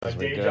My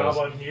day job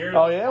on here.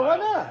 Oh yeah, why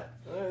not?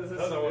 Is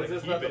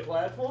this not the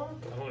platform?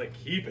 I want to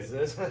keep it. Is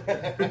this?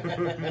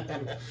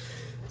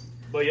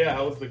 But yeah,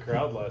 how was the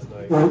crowd last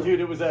night? Dude,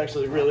 it was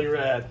actually really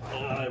rad.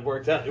 It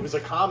worked out. It was a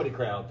comedy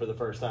crowd for the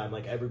first time.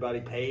 Like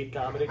everybody paid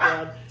comedy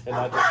crowd, and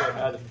not just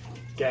like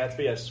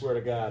Gatsby. I swear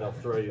to God, I'll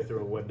throw you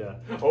through a window.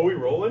 Oh, we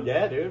rolling?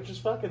 Yeah, dude.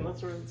 Just fucking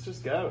let's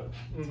just go.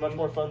 It's much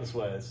more fun this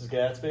way. This is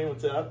Gatsby.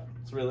 What's up?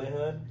 It's really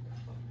hood.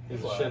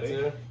 He's a shit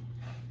too.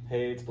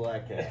 Hates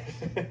black cats.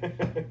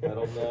 I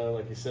don't know.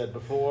 Like you said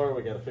before,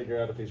 we got to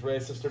figure out if he's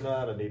racist or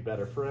not. I need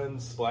better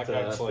friends. Black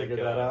cats figure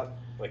that out.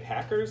 Like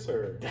hackers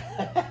or?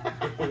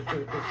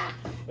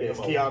 It's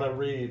Keanu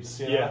Reeves.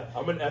 You know? Yeah,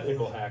 I'm an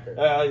ethical hacker.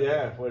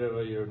 Yeah. What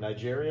are you,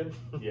 Nigerian?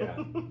 Yeah.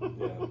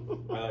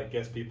 I like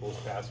guess people's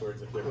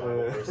passwords if they're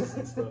Bible verses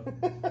and stuff.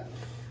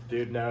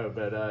 Dude, no,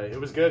 but it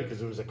was good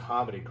because it was a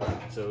comedy crowd,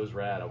 so it was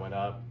rad. I went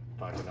up,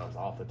 fucking, I was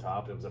off the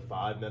top. It was a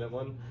 5-minute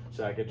one,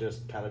 so I could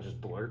just kind of just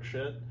blurt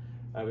shit.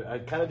 I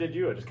kind of did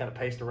you. I just kind of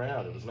paced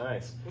around. It was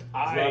nice. It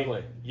was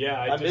lovely. Yeah,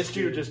 I missed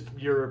you. Just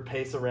your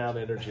pace around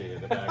energy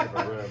in the back of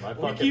our room.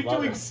 We keep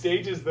doing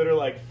stages that are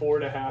like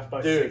 4.5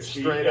 by 6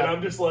 feet, straight and up.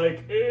 I'm just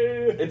like,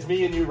 eh. It's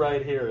me and you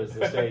right here as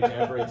the stage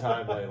every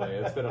time lately.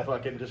 It's been a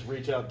fucking just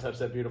reach out and touch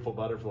that beautiful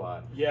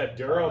butterfly. Yeah,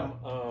 Durham.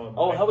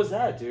 How was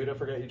that, dude? I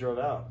forgot you drove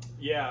out.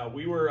 Yeah,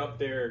 we were up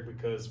there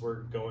because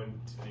we're going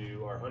to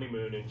do our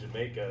honeymoon in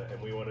Jamaica, and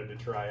we wanted to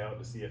try out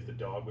to see if the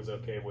dog was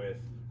okay with.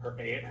 Her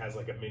aunt has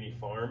like a mini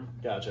farm.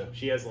 Gotcha.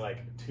 She has like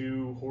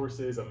 2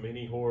 horses, a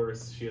mini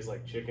horse. She has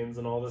like chickens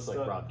and all this stuff.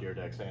 Like Rob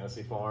Dyrdek's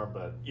fantasy farm,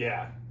 but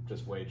yeah,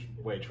 just way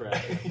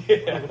trashy.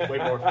 Yeah. Way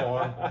more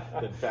farm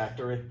than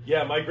factory.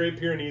 Yeah, my Great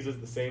Pyrenees is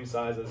the same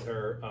size as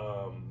her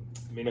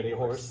mini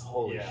horse.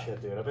 Holy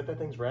shit, dude! I bet that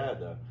thing's rad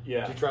though.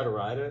 Yeah. Did you try to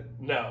ride it?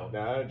 No.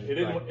 No. It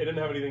didn't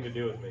have anything to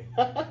do with me.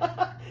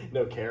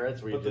 No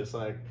carrots. Were you just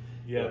like?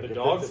 Yeah, the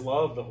dogs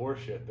love the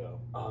horse shit though.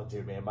 Oh,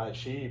 dude, man,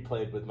 she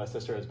played with my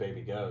sister as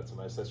baby goats, and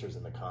my sister's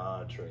in the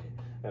country,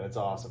 and it's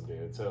awesome,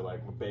 dude. So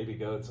like baby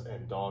goats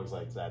and dogs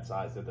like that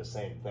size, they're the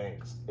same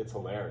things. It's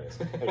hilarious.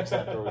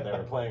 Except for when they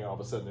were playing, all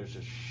of a sudden there's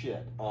just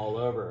shit all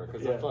over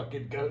because the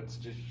fucking goats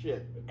just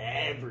shit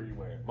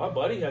everywhere. My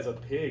buddy has a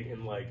pig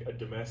in like a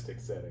domestic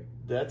setting.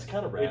 That's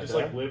kind of rad. It just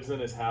like lives in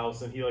his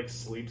house and he like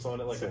sleeps on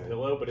it like a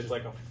pillow, but it's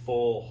like a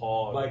full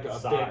hog. Like a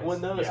size. big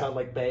one though. It's not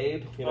like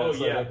Babe. You know, oh it's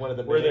yeah, like one of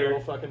the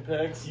little fucking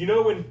pigs. You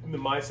know when the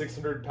My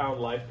 600 Pound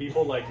Life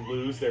people like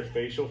lose their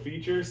facial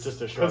features?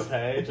 Just a short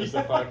pay, just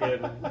a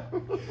fucking.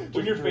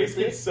 When your face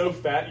gets so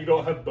fat you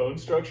don't have bone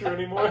structure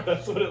anymore.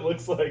 That's what it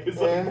looks like. It's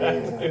like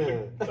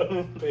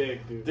that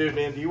big, dude. Dude,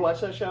 man, do you watch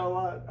that show a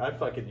lot? I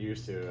fucking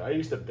used to. I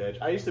used to bitch.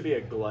 I used to be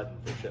a glutton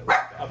for shit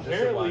like that.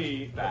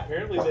 Apparently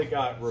they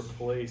got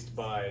replaced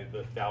by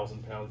the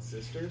 1,000-Pound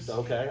Sisters.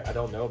 Okay, I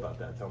don't know about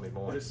that. Tell me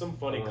more. There's some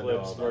funny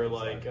clips where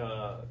like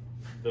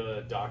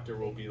the doctor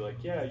will be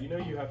like, yeah, you know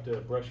you have to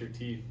brush your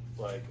teeth,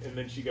 like, and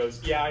then she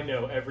goes, yeah, I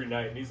know, every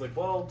night, and he's like,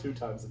 well, 2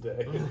 times a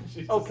day.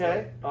 Okay,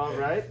 like, all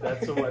right,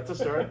 that's a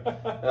start.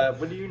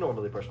 When do you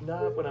normally brush?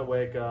 Not when I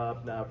wake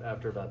up. Not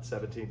after about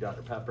 17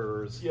 Dr.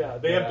 Peppers. Yeah,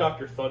 they have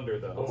Dr. Thunder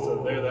though,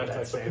 so they're that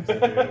type of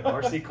dude.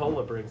 RC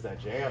Cola brings that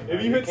jam.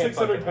 If you hit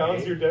 600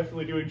 pounds, you're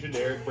definitely doing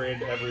generic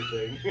brand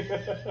everything.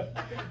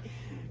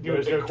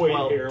 Doing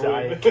Equate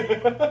heroin.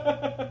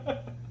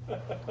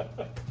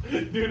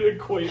 Dude,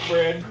 Equate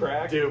brand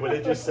crack. Dude, when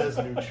it just says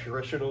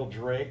nutritional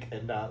drink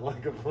and not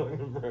like a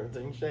fucking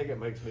protein shake, it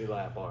makes me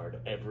laugh hard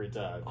every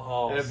time.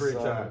 Oh, every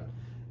time.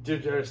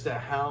 Dude, just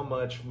how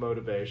much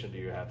motivation do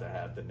you have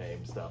to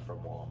name stuff from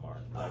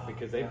Walmart? Like,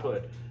 because they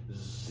put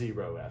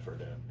zero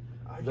effort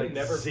in. Like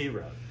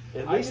zero.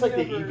 At least like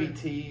the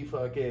EBT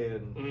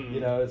fucking,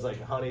 you know, it's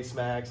like Honey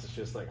Smacks. It's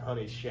just like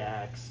Honey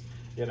Shacks.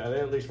 You know, they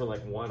at least were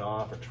like one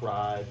off or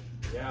tried.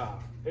 Yeah.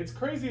 It's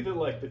crazy that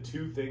like the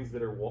 2 things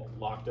that are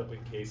locked up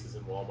in cases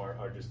in Walmart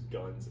are just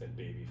guns and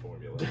baby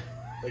formula.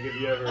 Like, if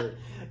you ever...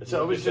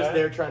 So I was just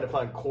there trying to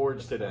find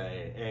cords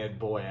today, and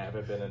boy, I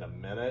haven't been in a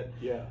minute.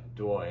 Yeah.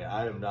 Boy,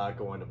 I am not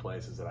going to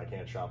places that I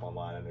can't shop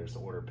online and there's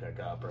order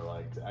pickup, or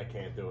like, I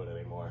can't do it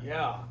anymore.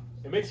 Yeah.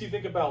 It makes you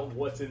think about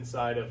what's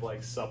inside of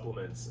like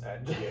supplements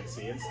at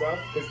GNC and stuff,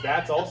 because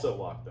that's also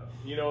locked up.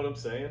 You know what I'm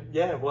saying?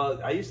 Yeah, well,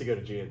 I used to go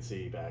to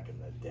GNC back in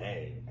the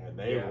day, and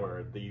they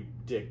were the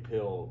dick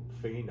pill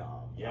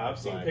phenom. Yeah, I've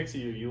seen pics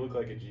of you. You look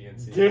like a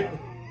GNC. Dude.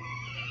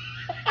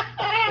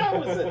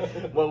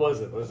 What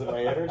was it? Was it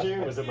my energy?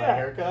 Was it my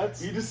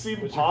haircuts? You just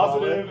seem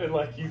positive and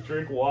like you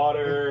drink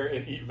water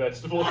and eat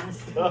vegetables and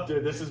stuff.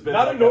 Dude, this has been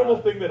not like a normal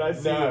thing that I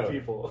see with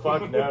people.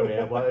 Fuck no,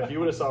 man. Well, if you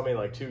would have saw me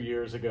like 2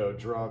 years ago,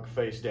 drunk,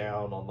 face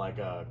down on like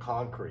a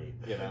concrete,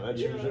 you know, that's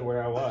usually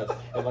where I was,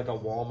 in like a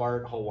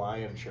Walmart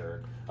Hawaiian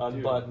shirt,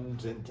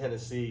 unbuttoned in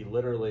Tennessee.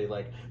 Literally,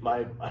 like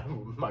my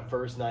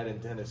first night in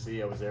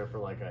Tennessee, I was there for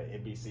like a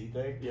NBC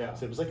thing. Yeah.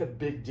 So it was like a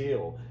big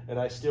deal, and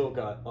I still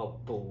got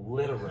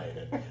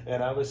obliterated.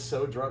 And I was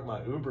so drunk,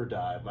 my Uber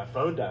died. My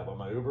phone died while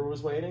my Uber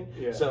was waiting.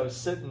 Yeah. So I was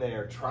sitting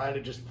there trying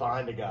to just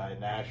find a guy in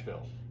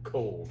Nashville.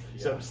 Cool.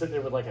 Yeah. So I'm sitting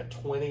there with like a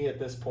 20 at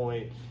this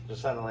point,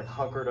 just kind of like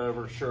hunkered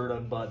over, shirt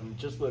unbuttoned,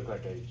 just looked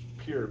like a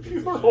pure piece You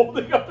of were shit.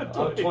 holding up a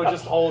toy.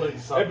 Just holding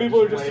something. And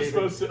people are just waving.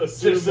 supposed to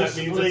assume that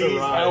means it's a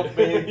ride. Help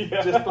me.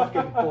 Yeah. Just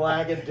fucking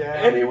flagging down.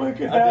 Anyone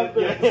can have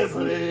this. Yeah,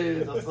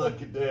 please. I'll suck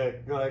your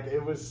dick. Like,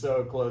 it was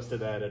so close to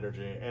that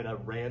energy. And a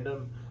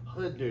random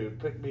hood dude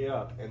picked me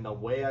up, and the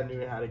way I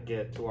knew how to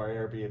get to our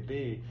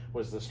Airbnb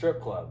was the strip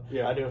club.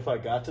 Yeah. I knew if I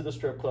got to the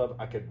strip club,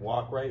 I could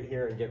walk right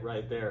here and get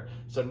right there.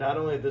 So not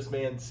only this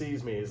man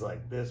sees me, he's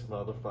like, this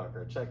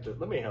motherfucker, check this,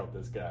 let me help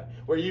this guy.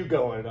 Where you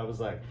going? And I was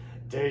like,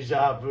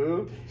 deja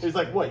vu. He's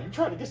like, what, you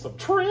trying to get some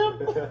trim?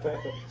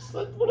 It's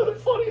like one of the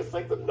funniest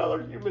things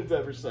another human's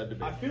ever said to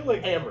me. I feel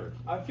like hammered.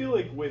 I feel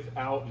like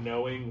without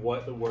knowing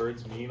what the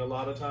words mean, a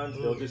lot of times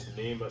they'll just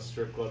name a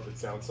strip club that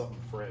sounds something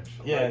French.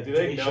 Yeah, like, do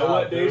they know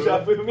what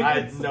deja vu means? I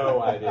had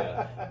no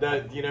idea.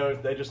 That, you know,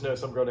 they just know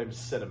some girl named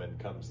Cinnamon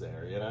comes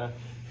there, you know?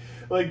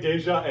 Like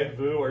Deja and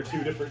Vu are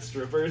two different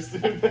strippers,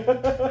 dude.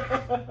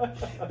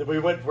 We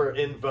went for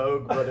In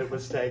Vogue, but it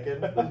was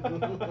taken.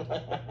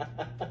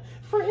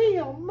 Free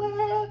your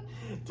mind.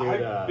 Dude,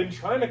 I've been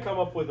trying to come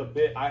up with a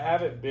bit. I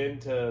haven't been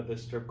to the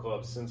strip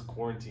club since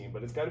quarantine,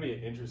 but it's got to be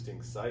an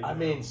interesting sight. I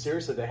mean,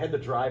 seriously, they had the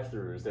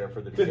drive-thrus there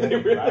for the Did they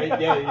beginning, really? right?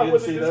 Yeah, you didn't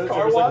Was it see just those.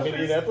 car It was like washes?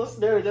 Minneapolis.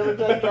 No, they never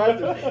done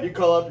drive-thrus. You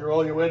call up, you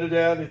roll your window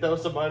down, you throw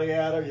some money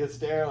at her, you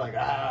stare like,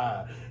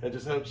 and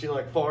just hope she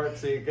like farts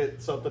so you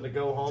get something to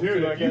go home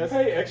Dude, to, I if you guess.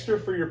 pay extra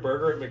for your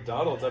burger at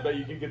McDonald's, I bet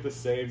you could get the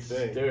same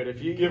thing. Dude,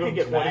 if you give can them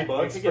get $20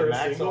 Mac, for a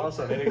Mac single sauce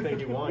on anything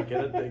you want,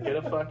 get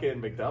a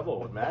fucking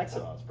McDouble with Mac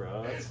sauce,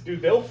 bro.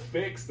 Dude, they'll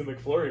fix the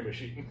McFlurry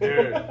machine.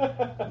 Dude,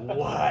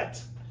 what?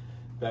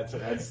 That's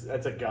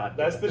a god.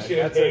 That's the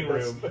champagne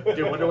room.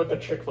 Dude, wonder what the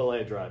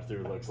Chick-fil-A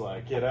drive-thru looks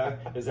like. You know,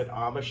 is it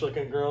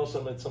Amish-looking girl?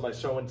 Somebody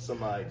showing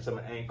some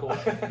ankle.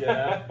 You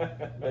know,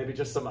 maybe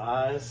just some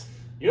eyes.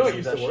 You know, I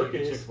used to work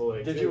at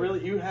Chick-fil-A. Did too. you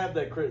really? You have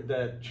that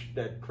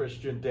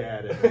Christian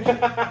dad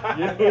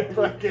energy. You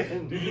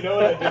fucking. Dude, you know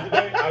what I did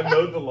today? I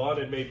mowed the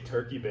lawn and made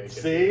turkey bacon.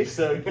 See,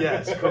 so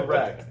yes,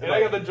 correct. And I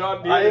got the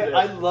John Deere today.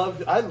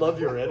 I love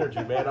your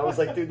energy, man. I was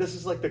like, dude, this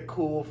is like the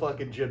cool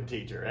fucking gym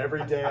teacher.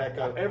 Every day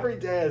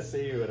I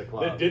see you at a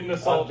club. That didn't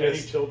assault any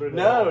children.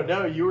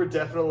 No, you were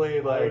definitely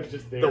like I was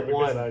just there the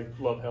because one. I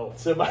love health.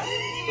 So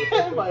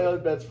my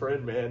own best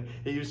friend, man,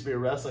 he used to be a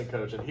wrestling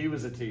coach, and he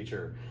was a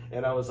teacher.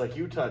 And I was like,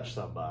 you touched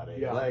somebody.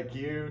 Yeah. Like,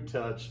 you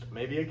touched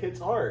maybe a kid's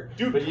heart.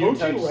 Dude, but you coaching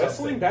touched wrestling,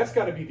 something. that's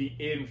got to be the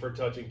in for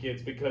touching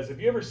kids, because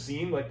have you ever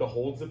seen, like, the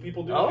holds that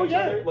people do Oh, on each yeah.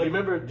 other? Like,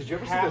 Remember, did you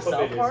ever see the half of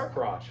South it is Park?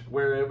 crotch.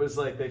 Where it was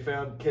like they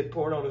found kid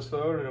porn on his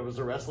phone, and it was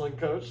a wrestling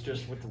coach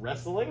just with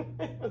wrestling?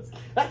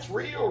 That's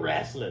real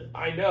wrestling.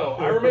 I know.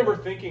 I remember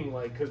thinking,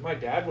 like, because my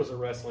dad was a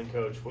wrestling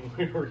coach when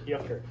we were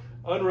younger.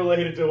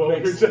 Unrelated to what we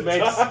were just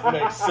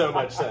makes so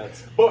much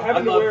sense. But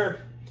having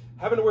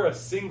to wear a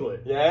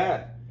singlet.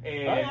 Yeah.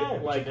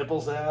 And like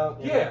nipples out.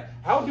 Yeah.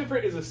 How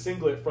different is a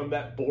singlet from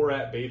that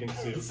Borat bathing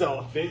suit?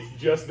 So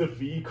it's just the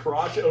V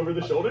crotch over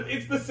the shoulder.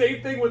 It's the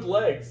same thing with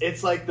legs.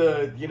 It's like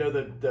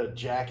the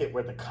jacket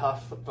where the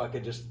cuff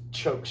fucking just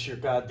chokes your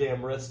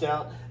goddamn wrist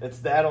out. It's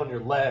that on your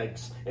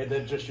legs, and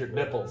then just your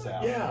nipples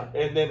out. Yeah.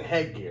 And then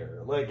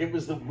headgear. Like, it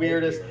was the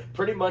weirdest.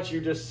 Pretty much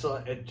you just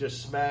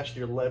smashed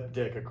your lip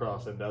dick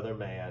across another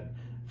man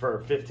for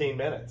 15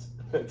 minutes.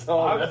 It's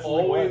all I've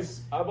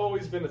always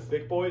been a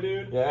thick boy,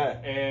 dude. Yeah.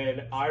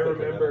 And I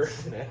remember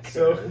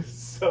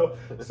so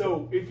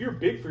if you're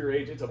big for your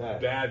age, it's a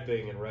bad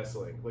thing in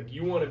wrestling. Like,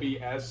 you want to be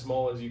as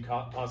small as you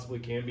possibly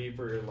can be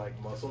for your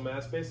like muscle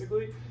mass,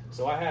 basically.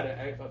 So I had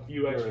a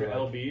few extra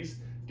lbs.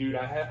 Dude,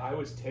 I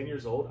was 10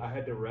 years old. I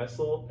had to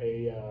wrestle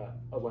a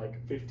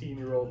like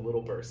 15-year-old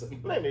little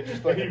person. Man, you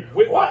just fucking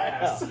whipped my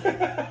ass.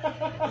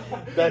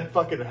 That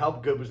fucking, how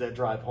good was that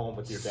drive home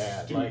with your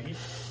dad? Dude, like,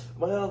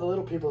 well, the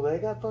little people, they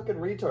got fucking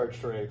retard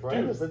strength,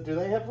 right? Do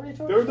they have retard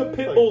strength? They're the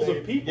pit bulls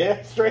of people.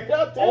 Yeah, straight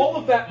up, dude. All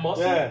of that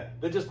muscle. Yeah,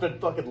 they've just been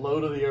fucking low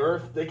to the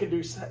earth. They can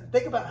do,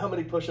 think about how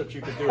many push-ups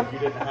you could do if you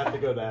didn't have to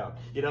go down.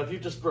 You know, if you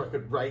just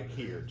fucking right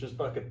here, just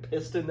fucking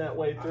piston that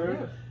way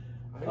through.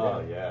 Oh,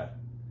 yeah.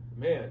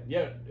 Man,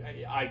 yeah,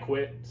 I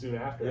quit soon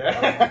after.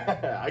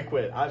 Yeah, I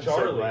quit. I'm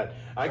so glad.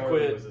 I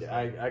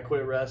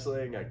quit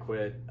wrestling. I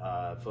quit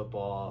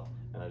football,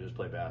 and I just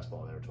played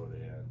basketball there toward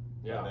the end.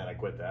 Yeah, and then I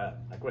quit that.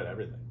 I quit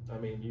everything. I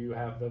mean, you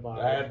have the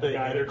vibe. I have the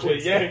guy that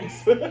energy.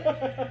 quits things.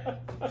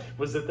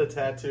 Was it the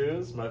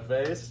tattoos? My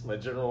face? My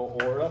general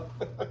aura?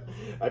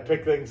 I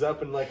pick things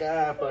up and like,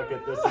 fuck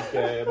it, this is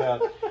gay. I'm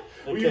out.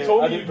 Well, you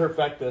told me I didn't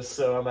perfect this,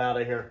 so I'm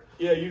out of here.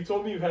 Yeah, you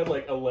told me you've had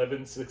like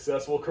 11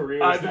 successful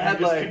careers. I've that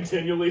you just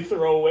continually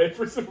throw away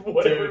for some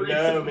whatever reason.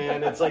 No,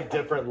 man, it's like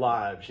different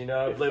lives. You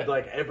know, I've lived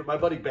like my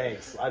buddy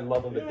Banks. I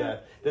love him to death.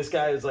 This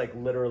guy is like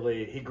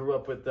literally. He grew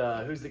up with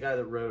who's the guy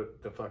that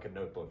wrote the fucking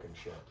Notebook and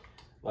shit?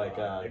 Like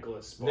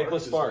Nicholas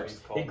Sparks.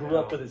 He grew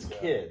up with his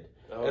kid.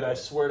 Okay. And I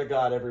swear to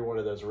God, every one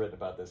of those are written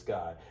about this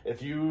guy.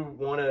 If you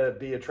want to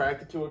be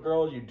attracted to a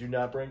girl, you do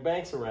not bring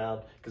Banks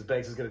around, because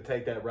Banks is going to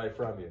take that right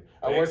from you.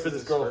 I worked for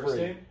this girl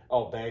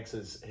for Banks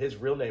his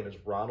real name is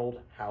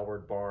Ronald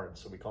Howard Barnes,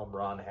 so we call him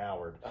Ron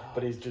Howard.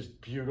 But he's just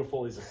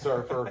beautiful. He's a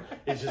surfer.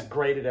 He's just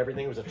great at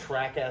everything. He was a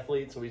track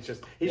athlete, so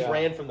he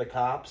ran from the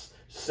cops.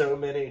 so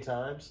many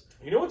times.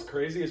 You know what's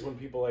crazy is when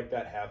people like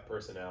that have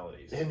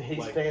personalities. And he's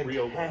like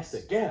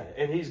fantastic. Yeah,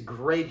 and he's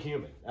great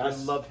human. I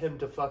love him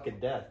to fucking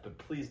death, but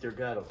please, dear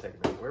God, don't take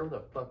me. Where the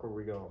fuck were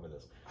we going with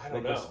this? I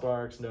don't know.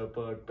 Sparks,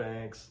 Notebook,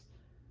 Banks.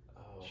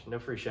 No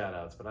free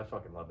shout-outs, but I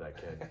fucking love that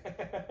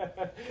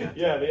kid.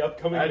 Yeah, the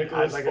upcoming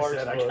Nicholas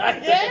Sparks book.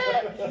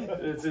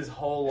 It's his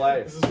whole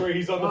life. This is where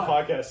he's on the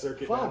podcast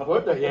circuit now.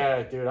 What the?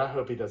 Yeah, dude, I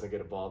hope he doesn't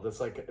get involved. It's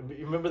like,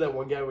 you remember that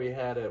one guy we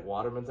had at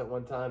Waterman's at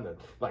one time? That,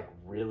 like,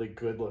 really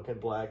good-looking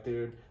black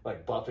dude,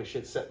 like, buff as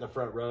shit, sat in the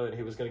front row, and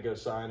he was going to go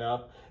sign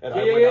up. And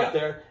I went up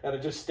there, and I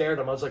just stared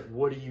at him. I was like,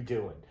 what are you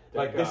doing?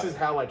 Like, this is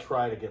how I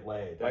try to get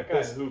laid. That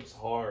guy hoops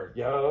hard.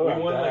 Yo,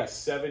 we won like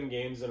 7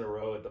 games in a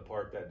row at the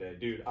park that day.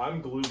 Dude, I'm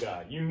glue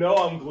guy. You know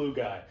I'm glue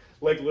guy.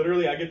 Like,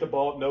 literally, I get the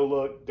ball, no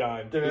look,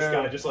 dime. Dude. This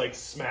guy just, like,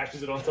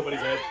 smashes it on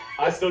somebody's head.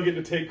 I still get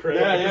to take credit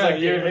because I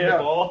gave him the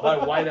ball.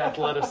 My white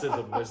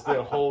athleticism is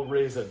the whole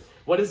reason.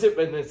 What is it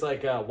when it's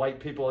like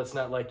white people? It's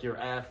not like you're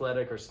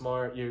athletic or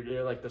smart.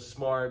 You're like the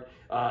smart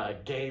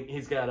game.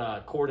 He's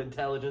got court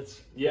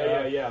intelligence.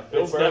 Yeah.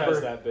 Bill Burr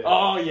has that bit.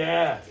 Oh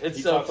yeah, it's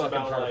he so talks fucking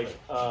about perfect.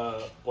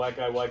 Like black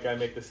guy, white guy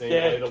make the same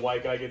play. The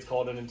white guy gets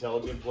called an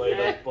intelligent play.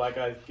 The black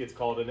guy gets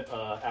called an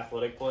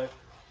athletic play.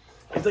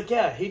 He's like,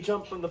 yeah, he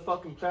jumped from the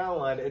fucking foul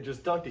line and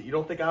just dunked it. You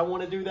don't think I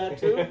want to do that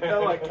too?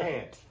 No, I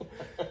can't.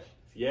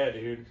 Yeah,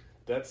 dude.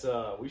 That's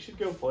we should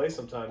go play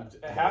sometime.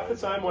 Half the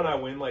time when I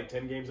win like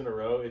 10 games in a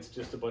row, it's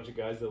just a bunch of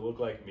guys that look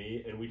like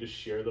me, and we just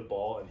share the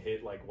ball and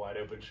hit like wide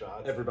open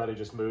shots. Everybody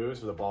just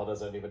moves, but the ball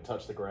doesn't even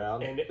touch the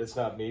ground. And it's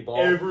not me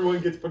ball. Everyone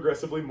gets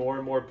progressively more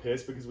and more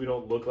pissed because we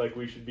don't look like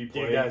we should be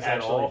playing. Do you guys at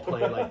actually all.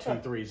 play like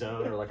 2-3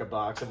 zone or like a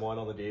box and one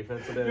on the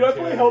defense? And dude, I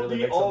play help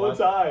D all the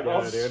time. Yeah,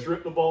 I'll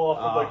strip the ball off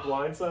of like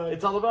blindside.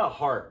 It's all about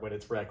heart when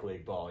it's rec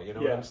league ball. You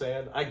know what I'm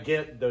saying? I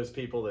get those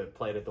people that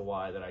played at the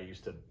Y that I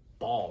used to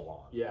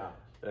ball on. Yeah.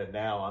 And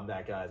now I'm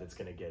that guy that's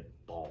going to get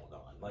balled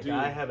on. Like, dude,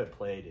 I haven't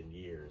played in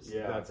years.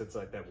 Yeah. It's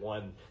like that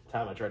one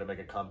time I tried to make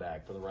a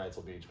comeback for the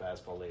Wrightsville Beach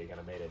Basketball League, and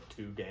I made it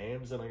 2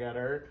 games, and I got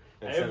hurt.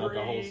 And set up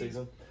the whole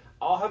season.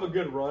 I'll have a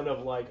good run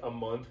of like a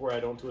month where I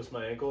don't twist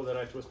my ankle, then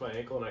I twist my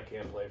ankle, and I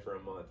can't play for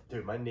a month.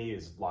 Dude, my knee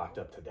is locked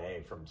up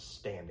today from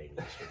standing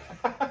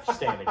yesterday.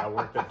 Standing. I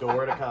worked the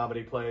door at a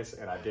comedy place,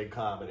 and I did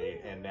comedy,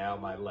 and now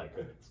my leg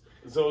hurts.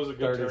 So it was a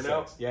good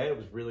turnout? Yeah, it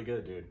was really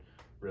good, dude.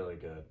 Really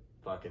good.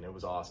 Fucking, it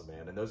was awesome,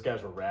 man. And those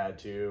guys were rad,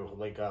 too.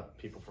 Link up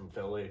people from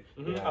Philly.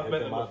 Mm-hmm. Yeah, I've met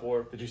them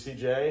before. Did you see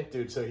Jay?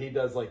 Dude, so he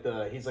does like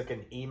he's like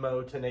an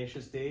emo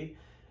Tenacious D.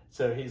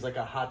 So he's like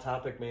a Hot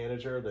Topic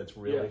manager that's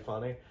really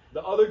funny.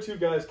 The other 2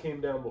 guys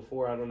came down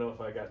before. I don't know if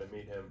I got to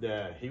meet him.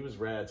 Yeah, he was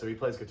rad. So he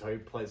plays guitar. He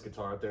plays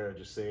guitar up there and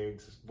just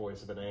sings.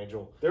 Voice of an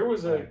angel. There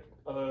was a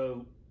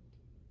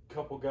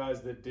couple guys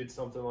that did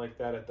something like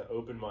that at the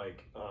open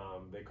mic.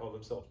 They called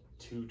themselves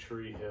 2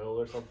 Tree Hill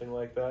or something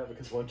like that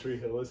because 1 Tree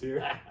Hill is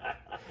here.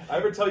 I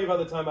ever tell you about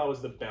the time I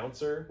was the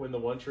bouncer when the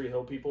 1 Tree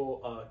Hill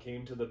people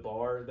came to the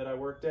bar that I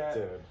worked at?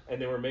 Dude.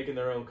 And they were making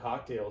their own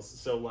cocktails.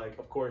 So, like,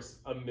 of course,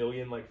 a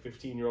million, like,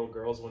 15-year-old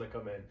girls want to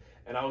come in.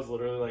 And I was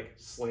literally, like,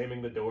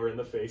 slamming the door in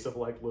the face of,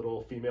 like,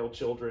 little female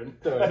children.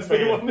 As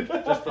they wanted.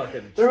 Just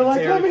fucking... They were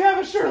like, let me have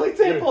a Shirley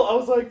Temple. I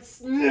was like,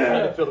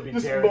 yeah. I feel to be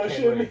just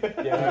mushing.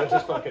 Yeah,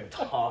 just fucking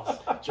toss.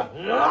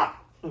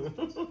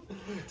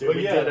 Dude,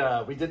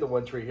 we did the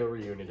 1 Tree Hill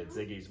reunion at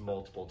Ziggy's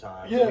multiple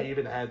times. Yeah. We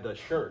even had the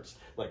shirts,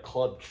 like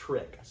Club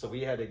Trick. So we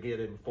had to get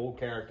in full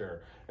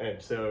character.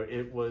 And so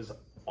it was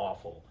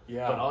awful.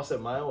 Yeah. But also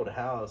my old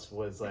house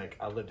was like,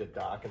 I lived at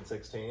Dock and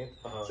 16th.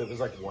 So it was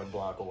like 1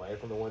 block away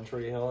from the 1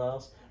 Tree Hill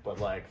house. But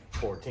like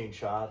 14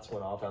 shots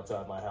went off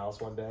outside my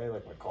house one day.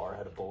 Like my car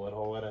had a bullet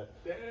hole in it.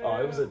 Damn.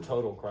 Oh, it was a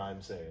total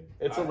crime scene.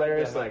 It's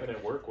hilarious. Like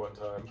at work one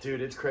time,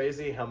 dude, it's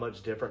crazy how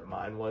much different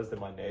mine was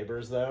than my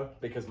neighbor's though.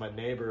 Because my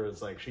neighbor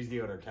is like, she's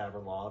the owner of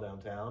Tavern Law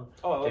downtown.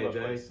 Oh, I love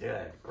that place.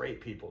 Yeah, great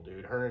people,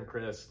 dude. Her and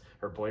Chris,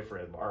 her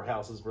boyfriend, our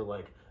houses were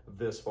like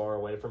this far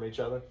away from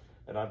each other.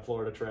 And I'm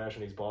Florida trash,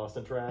 and he's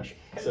Boston trash.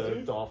 So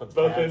dude, Dolphins.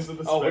 Both ends of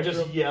the spectrum. We're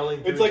just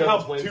yelling. It's like how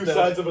 2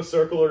 sides of a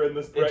circle are in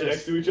this right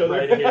next to each other.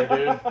 Right here,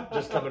 dude.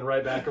 Just coming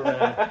right back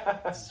around.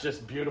 It's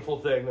just a beautiful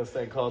thing. This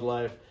thing called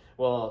life.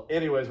 Well,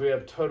 anyways, we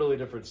have totally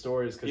different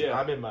stories because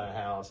I'm in my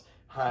house,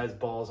 high as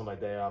balls on my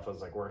day off. I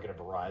was like working at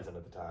Verizon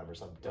at the time or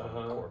some dumb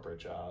corporate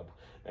job,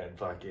 and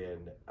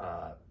fucking.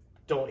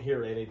 Don't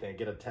hear anything.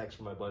 Get a text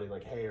from my buddy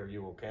like, "Hey, are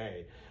you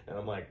okay?" And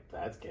I'm like,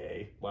 "That's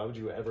gay. Why would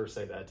you ever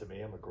say that to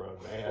me? I'm a grown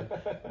man.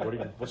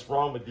 What's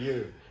wrong with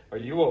you? Are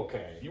you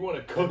okay? You want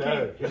a cookie?"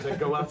 No. He was like,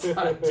 "Go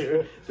outside,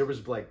 dude." There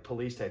was like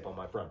police tape on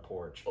my front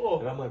porch,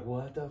 and I'm like,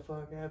 "What the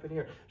fuck happened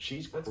here?"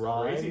 She's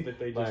crying. Crazy that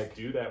they just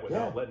do that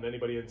without letting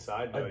anybody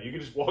inside know. You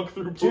can just walk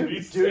through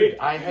police tape.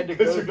 I had to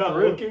go you're not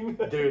looking.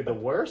 Dude, the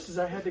worst is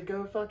I had to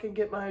go fucking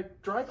get my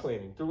dry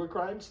cleaning through a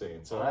crime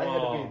scene. So I had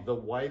to be the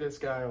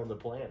whitest guy on the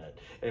planet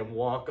and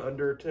walk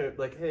under to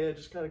like, "Hey, I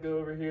just gotta go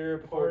over here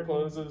before it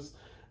closes.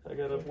 I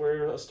gotta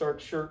wear a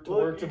starch shirt to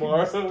work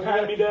tomorrow."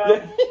 Pat me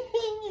down.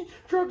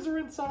 Drugs are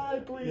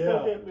inside. Please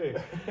don't get me.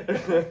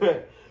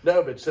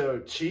 No, but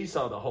so she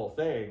saw the whole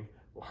thing.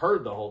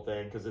 heard the whole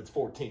thing because it's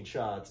 14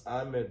 shots.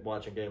 I'm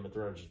watching Game of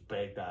Thrones just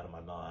baked out of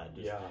my mind,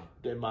 just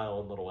in my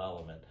own little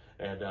element.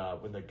 And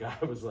when the guy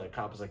was like,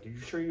 cop was like, "You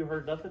sure you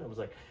heard nothing?" I was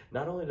like,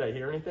 "Not only did I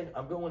hear anything,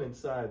 I'm going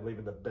inside and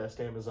leaving the best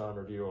Amazon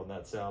review on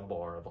that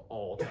soundbar of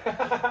all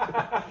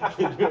time."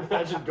 Can you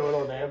imagine going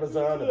on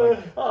Amazon and like,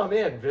 "Oh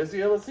man,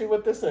 Vizio, let's see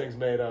what this thing's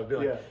made of." Be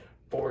like,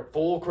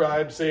 full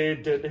crime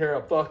scene, didn't hear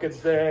a fucking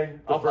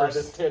thing. I'll buy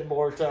this 10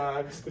 more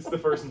times. It's the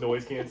first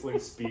noise canceling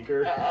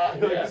speaker.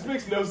 Like, this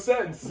makes no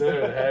sense.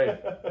 Dude, hey.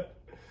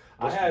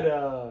 I had,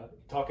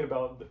 talking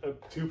about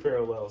two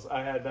parallels,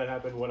 I had that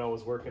happen when I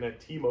was working at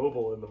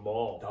T-Mobile in the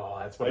mall. Oh,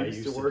 that's what I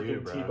used to work do,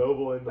 in bro.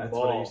 T-Mobile in the mall. That's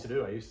what I used to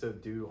do. I used to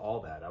do all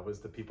that. I was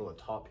the people that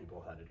taught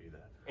people how to do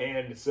that.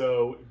 And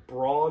so,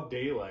 broad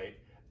daylight,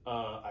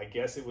 I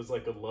guess it was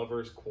like a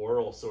lover's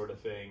quarrel sort of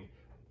thing.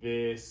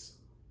 This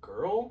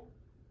girl,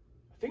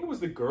 I think it was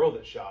the girl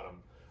that shot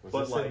him. Was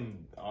this like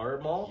in our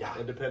mall? Yeah,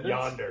 Independence?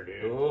 Yonder,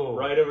 dude. Ooh.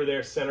 Right over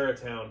there, center of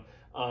town.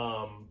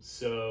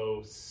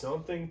 So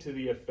something to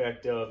the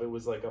effect of, it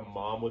was like a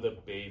mom with a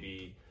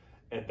baby,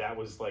 and that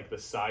was like the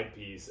side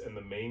piece, and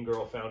the main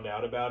girl found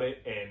out about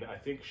it, and I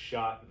think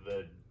shot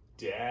the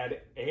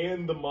dad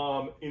and the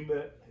mom in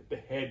the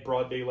head,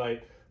 broad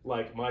daylight,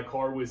 like my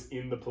car was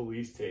in the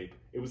police tape.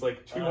 It was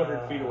like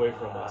 200 feet away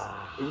from us.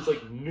 It was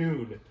like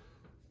noon,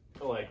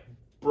 like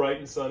bright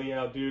and sunny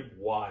out, dude.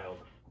 Wild.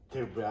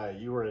 Dude,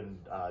 you were in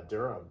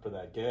Durham for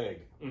that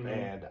gig,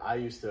 and I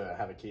used to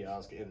have a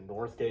kiosk in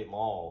Northgate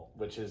Mall,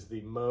 which is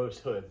the most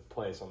hood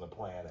place on the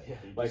planet. Yeah,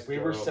 like, we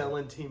were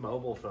selling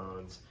T-Mobile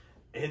phones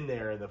in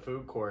there in the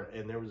food court,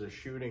 and there was a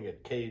shooting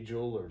at K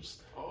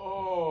Jewelers.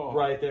 Oh,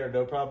 right there,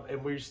 no problem.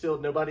 And we still,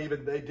 they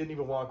didn't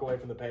even walk away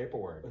from the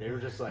paperwork. They were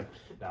just like,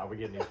 "Nah, we're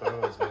getting these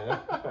phones, man.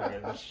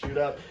 Let's shoot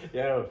up,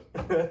 yo,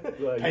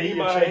 pay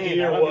your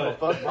chain, or what?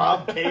 Fuck,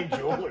 rob K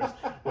Jewelers."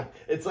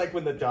 It's like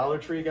when the Dollar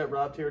Tree got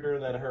robbed here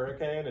during that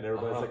hurricane, and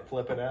everybody's like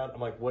flipping out.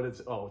 I'm like, "What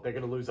is? Oh, they're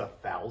gonna lose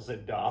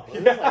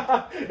 $1,000.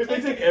 Yeah. If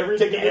they take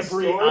everything, take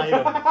every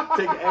item,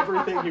 take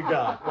everything you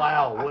got.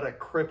 Wow, what a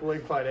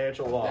crippling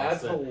financial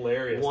loss. That's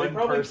hilarious. One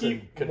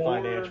person could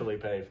financially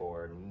pay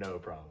for, no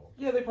problem.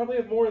 Yeah, they probably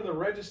have more in the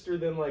register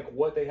than like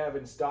what they have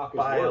in stock is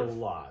by worth. A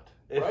lot.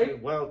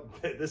 Right? Well,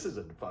 this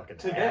isn't fucking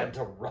to ad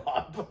to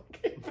rob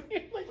fucking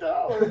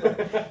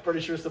 $1.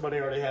 Pretty sure somebody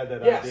already had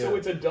that idea. Yeah, so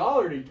it's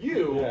 $1 to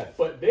you,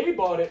 but they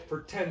bought it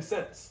for 10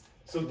 cents.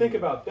 So think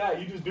about that.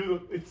 You just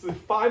it's the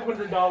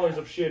 $500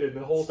 of shit in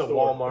the whole store. It's the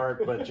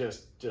Walmart, but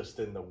just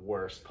in the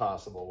worst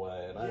possible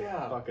way. And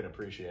I fucking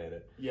appreciate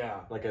it.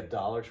 Yeah. Like a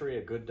Dollar Tree,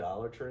 a good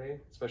Dollar Tree,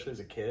 especially as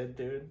a kid,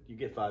 dude. You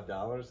get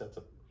 $5, it's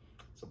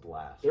a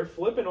blast. They're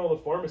flipping all the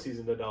pharmacies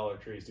into Dollar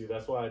Trees, dude.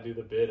 That's why I do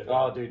the bid.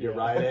 Oh, dude, you're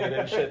Rite Aid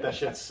and shit. That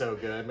shit's so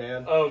good,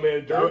 man. Oh,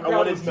 man. Durham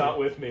Crowd was not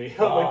with me.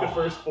 Like the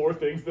first 4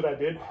 things that I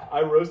did,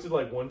 I roasted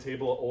like one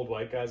table of old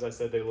white guys. I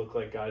said they look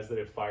like guys that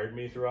have fired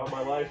me throughout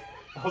my life.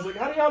 I was like,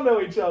 how do y'all know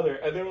each other?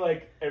 And they were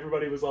like,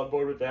 everybody was on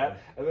board with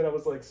that. And then I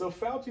was like, so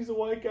Fauci's a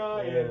white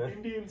guy, and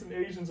Indians and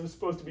Asians are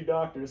supposed to be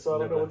doctors, so I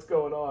don't know what's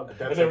going on.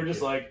 And they were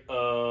just like,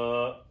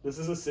 this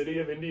is a city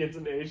of Indians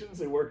and Asians.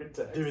 They work in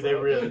tech. Dude, they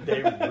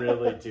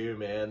really do,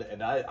 man.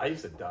 And I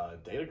used to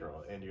date a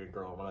girl, Indian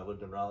girl, when I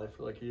lived in Raleigh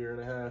for like a year and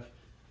a half.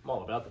 I'm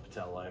all about the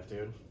Patel life,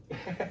 dude.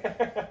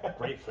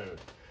 Great food.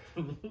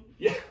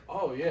 Yeah.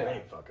 Oh, yeah.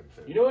 Great fucking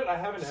food. You know what? I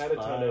haven't had a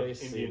ton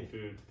of Indian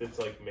food that's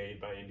like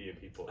made by Indian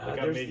people. Like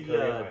I made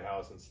curry at my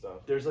house and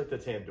stuff. There's like the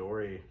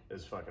tandoori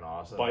is fucking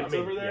awesome. Bites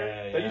over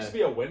there. Yeah. That used to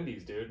be a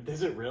Wendy's, dude.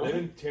 Is it really?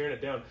 They've been tearing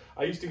it down.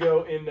 I used to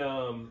go in.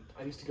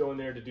 I used to go in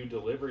there to do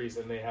deliveries,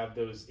 and they have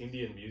those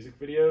Indian music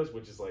videos,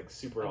 which is like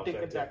super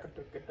authentic.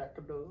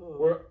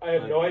 Where I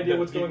have no idea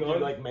what's going on. You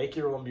like make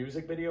your own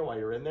music video while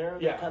you're in there.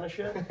 Yeah. That kind of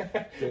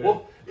shit.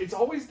 Well, it's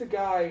always the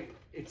guy.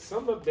 It's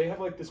they have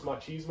like this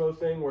machismo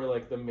thing where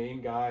like the main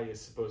guy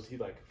is he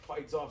like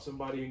fights off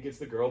somebody and gets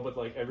the girl, but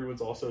like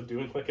everyone's also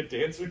doing like a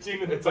dance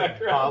routine in the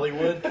background. Like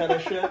Bollywood kind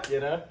of shit,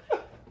 you know?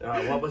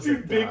 What was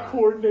it? Big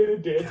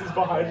coordinated dances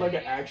behind like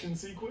an action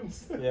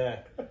sequence. Yeah.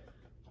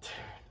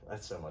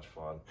 That's so much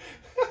fun.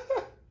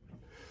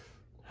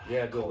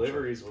 Yeah,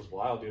 deliveries was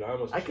wild, dude. I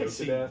almost choked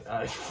to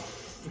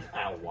death.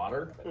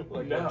 Water?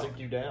 Like that took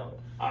you down.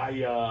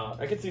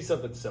 I could see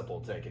something simple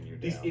taking you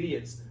down. These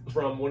idiots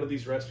from one of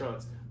these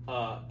restaurants,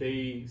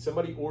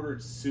 somebody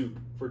ordered soup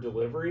for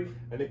delivery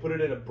and they put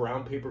it in a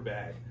brown paper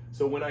bag.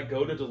 So when I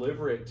go to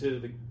deliver it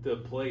to the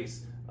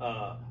place,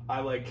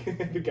 I like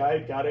the guy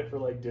got it for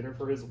like dinner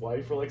for his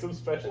wife for like some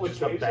special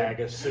occasion. A bag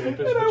of soup.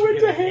 And I went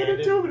to hand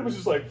it to him and it was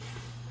just like.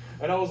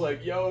 And I was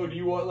like, yo, do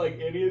you want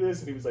like any of this?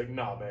 And he was like,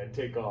 nah, man,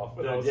 take off.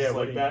 And I was just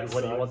like,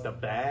 what do you want, the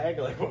bag?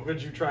 Like, what were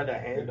you trying to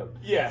hand him?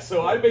 Yeah,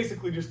 so I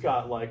basically just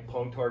got like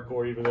punked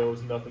hardcore, even though it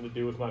was nothing to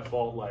do with my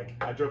fault. Like,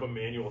 I drove a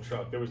manual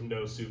truck. There was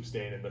no soup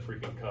stain in the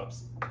freaking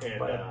cups. And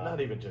but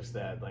not even just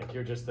that. Like,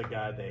 you're just the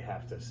guy they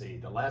have to see.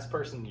 The last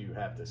person you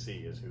have to see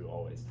is who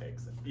always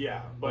takes it.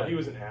 Yeah, but he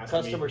was an ass.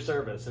 Customer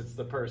service, it's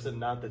the person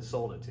not that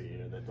sold it to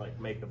you that like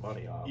make the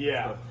money off.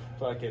 Yeah. It's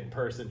the fucking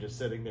person just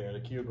sitting there in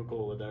a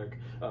cubicle with their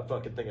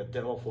fucking thing of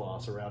dental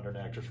floss around her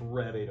neck, just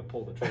ready to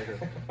pull the trigger.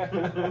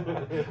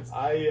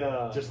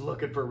 Just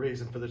looking for a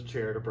reason for this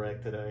chair to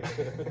break today.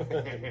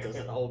 It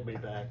doesn't hold me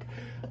back.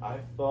 I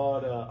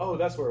thought,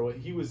 that's where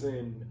he was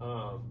in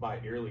by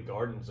Early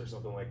Gardens or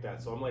something like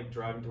that. So I'm like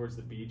driving towards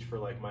the beach for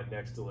like my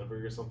next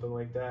delivery or something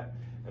like that,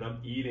 and I'm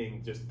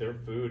eating just their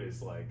food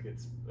is like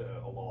it's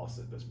a loss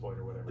at this point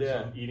or whatever. Yeah.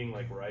 So I'm eating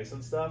like rice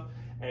and stuff,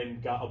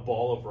 and got a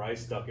ball of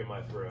rice stuck in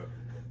my throat.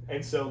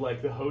 And so,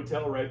 like, the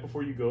hotel right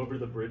before you go over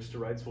the bridge to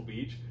Wrightsville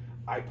Beach,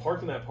 I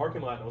parked in that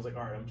parking lot, and I was like,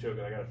 all right, I'm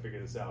choking. I got to figure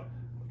this out.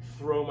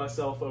 Throw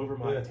myself over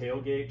my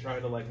tailgate,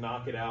 trying to, like,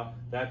 knock it out.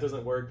 That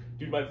doesn't work.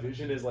 Dude, my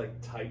vision is, like,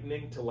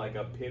 tightening to, like,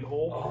 a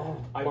pinhole.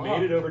 Oh, I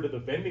made it over to the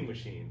vending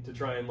machine to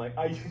try and, like,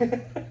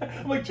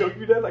 I'm, like, choking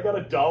to death. I got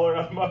 $1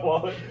 out of my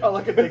wallet. All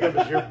I can think of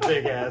is your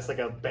big ass, like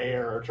a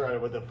bear trying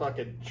with a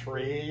fucking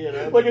tree, you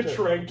know? Like a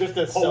trank. Just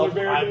a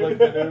self-Heimlich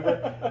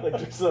maneuver. Like,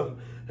 just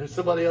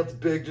somebody else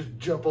big just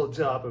jump on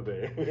top of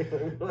me.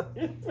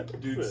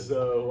 Dude,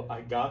 so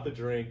I got the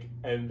drink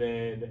and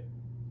then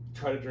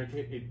try to drink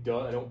it. It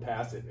does. I don't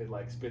pass it. It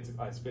like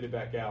I spit it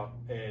back out,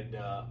 and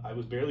I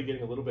was barely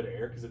getting a little bit of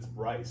air because it's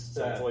rice,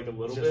 so it's like a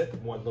little bit.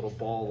 One litlittle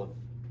ball of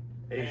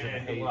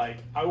Asian hate. Like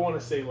I want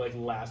to say, like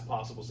last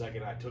possible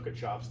second, I took a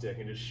chopstick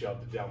and just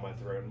shoved it down my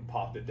throat and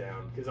popped it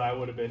down because I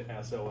would have been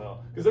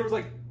SOL. Because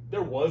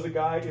there was a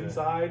guy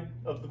inside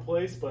of the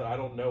place, but I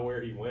don't know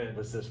where he went.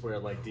 Was this where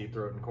like deep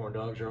throating corn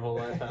dogs your whole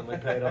life finally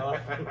paid off?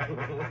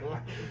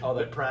 All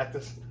that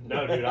practice?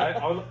 No, dude.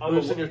 On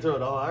Loose in your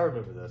throat. Oh, I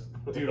remember this.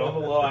 Dude, on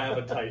the low, I have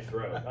a tight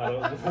throat.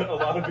 A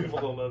lot of people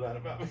don't know that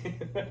about me.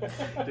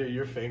 Dude,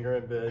 your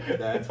fingering bit,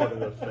 that's one of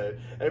the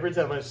every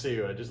time I see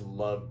you, I just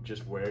love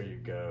just where you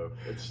go.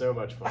 It's so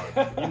much fun.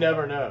 You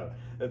never know.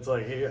 It's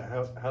like, hey,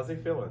 how's he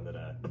feeling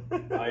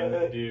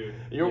today? Dude.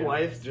 Your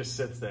wife just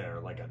sits there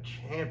like a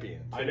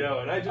champion. I know,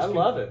 and I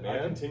love it, man. I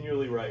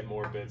continually write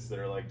more bits that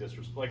are like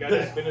disrespectful. Like I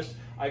just finished.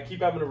 I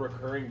keep having a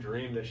recurring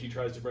dream that she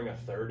tries to bring a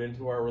third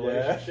into our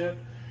relationship,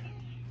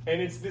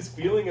 and it's this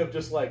feeling of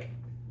just like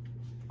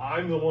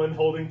I'm the one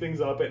holding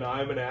things up, and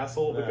I'm an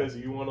asshole because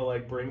you want to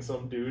like bring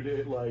some dude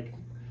in, like.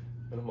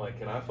 And I'm like,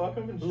 can I fuck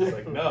him? And she's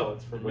like, no,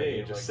 it's for me.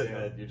 You just sit in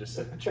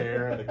a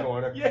chair in the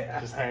corner.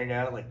 Just hang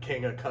out like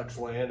King of Cuck's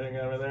Landing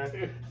over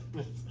there.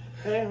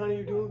 Hey, honey,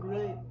 you're doing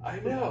great.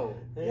 I know.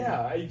 Hey,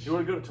 yeah. Do you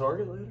want to go to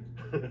Target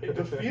later?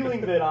 The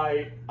feeling that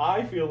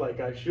I feel like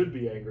I should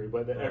be angry,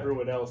 but that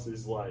everyone else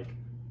is like,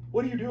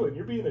 what are you doing?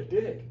 You're being a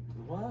dick.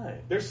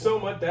 Why? There's so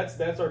much. That's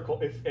our.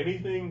 If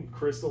anything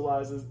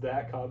crystallizes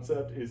that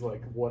concept is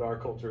like what our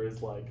culture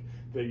is like.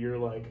 That you're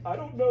like, I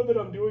don't know that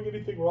I'm doing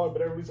anything wrong,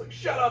 but everybody's like,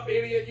 shut up,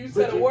 idiot, you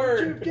said a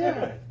word.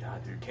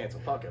 God, dude,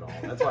 cancel fuck it all.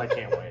 That's why I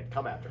can't wait.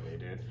 Come after me,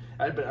 dude.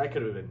 I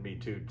could have been Me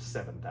Too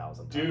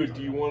 7,000 times. Dude,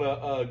 do you want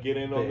to get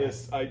in on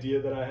this idea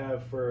that I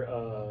have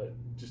for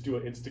just do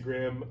an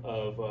Instagram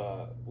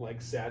of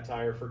like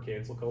satire for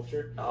cancel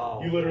culture?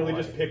 Oh, you literally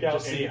just pick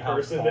out any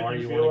person that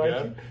you feel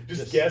like.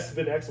 Just guess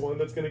the next one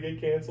that's going to get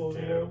canceled.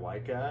 Dude, you know,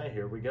 white guy.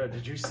 Here we go.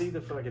 Did you see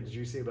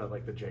about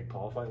like the Jake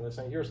Paul fight last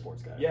night? You're a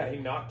sports guy. Yeah, he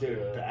knocked the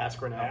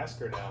Askren out.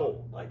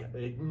 Cold. Like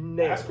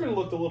Askren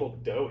looked a little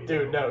doughy.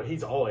 Dude, no,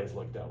 he's always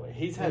looked doughy.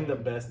 He's had the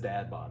best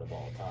dad bod of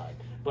all time.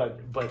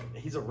 But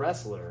he's a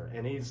wrestler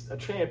and he's a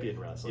champion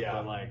wrestler. Yeah.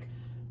 But like,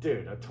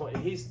 dude,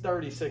 he's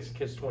 36,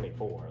 kid's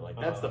 24. Like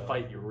that's the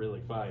fight you're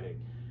really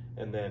fighting.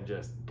 And then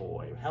just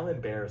boy, how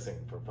embarrassing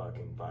for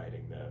fucking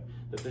fighting though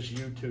that this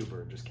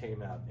YouTuber just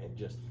came out and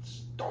just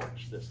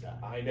starched this guy.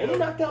 I know. And he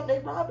knocked out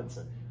Nate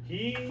Robinson.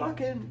 He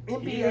fucking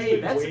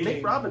NBA. That's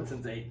Nate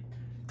Robinson's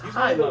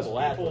high level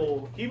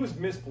athlete. He was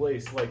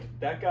misplaced. Like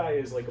that guy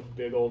is like a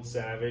big old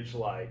savage.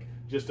 Like.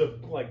 Just a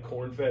like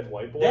corn-fed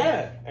white boy.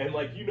 Yeah. And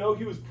like he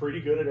was pretty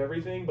good at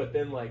everything, but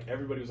then like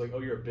everybody was like,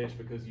 "Oh, you're a bitch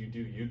because you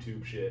do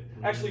YouTube shit."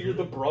 Actually, you're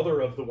the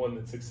brother of the one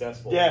that's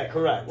successful. Yeah,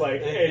 correct.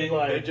 Like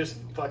they just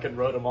fucking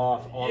wrote him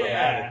off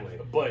automatically.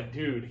 Yeah, but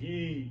dude,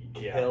 he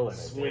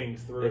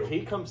swings through. If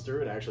he comes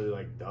through and actually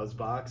like does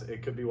box,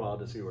 it could be wild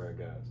to see where it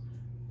goes.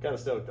 Kind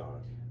of stoked on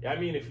it. Yeah, I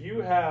mean, if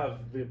you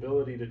have the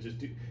ability to just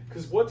do,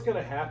 because what's going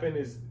to happen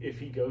is if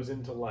he goes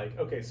into like,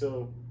 okay,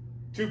 so.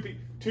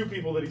 Two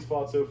people that he's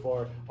fought so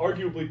far.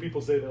 Arguably, people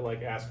say that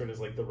like Askren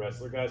is like the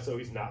wrestler guy, so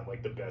he's not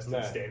like the best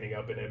at standing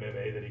up in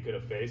MMA that he could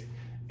have faced.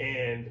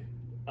 And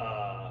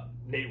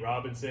Nate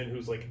Robinson,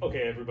 who's like,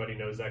 okay, everybody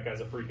knows that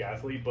guy's a freak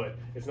athlete, but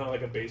it's not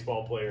like a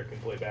baseball player can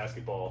play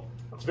basketball.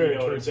 It's very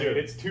true too.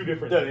 It's two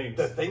different things.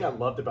 The thing I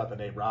loved about the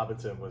Nate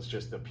Robinson was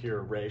just the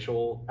pure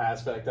racial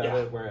aspect of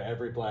it, where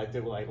every black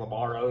dude, like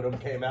Lamar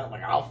Odom, came out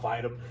like, I'll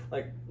fight him.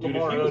 Like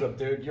Lamar Odom,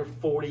 dude, you're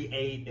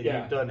 48 and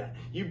you've done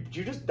you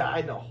just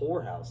died in a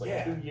whorehouse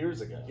like 2 years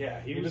ago.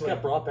 Yeah, he just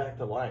got brought back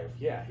to life.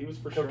 Yeah, he was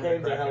for sure.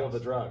 Cocaine's a hell of a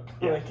drug.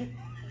 Yeah.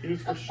 He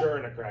was for sure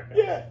in a crack house.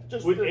 Yeah,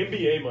 just with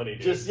NBA money,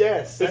 dude. Just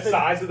yes, the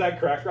size of that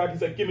crack rock.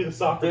 He's like, give me the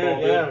soccer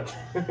ball,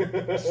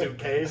 yeah.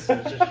 Suitcase,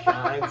 and it just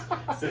shines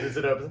as soon as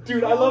it opens.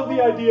 Dude, I love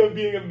the idea of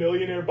being a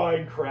millionaire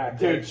buying crack.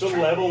 Dude, like, the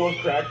level of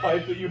crack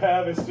pipe that you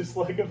have is just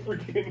like a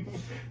freaking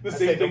the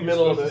same thing.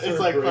 Middle of it. It's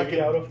like fucking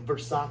out of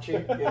Versace.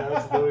 You know,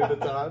 it's Louis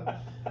Vuitton.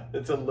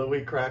 It's a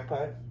Louis crack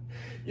pipe.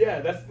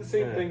 Yeah, that's the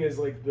same thing as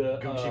like the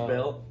Gucci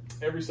belt.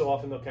 Every so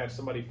often they'll catch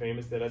somebody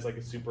famous that has like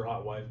a super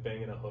hot wife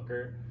banging a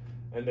hooker,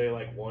 and they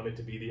like want it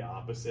to be the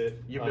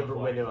opposite. You remember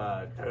when dude,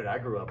 I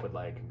grew up with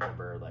like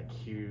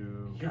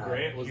Hugh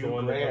Grant was the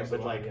one Grant that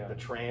with like the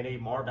tranny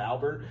Marv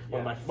Albert,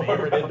 one of my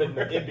favorite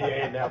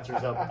NBA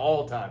announcers of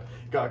all time,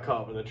 got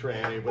caught with a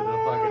tranny with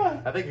a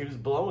fucking. I think he was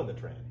blowing the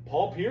tranny.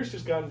 Paul Pierce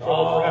just got in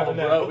trouble for having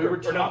that hooker, we were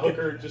talking, or not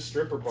hooker, just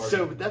stripper party.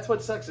 So that's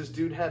what sucks. This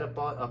dude had a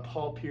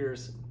Paul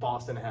Pierce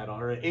Boston hat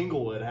on, or an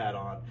Inglewood hat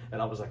on, and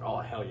I was like,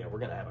 oh, hell yeah, we're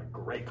going to have a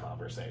great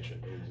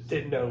conversation.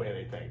 Didn't know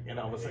anything. And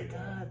I was like,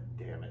 God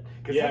damn it.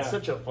 Because that's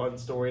such a fun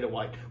story to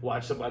like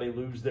watch somebody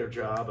lose their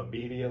job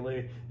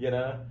immediately, you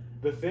know?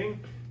 The thing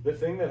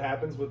that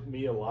happens with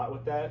me a lot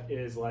with that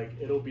is like,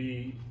 it'll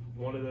be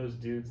one of those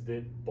dudes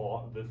that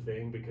bought the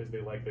thing because they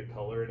like the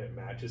color and it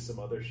matches some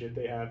other shit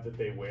they have that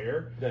they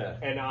wear. Yeah.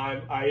 And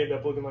I end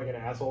up looking like an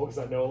asshole because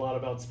I know a lot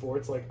about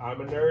sports. Like,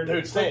 I'm a nerd.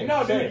 Dude, same.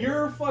 Like, no, dude,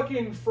 you're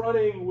fucking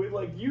fronting with,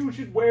 like, you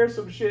should wear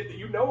some shit that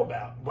you know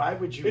about. Why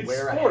would you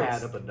wear sports. A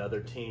hat of another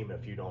team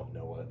if you don't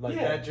know it? Like,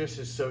 that just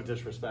is so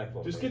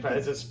disrespectful. Just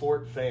as a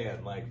sport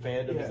fan, like,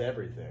 fandom is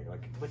everything.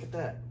 Like, look at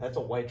that. That's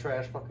a white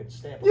trash fucking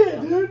stamp. Yeah,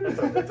 dude.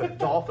 That's a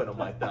dolphin on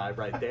my thigh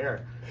right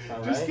there.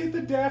 Just get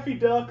the Daffy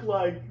Duck,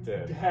 like,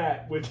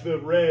 hat with the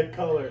red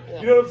color.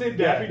 You know what I'm saying?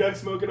 Daffy Duck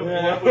smoking a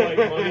blunt with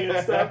like money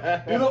and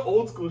stuff. Do the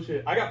old school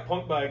shit. I got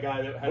punked by a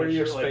guy that had a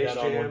shirt like that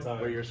on one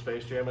time. Wear your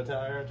Space Jam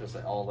attire, just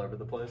like all over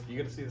the place. You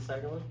get to see the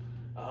second one?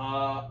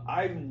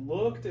 I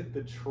looked at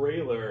the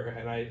trailer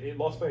and it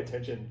lost my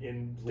attention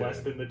in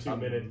less than the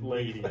 2-minute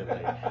length.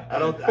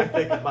 I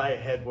think my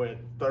head went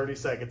 30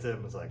 seconds in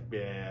and was like,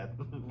 yeah,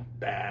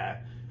 bah.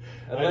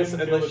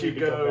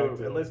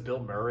 Unless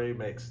Bill Murray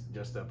makes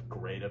just a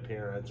great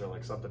appearance or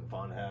like something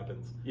fun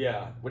happens.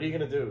 Yeah. What are you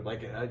gonna do?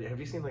 Like, have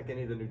you seen like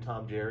any of the new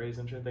Tom Jerry's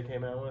and shit they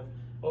came out with?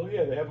 Oh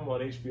yeah, they have them on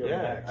HBO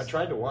Max. I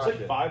tried to watch it. It's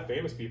like 5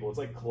 famous people. It's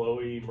like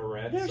Chloe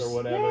Moretz or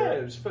whatever.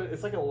 Yeah,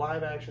 it's like a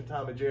live action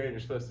Tom and Jerry, and you're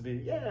supposed to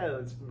be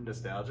it's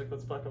nostalgic.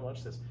 Let's fucking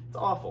watch this. It's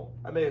awful.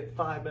 I made it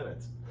 5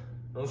 minutes.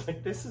 I was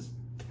like, this is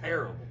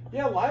terrible.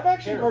 Yeah, live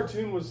action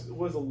cartoon was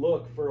a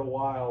look for a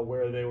while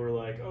where they were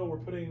like, oh, we're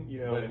putting,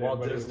 when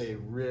Walt Disney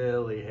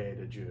really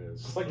hated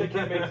Jews. It's like they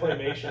can't make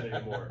claymation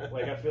anymore.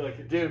 Like, I feel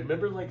like dude,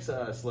 remember like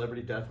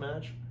Celebrity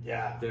Deathmatch?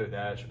 Yeah, dude,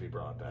 that should be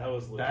brought back.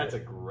 That's a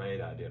great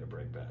idea to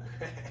bring back.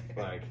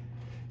 Like,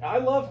 I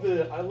love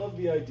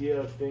the idea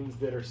of things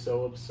that are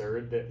so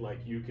absurd that like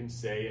you can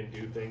say and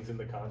do things in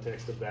the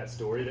context of that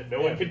story that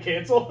no one could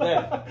cancel.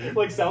 Yeah.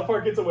 Like South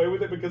Park gets away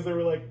with it because they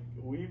were like,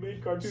 we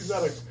made cartoons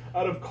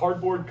out of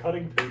cardboard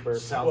cutting paper.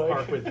 South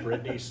Park with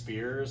Britney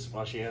Spears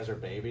while she has her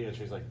baby and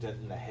she's like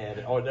denting the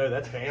head. Oh no,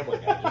 that's Family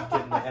Guy. Just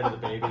denting the head of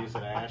the baby's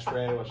an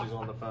ashtray while she's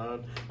on the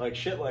phone. Like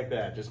shit like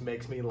that just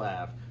makes me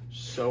laugh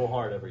so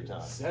hard every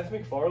time. Seth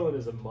MacFarlane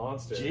is a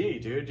monster. Gee,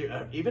 dude,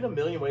 even A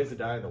Million Ways to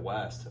Die in the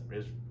West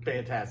is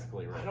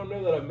fantastically written. I don't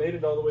know that I've made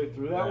it all the way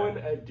through that one.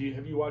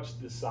 Have you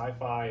watched the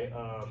sci-fi?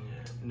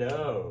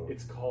 No.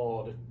 It's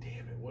called.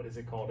 Damn it, what is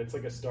it called? It's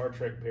like a Star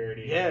Trek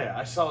parody. Yeah,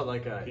 I saw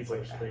like a. People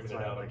are screaming it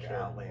out like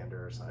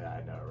Outlander or something.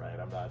 I know, right?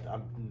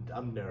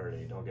 I'm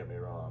nerdy. Don't get me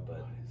wrong,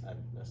 but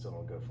I still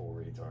don't go full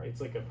retard.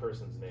 It's like a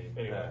person's name.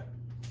 Anyway. Yeah.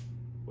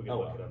 We can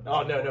look it up.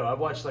 Oh no! I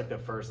watched like the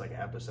first like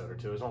episode or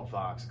two. It was on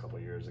Fox a couple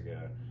years ago.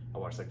 I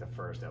watched like the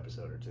first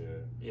episode or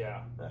two.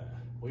 Yeah,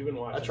 we've been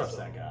watching. I trust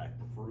that guy.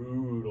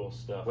 Brutal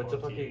stuff. What the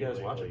fuck are you guys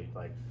watching?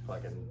 Like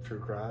fucking true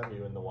crime?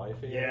 You and the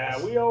wifey? Yeah,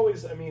 we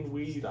always. I mean,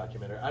 we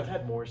documentary. I've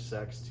had more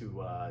sex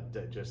to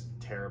just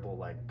terrible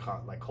like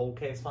cold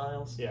case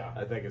files. Yeah,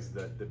 I think it's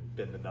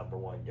been the number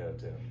one go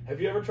to.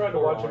 Have you ever tried to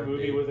watch a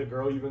movie with a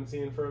girl you've been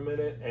seeing for a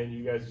minute and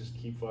you guys just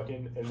keep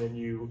fucking and then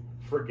you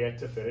forget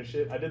to finish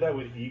it? I did that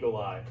with Eagle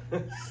Eye.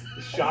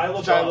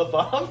 Shia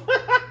LaBeouf.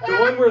 The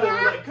one where they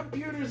were like,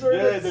 computers are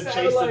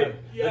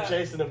they're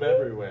chasing them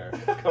everywhere.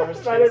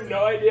 I had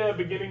no idea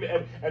beginning to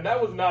end. And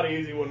that was not an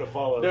easy one to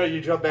follow. No, you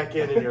jump back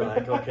in and you're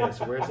like, okay,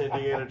 so where's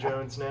Indiana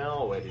Jones now?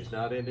 Oh, wait, he's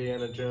not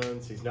Indiana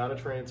Jones. He's not a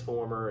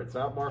Transformer. It's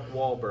not Mark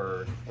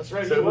Wahlberg. That's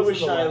right. So who is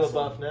Shia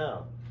LaBeouf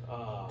now?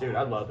 Dude,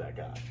 I love that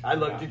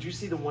guy. Did you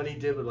see the one he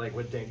did with like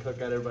when Dan Cook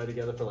got everybody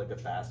together for like the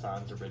Fast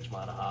Times of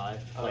Ridgemont High?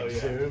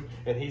 Zoom,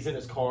 and he's in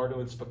his car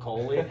doing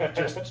Spicoli,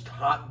 just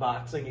hot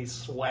boxing. He's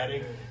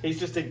sweating. He's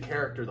just in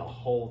character the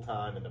whole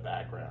time in the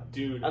background.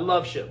 Dude, I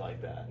love shit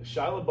like that.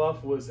 Shia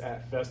LaBeouf was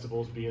at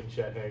festivals being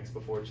Chet Hanks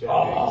before Chet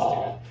Hanks,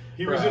 dude.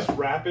 He was just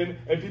rapping,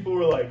 and people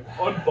were like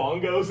on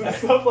bongos and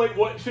stuff like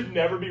what should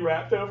never be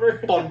rapped over.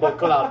 Bongo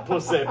club,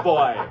 pussy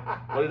boy.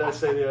 What did I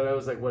say the other? I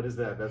was like, what is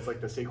that? That's like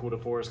the sequel to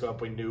Forrest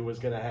Gump. We knew knew was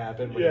going to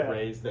happen when he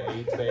raised the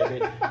AIDS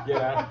baby. You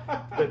know,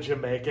 the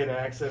Jamaican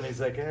accent. He's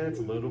like, it's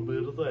a little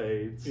bit of the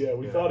AIDS. Yeah,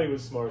 we thought he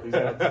was smart. He's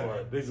not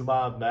smart. These are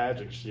my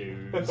magic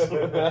shoes.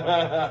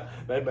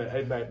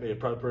 they make me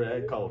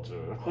appropriate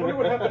culture. I wonder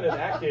what happened to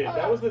that kid.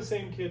 That was the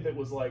same kid that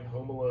was like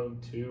Home Alone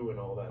 2 and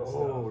all that stuff.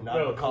 Oh, not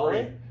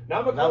Macaulay? 3.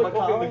 Not Macaulay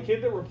Culkin, the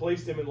kid that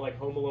replaced him in like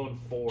Home Alone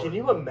 4. Can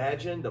you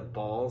imagine the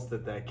balls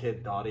that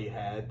kid thought he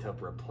had to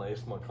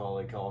replace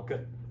Macaulay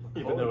Culkin?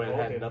 Even though it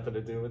had nothing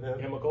to do with him?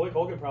 Yeah, Macaulay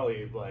Culkin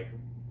probably like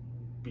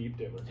beeped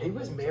him or something. He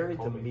was married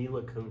to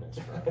Mila Kunis,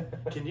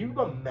 bro. Can you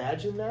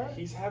imagine that?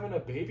 He's having a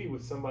baby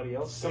with somebody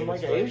else. Some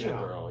like Asian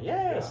girl.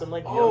 Yeah, some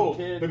like young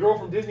kid. The girl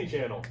from Disney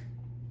Channel.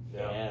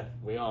 Yeah,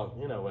 we all,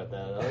 you know what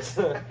that is.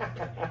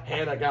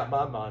 Hannah got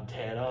my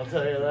Montana, I'll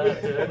tell you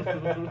that,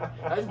 dude.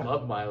 I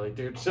love Miley,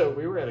 dude. So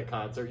we were at a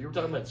concert. You were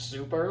talking about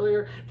Soup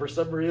earlier. For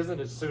some reason,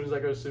 as soon as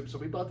I go Soup, so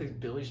we bought these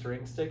Billy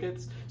Strings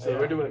tickets. So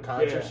we're doing a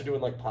concert. So doing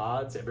like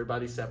pods.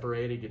 Everybody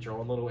separated. Get your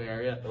own little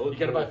area. You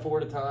got to buy 4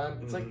 at a time.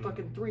 It's like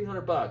fucking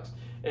 $300.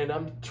 And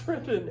I'm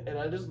tripping, and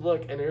I just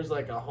look, and there's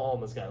like a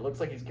homeless guy. It looks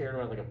like he's carrying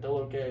around like a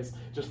pillowcase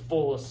just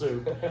full of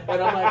soup. And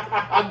I'm like,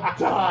 I'm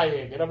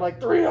dying. And I'm like,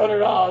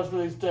 $300 for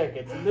these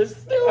tickets. And this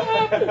still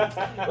happens.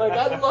 Like,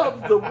 I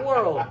love the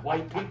world.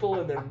 White people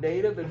in their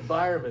native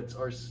environments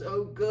are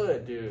so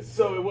good, dude.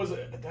 So it was,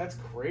 that's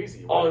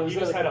crazy. Oh, it was he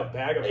just had a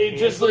bag of it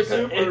just looked like,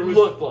 soup, it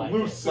looked like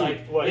loose soup.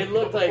 Like, it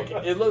looked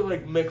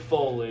like Mick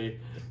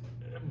Foley,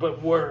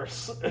 but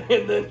worse.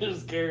 And then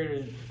just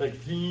carried like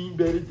 3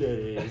 better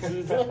days.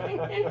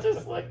 It's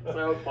just like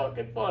so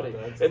fucking funny.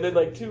 And then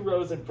like 2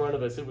 rows in front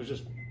of us, it was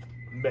just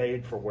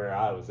made for where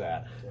I was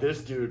at.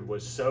 This dude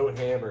was so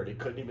hammered he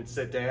couldn't even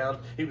sit down.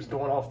 He was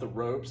going off the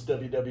ropes,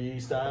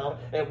 WWE style.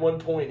 At one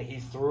point he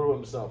threw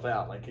himself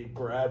out. Like he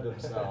grabbed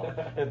himself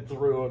and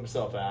threw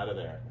himself out of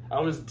there. I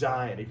was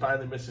dying. He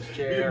finally missed his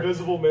chair. The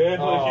Invisible Man.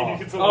 Oh,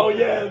 that's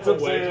what I'm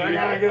saying.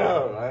 I gotta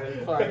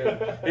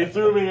go. He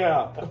threw me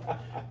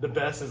out. The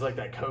best is like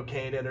that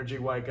cocaine energy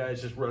white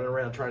guy's just running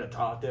around trying to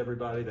talk to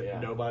everybody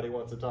that nobody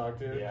wants to talk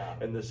to. Yeah.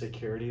 And the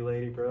security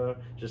lady, bro,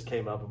 just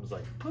came up and was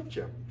like, put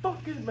your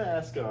fucking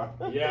mask on.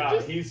 Yeah,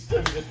 he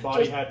just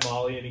body had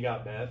Molly and he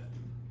got meth.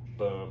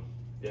 Boom.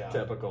 Yeah.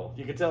 Typical.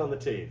 You can tell in the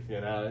teeth, you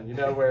know, and you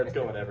know where it's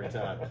going every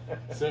time.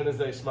 As soon as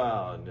they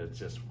smile, and it's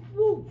just,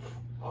 woo.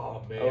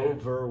 Oh, man.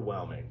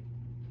 Overwhelming.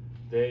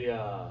 They,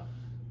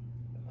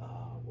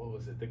 what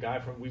was it? The guy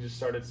from, we just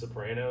started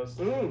Sopranos,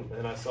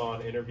 and I saw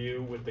an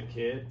interview with the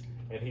kid,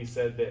 and he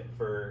said that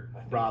for...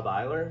 Rob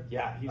Eiler?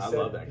 Yeah, I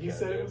love that kid, he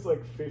said dude. It was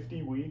like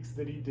 50 weeks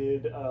that he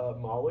did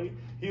Molly.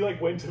 He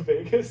like went to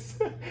Vegas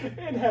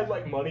and had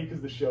like money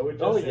because the show had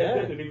just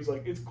ended, and he was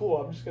like, it's cool,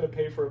 I'm just going to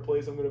pay for a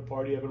place, I'm going to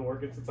party, I've been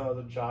working since I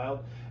was a child.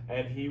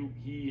 And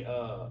he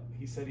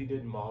said he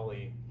did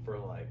Molly for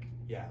like...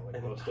 Yeah, like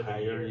an most of the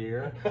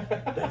year.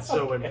 That's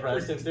so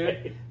impressive,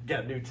 dude.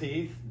 Got new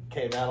teeth,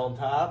 came out on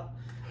top.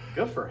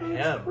 Good for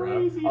him,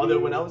 bro. Although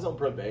when I was on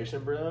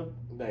probation, bro,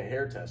 they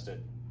hair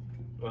tested.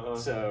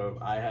 So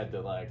I had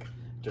to like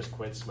just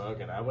quit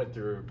smoking. I went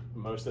through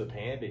most of the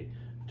pandy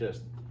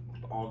just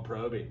on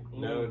proby.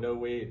 No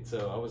weed.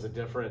 So I was a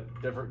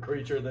different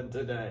creature than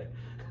today.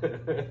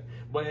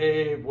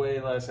 way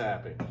less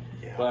happy.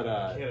 Yeah, but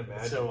I can't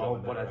imagine. So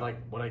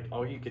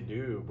all you can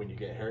do when you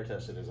get hair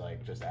tested is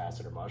like just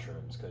acid or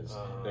mushrooms because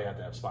they have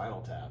to have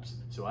spinal taps.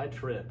 So I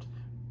tripped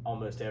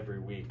almost every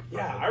week.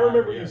 Yeah, I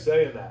remember you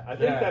saying that. I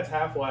think that's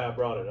half why I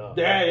brought it up.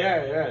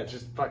 Yeah.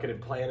 Just fucking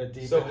implanted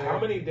deep. So how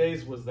many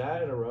days was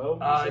that in a row?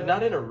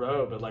 Not in a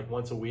row, but like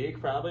once a week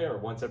probably, or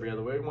once every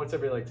other week, once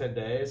every like 10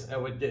 days.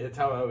 It's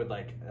how I would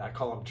like, I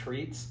call them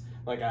treats.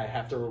 Like, I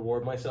have to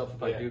reward myself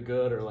if I do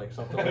good or, like,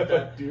 something like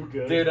that. Do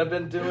good. Dude, I've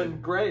been doing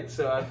great,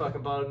 so I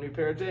fucking bought a new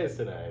pair of J's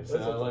today. So,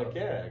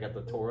 I got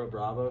the Toro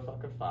Bravo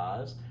fucking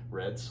 5s,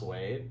 red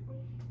suede.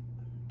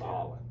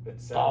 Ballin'.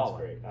 It sounds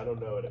great. I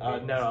don't know what it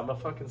means. No, I'm a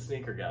fucking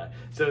sneaker guy.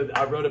 So,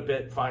 I wrote a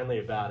bit finally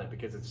about it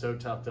because it's so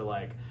tough to,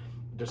 like,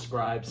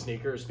 describe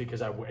sneakers because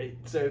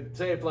so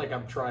say if like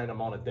I'm trying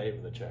them on a date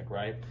with a chick,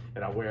 right?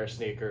 And I wear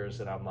sneakers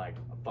and I'm like,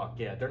 fuck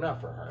yeah, they're not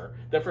for her.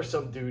 They're for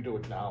some dude to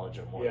acknowledge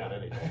them more than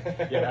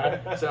anything. You know?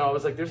 So I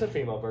was like, there's a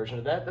female version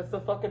of that. That's the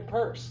fucking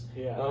purse.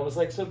 Yeah. And I was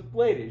like, so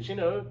ladies, you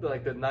know,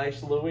 like the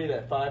nice Louis,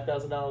 that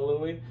 $5,000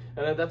 Louis,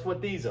 and that's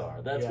what these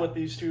are. That's what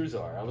these shoes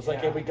are. I was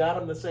like, and we got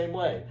them the same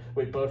way.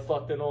 We both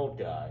fucked an old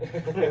guy.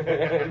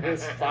 And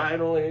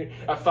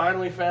I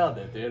finally found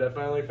it, dude. I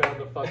finally found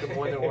the fucking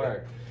one that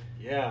worked.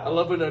 Yeah, I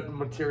love when a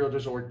material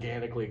just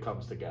organically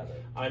comes together.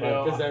 I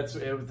know, because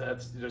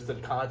that's just a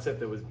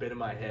concept that was been in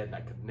my head, and I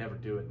could never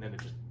do it, and then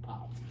it just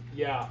popped.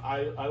 Yeah,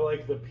 I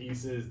like the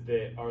pieces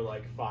that are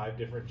like 5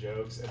 different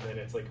jokes, and then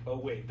it's like, oh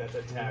wait, that's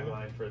a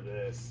tagline for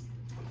this.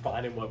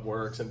 Finding what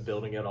works and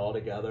building it all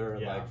together,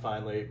 and like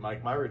finally,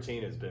 my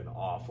routine has been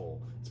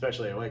awful,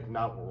 especially like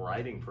not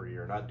writing for a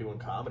year, not doing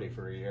comedy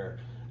for a year.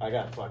 I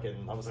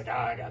was like,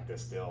 I got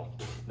this still.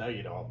 No,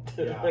 you don't.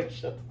 Yeah. Like,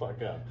 shut the fuck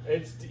up.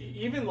 It's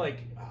even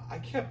like, I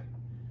kept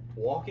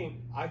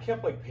I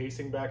kept like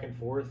pacing back and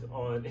forth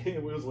on.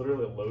 It was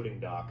literally a loading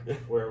dock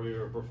where we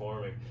were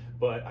performing,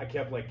 but I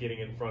kept like getting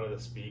in front of the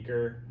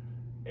speaker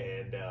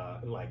and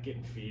like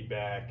getting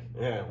feedback.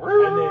 Yeah.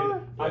 And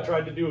then I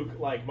tried to do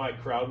like my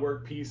crowd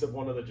work piece of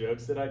one of the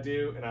jokes that I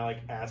do, and I like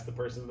asked the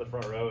person in the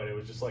front row, and it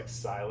was just like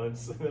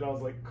silence. And then I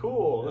was like,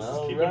 "Cool, this is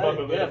keeping my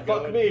momentum Yeah,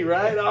 fuck going." me,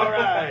 right? All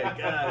right,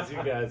 guys, you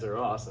guys are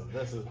awesome.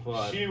 This is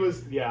fun. She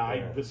was,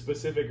 the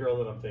specific girl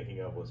that I'm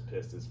thinking of was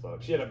pissed as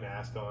fuck. She had a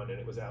mask on, and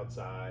it was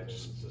outside. And it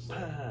was just like,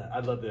 I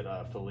love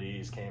that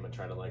Felice came and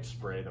tried to like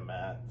spray the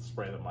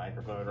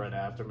microphone right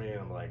after me, and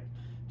I'm like,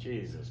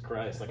 Jesus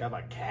Christ! Like I'm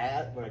a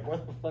cat. Like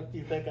what the fuck do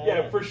you think I am?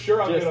 Yeah, for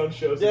sure. I've been on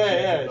shows.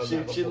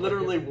 She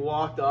literally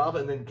walked off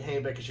and then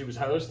came back because she was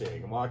hosting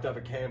and walked up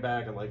and came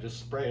back and like just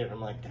sprayed it. I'm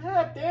like,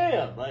 God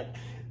damn! Like,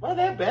 am I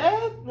that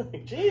bad?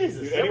 Like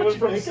Jesus! Dude, anyone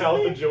from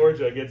south of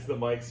Georgia gets the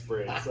mic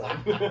sprayed.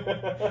 Son.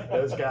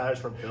 Those guys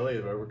from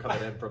Philly that were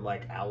coming in from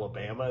like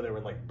Alabama, they were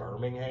in like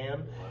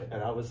Birmingham,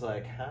 and I was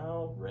like,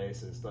 how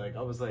racist? Like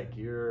I was like,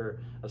 you're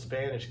a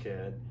Spanish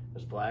kid.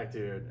 There's a black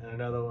dude and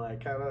another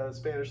like kind of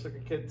Spanish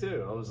looking kid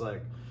too. I was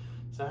like,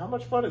 so how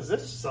much fun is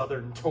this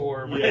Southern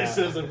tour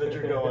racism that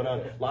you're going on?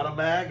 A lot of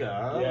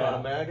MAGA, huh? Yeah. A lot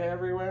of MAGA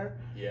everywhere.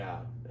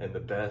 Yeah. And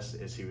the best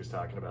is he was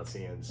talking about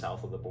seeing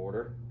south of the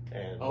border.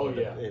 And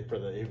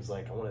he was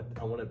like, I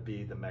want to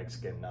be the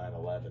Mexican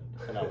 9/11,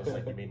 and I was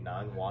like, you mean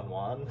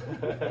 911?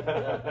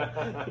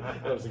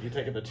 I was like, you're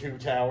taking the two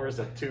towers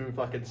and two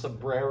fucking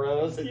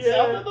sombreros and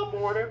south of the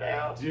border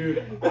now,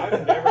 dude.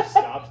 I've never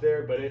stopped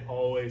there, but it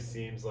always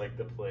seems like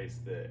the place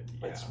that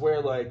it's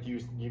where like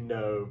you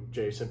know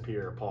Jason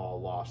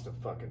Pierre-Paul lost a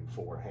fucking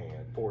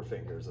four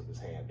fingers of his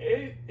hand.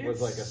 It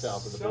was like a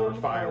south of the border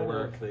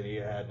firework that he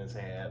had in his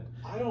hand.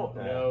 I don't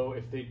know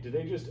if they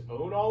just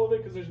own all of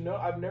it because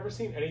I've never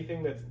seen anything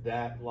that's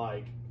that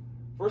like,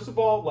 first of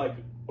all, like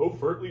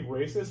overtly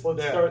racist.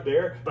 Let's start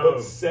there. Boom.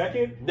 But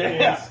second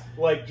is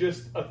like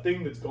just a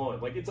thing that's gone.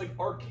 Like it's like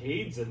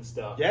arcades and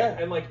stuff. Yeah.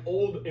 And like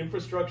old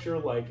infrastructure,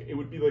 like it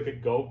would be like a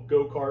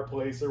go-kart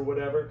place or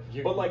whatever.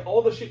 But like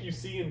all the shit you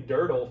see in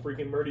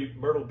freaking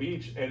Myrtle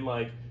Beach, and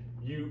like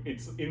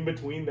it's in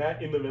between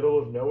that, in the middle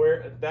of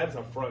nowhere. That's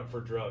a front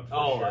for drugs.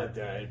 For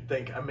sure. I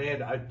think,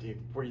 Amanda,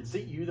 was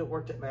it you that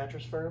worked at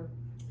Mattress Firm?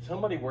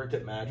 Somebody worked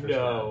at Mattress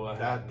No. Firm.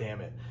 God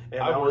damn it.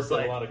 And I worked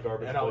at a lot of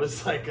garbage and I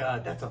was like,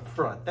 that's a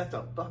front. That's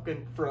a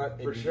fucking front.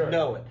 And for sure. You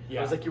know it. Yeah.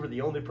 I was like, you were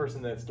the only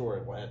person in that store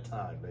at that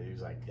time. And he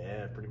was like,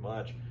 yeah, pretty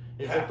much.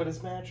 He's like, but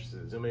it's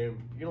mattresses. I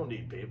mean, you don't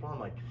need people. I'm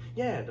like,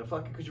 yeah, the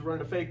fucking, because you're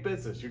running a fake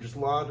business. You're just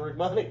laundering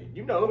money.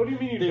 You know. What do you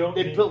mean you don't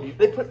need people?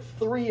 They put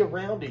three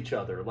around each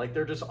other. Like,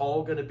 they're just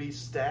all going to be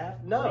staff?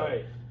 No.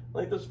 Right.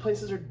 Like, those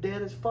places are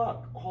dead as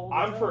fuck.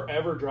 I'm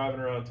forever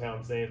driving around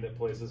town saying that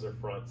places are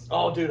fronts.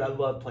 Oh, dude, I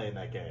love playing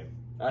that game.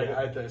 I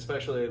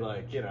especially,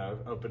 like, you know,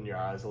 open your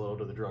eyes a little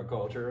to the drug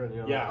culture. And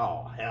you're like,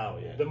 oh, hell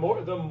yeah. The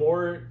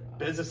more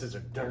businesses are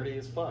dirty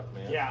as fuck,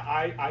 man. Yeah,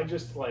 I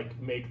just, like,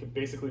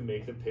 basically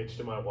make the pitch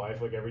to my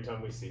wife, like, every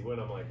time we see one.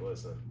 I'm like,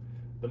 listen,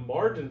 the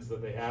margins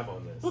that they have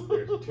on this,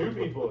 there's two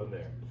people in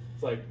there.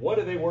 It's like, what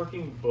are they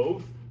working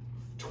both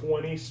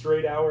 20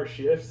 straight hour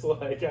shifts?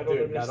 Like, I don't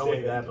understand. Not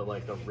only that, but,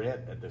 like, the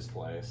rent at this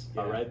place,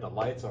 all right, the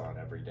lights are on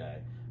every day.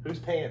 Who's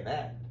paying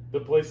that? The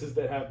places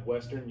that have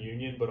Western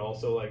Union, but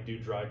also like do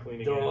dry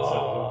cleaning and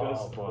sell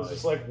hookahs. I was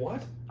just like,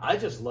 what? I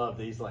just love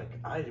these. Like,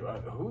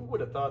 who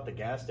would have thought the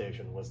gas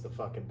station was the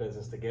fucking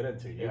business to get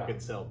into? You can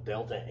sell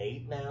Delta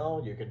 8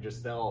 now. You can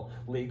just sell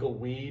legal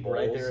weed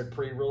right there at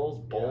pre-rolls,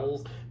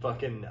 bowls,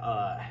 fucking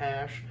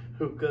hash,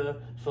 hookah,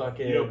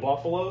 fucking. You know,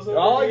 Buffalo's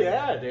over there?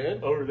 Yeah,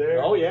 dude. Over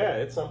there? Oh, yeah.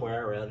 It's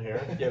somewhere around here.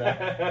 You know,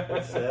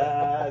 it's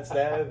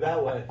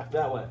that way.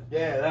 That way.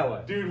 Yeah, that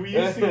way. Dude, we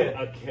used to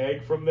get a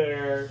keg from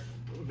there.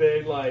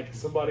 Then, like,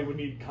 somebody would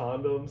need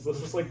condoms.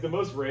 This is, like, the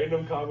most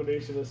random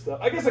combination of stuff.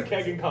 I guess a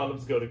keg and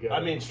condoms go together. I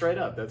mean, straight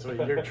up. That's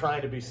what you're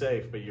trying to be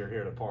safe, but you're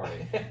here to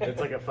party. It's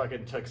like a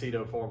fucking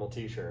tuxedo formal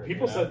t-shirt.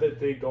 People said that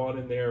they'd gone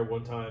in there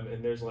one time,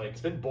 and there's, like...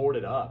 It's been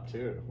boarded up,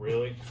 too.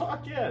 Really?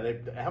 Fuck yeah.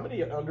 How many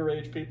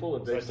underage people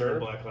have they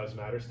served? Black Lives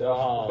Matter stuff.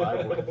 Oh,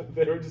 I would.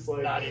 They were just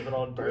like... Not even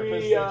on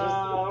purpose.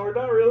 We're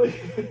not really...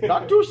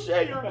 Not to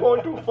say you're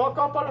going to fuck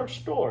up our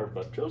store,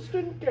 but just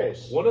in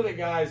case. One of the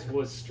guys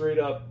was straight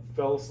up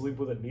fell asleep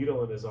with a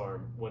needle in his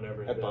arm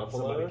whenever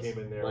somebody came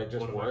in there. Like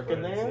just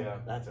working there? Yeah.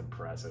 That's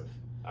impressive.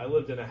 I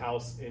lived in a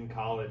house in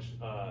college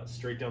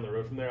straight down the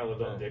road from there. I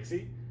lived on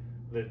Dixie.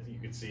 That you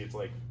could see it's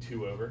like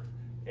 2 over.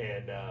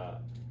 And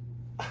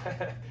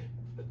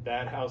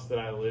that house that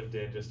I lived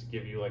in, just to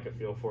give you like a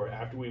feel for it,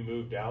 after we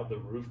moved out, the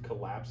roof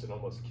collapsed and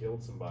almost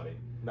killed somebody.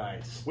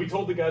 Nice. We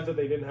told the guys that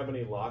they didn't have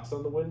any locks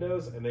on the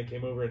windows, and they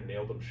came over and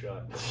nailed them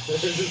shut. They're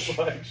just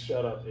like,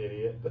 shut up,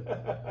 idiot.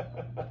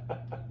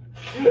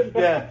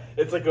 Yeah,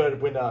 it's like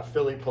when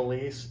Philly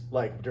police,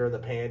 like during the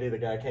pandy, the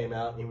guy came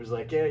out and he was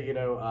like, yeah, you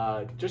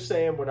know, just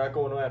saying we're not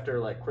going after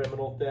like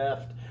criminal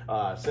theft,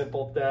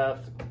 simple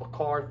theft,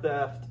 car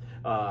theft,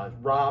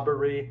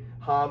 robbery,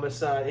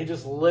 homicide. He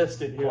just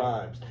listed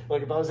crimes.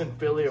 Like, if I was in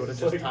Philly, I would have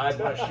just tied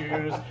my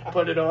shoes,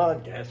 put it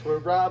on. Guess we're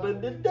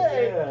robbing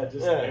today. Yeah,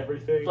 just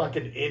everything.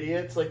 Fucking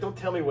idiots. Like, don't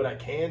tell me what I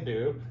can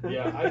do.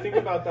 Yeah, I think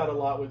about that a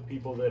lot with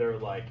people that are,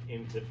 like,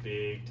 into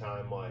big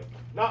time, like,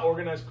 not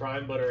organized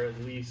crime, but are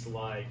at least,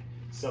 like,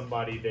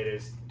 somebody that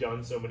has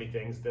done so many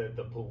things that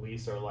the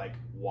police are, like,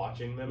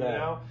 watching them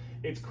now.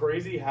 It's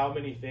crazy how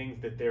many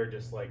things that they're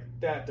just like,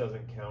 that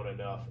doesn't count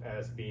enough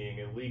as being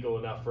illegal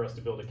enough for us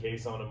to build a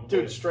case on them.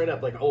 Dude, straight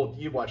up, like,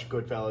 you watched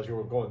Goodfellas, you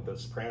were going to the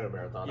Soprano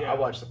marathon. Yeah. I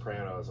watched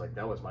Sopranos, like,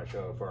 that was my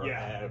show forever.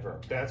 Yeah,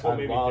 that's what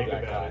made me think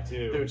about it,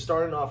 too. Dude,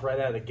 starting off right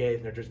out of the gate,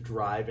 and they're just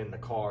driving the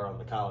car on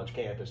the college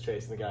campus,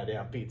 chasing the guy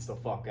down, beats the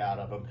fuck out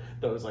of him,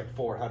 throws, like,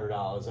 $400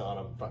 on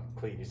him, fucking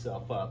clean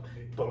yourself up,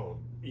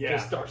 boom. Yeah.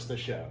 Just starts the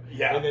show.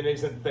 Yeah. And then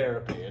he's in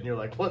therapy, and you're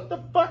like, what the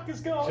fuck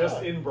is going on?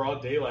 Just in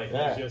broad daylight,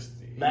 he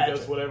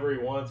does whatever he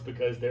wants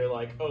because they're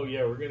like, oh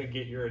yeah, we're going to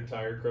get your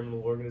entire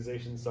criminal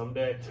organization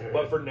someday. Dude.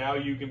 But for now,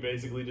 you can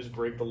basically just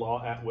break the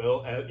law at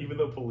will, even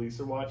though police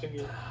are watching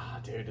you.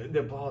 Dude,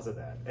 the balls of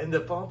that. And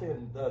the fault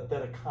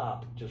that a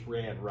cop just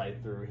ran right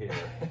through here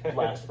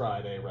last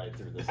Friday, right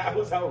through this. That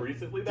was how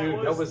recently that was?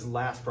 Dude, that was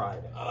last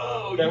Friday.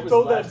 Oh, you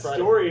told that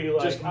story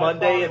like just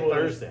Monday and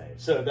Thursday.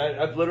 So that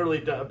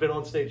I've been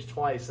on stage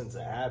twice since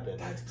it happened.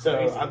 That's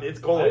crazy. So it's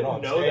going on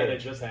stage. I didn't know that it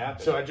just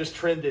happened. So I just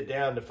trimmed it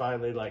down to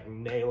finally like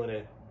nailing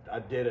it. I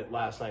did it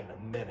last night in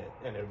a minute,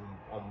 and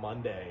on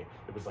Monday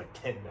it was like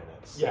 10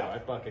 minutes. So I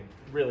fucking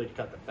really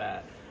cut the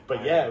fat.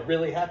 But yeah, it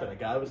really happened. A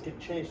guy was getting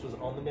chased, was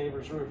on the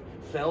neighbor's roof,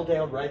 fell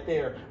down right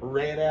there,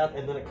 ran out,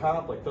 and then a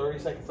cop, like 30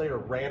 seconds later,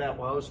 ran out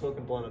while I was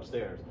smoking blunt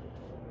upstairs.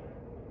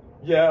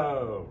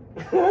 Yo.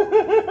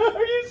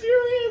 Are you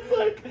serious?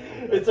 Like,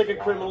 it's like a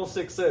criminal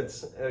Sixth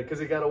Sense, because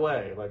he got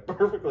away, like,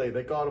 perfectly.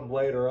 They caught him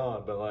later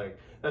on, but, like,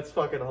 that's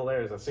fucking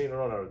hilarious. I've seen it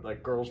on a,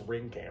 like, girl's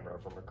Ring camera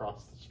from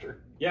across the street.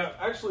 Yeah,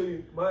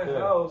 actually, my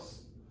house,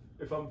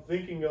 if I'm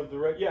thinking of the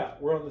right,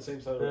 we're on the same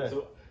side of the road.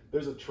 So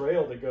there's a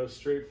trail that goes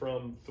straight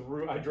from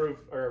through. I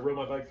rode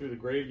my bike through the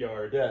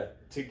graveyard.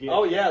 To get.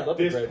 Oh yeah, I love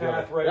this the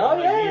path right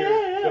behind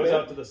here goes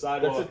out to the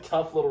sidewalk. That's a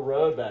tough little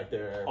road back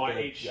there. Oh, I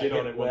ate shit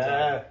on it one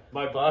time.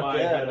 I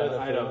had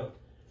a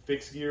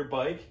fixed gear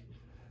bike,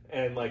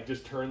 and like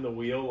just turned the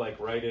wheel like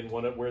right in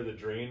one of where the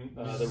rain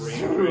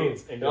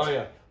drains, and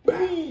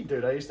just,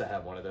 dude, I used to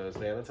have one of those,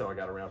 man. That's how I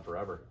got around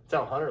forever.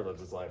 That's how Hunter lives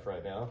his life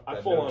right now.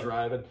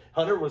 Driving.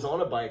 Hunter was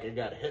on a bike and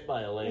got hit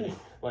by a lady,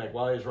 like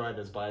while he was riding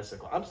his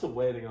bicycle. I'm still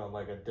waiting on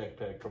like a dick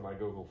pic from my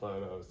Google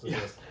Photos to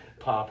just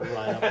pop it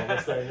right up on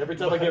this thing. Every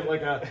time I get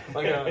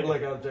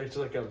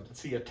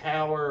see a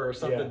tower or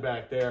something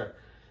back there.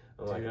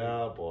 I'm like,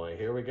 oh boy,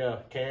 here we go.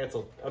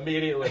 Canceled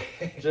immediately.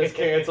 Just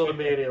canceled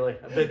immediately.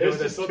 I've been doing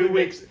this 2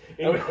 weeks.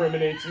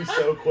 Incriminates you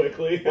so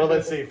quickly. Well,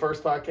 let's see.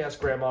 First podcast,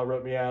 Grandma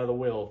wrote me out of the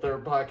will.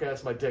 Third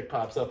podcast, my dick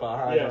pops up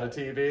behind on the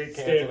TV.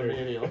 Canceled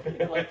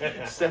immediately.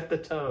 Like, set the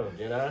tone,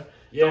 you know?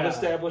 Don't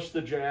establish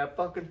the jab.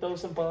 Fucking throw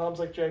some bombs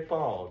like Jake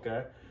Paul,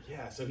 okay?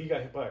 Yeah, so he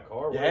got hit by a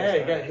car. Yeah,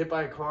 he got hit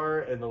by a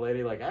car, and the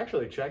lady like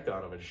actually checked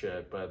on him and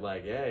shit. But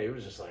like, he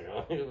was just like,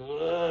 he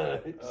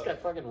just got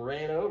fucking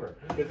ran over.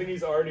 Good thing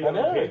he's already on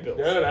the pain pills.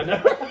 Dude, I know.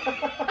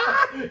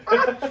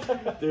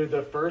 Dude,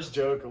 the first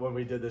joke when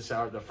we did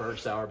the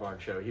first Sour Barn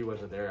show, he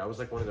wasn't there. I was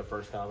like one of the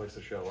first comics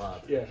to show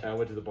up. Yeah. And I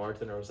went to the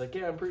bartender. I was like,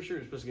 I'm pretty sure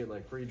you're supposed to get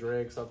like free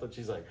drinks, something.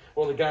 She's like,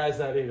 well, the guy's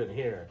not even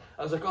here.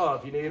 I was like, oh,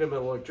 if you need him,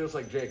 it'll look just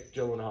like Jake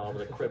Gyllenhaal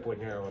with a crippling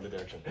heroin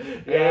addiction.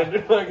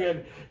 And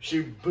fucking,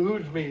 she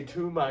booed me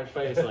to my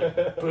face,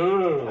 like,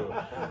 boo.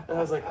 And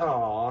I was like,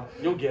 aw,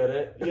 you'll get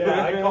it.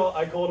 Yeah,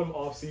 I called him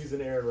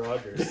off-season Aaron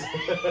Rodgers.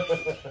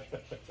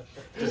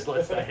 Just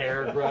lets the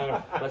hair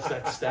grow, lets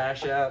that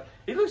stash out.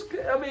 He looks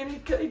good. I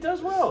mean, he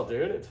does well,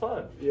 dude. It's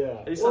fun.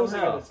 Yeah. What was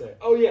I going to say?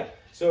 Oh, yeah.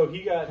 So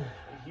he got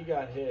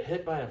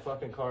hit by a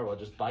fucking car while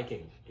just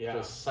biking,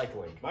 just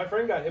cycling. My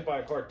friend got hit by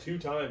a car 2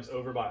 times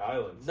over by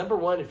islands. Number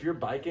one, if you're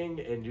biking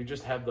and you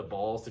just have the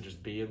balls to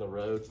just be in the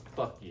road,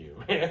 fuck you,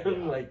 man.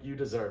 Yeah. Like, you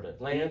deserve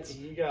it. Lance,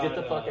 get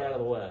the fuck out of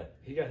the way.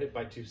 He got hit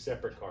by 2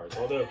 separate cars.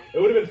 Although it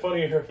would have been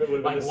funnier if it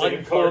would have been the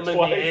same car twice.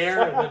 In the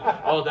air. And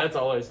then, that's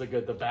always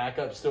the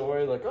backup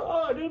story. Like,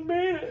 I didn't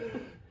mean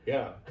it.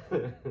 Yeah,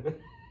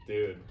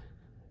 dude.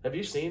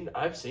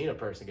 I've seen a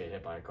person get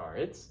hit by a car.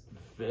 It's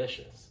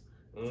vicious.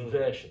 It's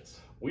vicious.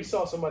 We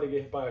saw somebody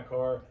get hit by a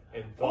car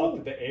and thought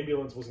that the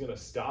ambulance was going to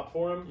stop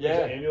for him.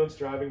 There's an ambulance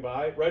driving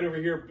by right over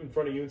here in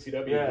front of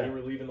UNCW. Yeah. We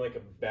were leaving like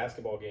a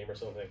basketball game or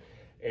something.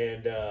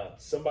 And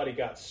somebody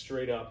got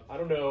straight up. I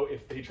don't know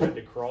if they tried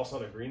to cross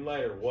on a green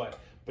light or what,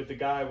 but the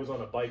guy was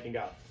on a bike and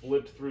got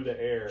flipped through the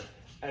air.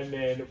 And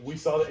then we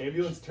saw the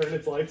ambulance turn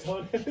its lights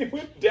on, and they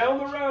went down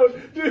the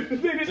road. Dude, they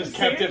didn't just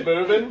kept it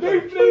moving.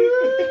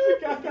 The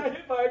guy got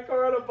hit by a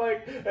car on a a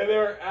bike, and they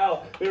were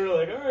out. They were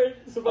like, all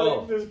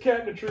right, there's a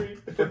cat in a tree.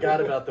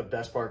 Forgot about the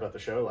best part about the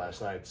show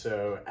last night.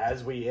 So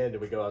as we end,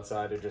 we go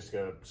outside and just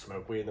go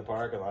smoke weed in the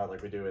parking lot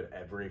like we do at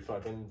every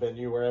fucking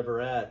venue wherever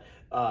we're at.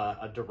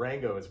 A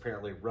Durango is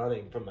apparently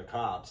running from the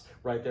cops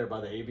right there by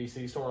the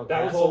ABC store on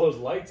That Castle. was all those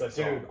lights I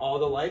saw. Dude, all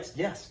the lights?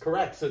 Yes,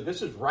 correct. So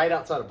this is right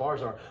outside of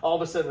Barzar. All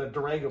of a sudden, a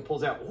Durango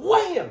pulls out,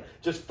 wham!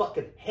 Just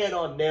fucking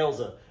head-on nails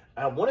him.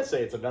 I want to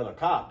say it's another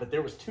cop, but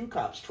there was 2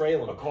 cops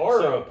trailing him. A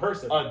car or a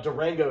person? A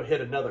Durango hit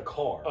another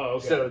car. Oh,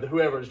 okay. So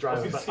whoever was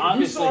driving, but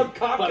obviously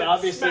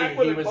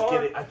he was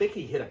getting. I think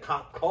he hit a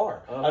cop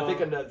car. I think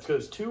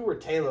because 2 were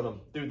tailing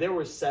him. Dude, there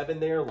were 7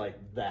 there like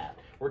that.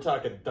 We're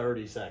talking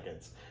 30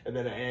 seconds. And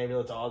then an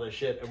ambulance, all this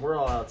shit. And we're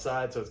all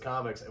outside, so it's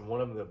comics. And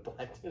one of them, the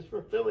black dude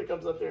from Philly,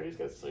 comes up there and he's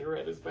got a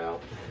cigarette in his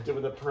mouth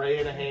with a prey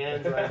in a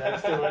hand right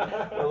next to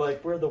it. We're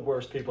like, we're the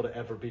worst people to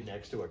ever be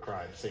next to a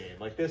crime scene.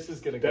 Like, this is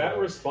going to go. That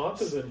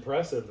response is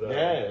impressive, though.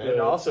 Yeah,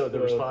 and also the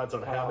response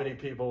on how many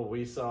people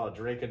we saw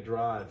drink and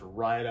drive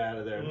right out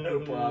of there. No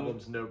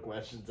problems, no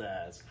questions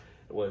asked.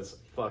 Was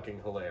fucking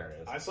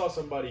hilarious. I saw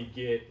somebody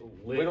get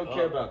lit. We don't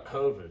care about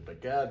COVID,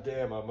 but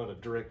goddamn, I'm gonna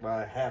drink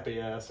my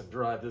happy ass and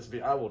drive this.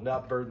 I will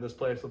not burden this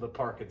place with a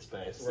parking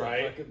space. So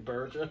right, fucking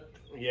Virgin.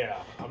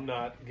 Yeah, I'm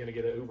not gonna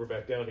get an Uber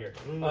back down here.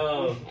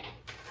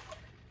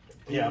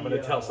 Yeah, I'm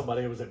gonna tell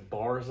somebody it was at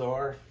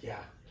Barzar.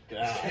 Yeah.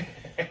 God.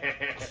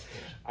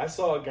 I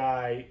saw a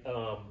guy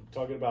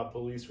talking about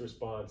police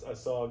response. I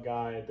saw a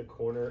guy at the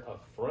corner of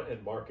Front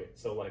and Market,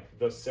 so like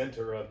the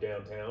center of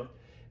downtown.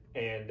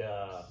 And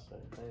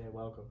hey,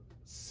 welcome.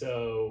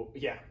 So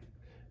yeah,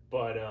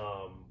 but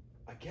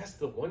I guess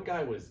the one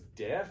guy was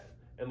deaf,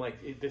 and like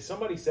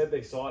somebody said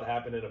they saw it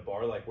happen in a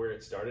bar, like where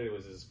it started. It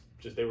was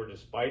just they were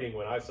just fighting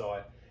when I saw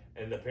it,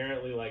 and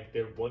apparently like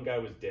one guy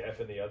was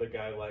deaf, and the other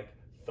guy like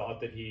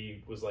thought that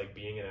he was like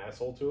being an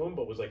asshole to him,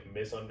 but was like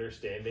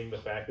misunderstanding the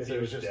fact that he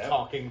was just deaf.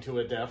 Talking to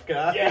a deaf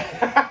guy.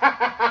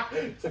 Yeah,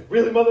 it's like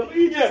really, mother.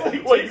 Yeah,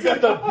 like, what you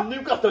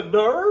got the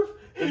nerve?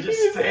 He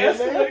just stand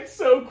there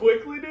so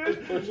quickly,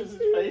 dude. Pushes his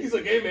face. He's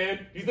like, "Hey,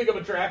 man, do you think I'm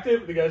attractive?"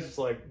 And the guy's just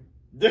like,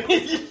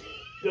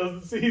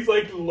 doesn't see. He's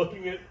like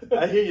looking at.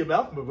 I hear your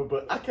mouth moving,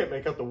 but I can't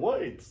make out the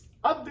words.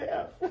 I'm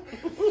deaf.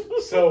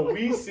 So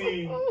we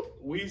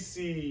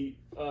see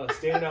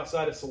standing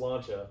outside of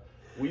Salancha.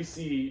 We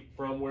see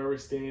from where we're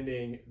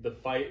standing, the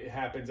fight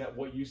happens at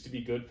what used to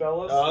be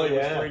Goodfellas. Oh,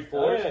 yeah. 3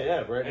 floors. Oh,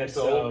 yeah. Right next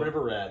to Old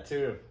River Rat,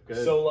 too.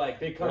 Good. So, like,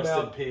 they come Rest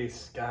out. in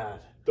peace.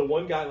 God. The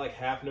one guy, like,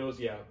 half knows,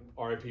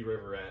 R.I.P.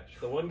 River Rat.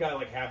 The one guy,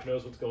 like, half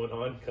knows what's going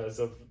on because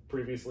of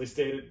previously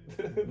stated.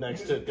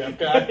 Next to deaf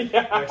guy?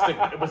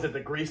 Yeah. Was it the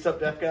greased up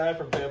deaf guy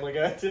from Family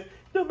Guy?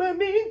 Don't mind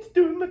me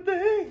doing my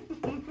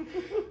thing.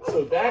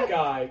 So that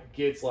guy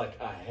gets like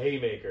a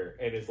haymaker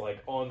and is like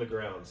on the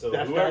ground. So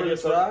that whoever guy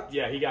gets rocked?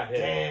 Yeah, he got hit.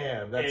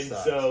 Damn, that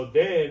sucks. So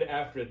then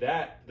after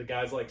that, the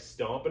guy's like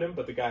stomping him,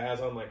 but the guy has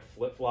on like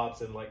flip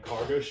flops and like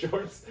cargo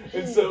shorts,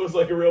 and so it was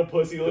like a real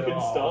pussy looking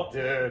stomp,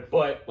 dude.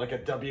 But like a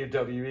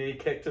WWE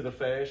kick to the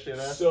face, you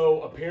know.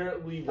 So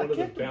apparently one of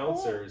the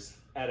bouncers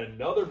at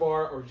another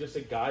bar, or just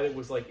a guy that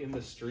was like in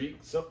the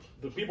street. So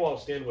the people I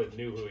was standing with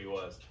knew who he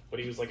was, but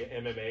he was like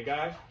an MMA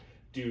guy.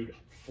 Dude,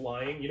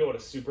 flying. You know what a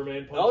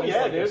Superman punch is?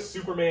 Yeah, like dude. A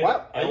Superman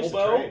to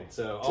elbow train,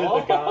 to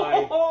the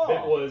guy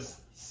that was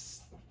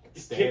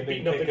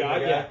beating up the guy.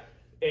 Yeah.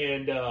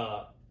 And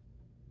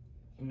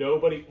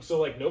nobody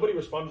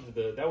responded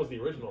to that was the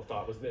original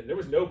thought, was that there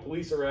was no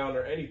police around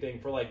or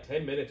anything for like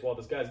 10 minutes while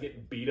this guy's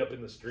getting beat up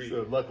in the street.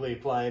 So luckily,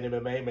 flying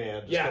MMA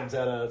man just comes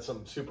out of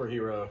some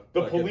superhero.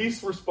 The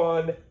police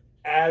respond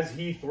as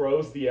he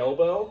throws the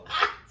elbow.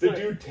 The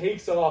dude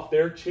takes off.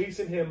 They're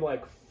chasing him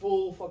like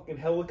full fucking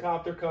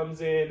helicopter comes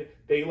in.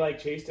 They like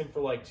chased him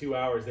for like 2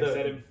 hours.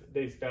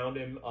 They found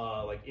him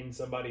like in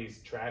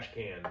somebody's trash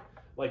can.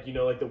 Like, you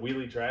know, like the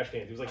wheelie trash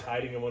cans. He was like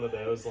hiding in one of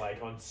those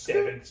like on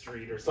 7th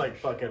Street or something.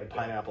 It's like fucking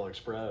Pineapple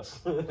Express.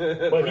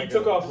 But he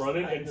took off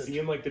running and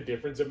seeing like the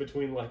difference in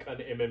between like an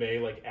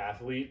MMA like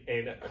athlete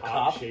and a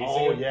cop chasing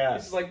him. Yeah.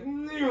 He's just like,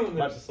 and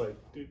it's just like,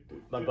 dude.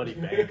 My buddy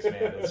Banks,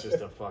 man, is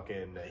just a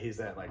fucking, he's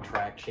that like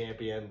track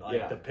champion.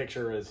 Like the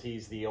picture is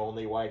he's the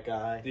only white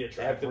guy. The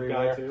attractive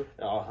guy too.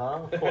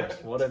 Of course.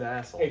 What an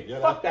asshole. Hey,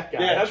 fuck that guy.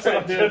 Yeah, that's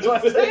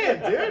what I'm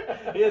saying,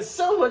 dude. He has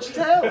so much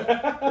talent.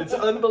 It's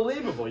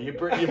unbelievable. You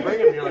bring him,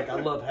 you're like, I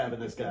love having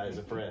this guy as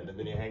a friend, and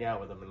then you hang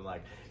out with him and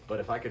like, but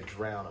if I could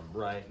drown him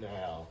right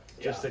now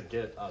just to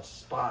get a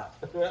spot.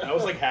 That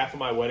was like half of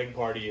my wedding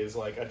party is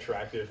like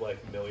attractive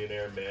like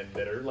millionaire men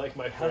that are like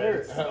my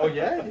friends. Oh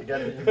yeah, you got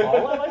to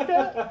ball it like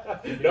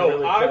that? No,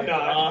 really I'm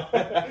not.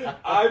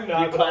 I'm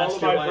not. But all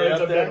of my friends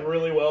have done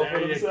really well for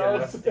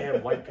themselves.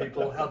 Damn white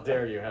people! How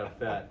dare you have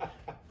that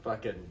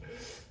fucking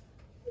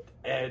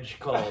edge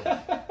called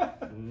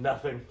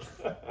nothing.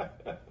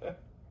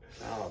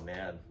 Oh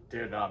man,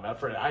 dude, no, my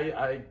friend,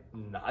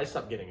 I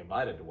stopped getting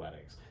invited to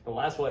weddings. The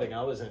last wedding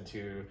I was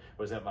into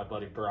was at my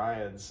buddy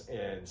Brian's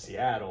in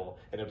Seattle,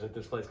 and it was at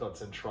this place called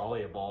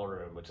Centralia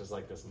Ballroom, which is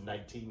like this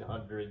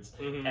 1900s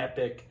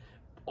epic,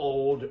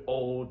 old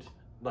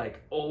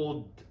like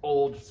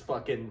old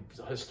fucking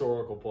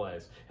historical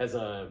place. Has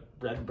a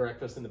bread and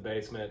breakfast in the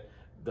basement.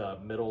 The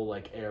middle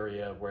like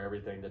area where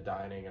everything, the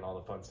dining and all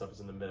the fun stuff is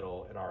in the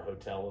middle, and our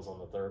hotel is on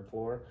the third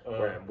floor.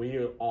 Where we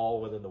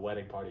all within the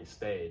wedding party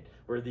stayed.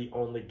 We're the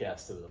only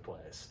guests of the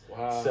place.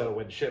 Wow. So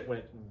when shit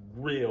went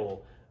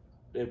real,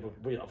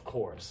 we of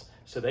course.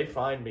 So they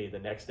find me the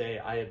next day.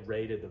 I had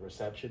raided the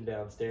reception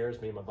downstairs.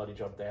 Me and my buddy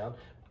jumped down,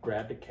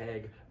 grabbed a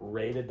keg,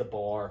 raided the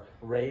bar,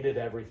 raided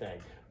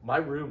everything. My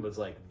room was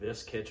like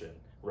this kitchen.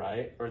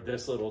 Right? Or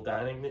this little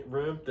dining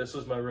room. This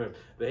was my room.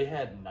 They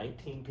had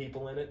 19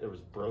 people in it. There was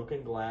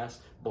broken glass.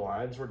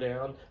 Blinds were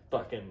down.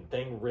 Fucking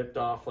thing ripped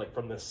off like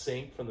from the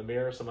sink, from the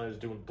mirror. Somebody was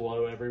doing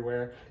blow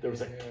everywhere. There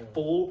was a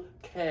full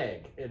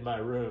keg in my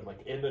room,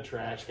 like in the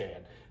trash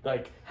can.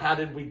 Like, how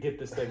did we get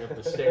this thing up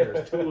the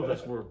stairs? Two of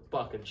us were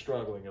fucking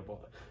struggling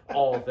about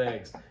all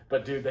things.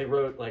 But dude, they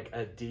wrote like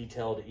a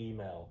detailed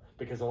email.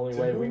 Because the only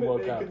way we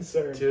woke up to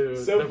so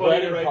the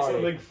funny to write party.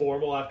 something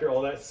formal after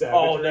all that savagery.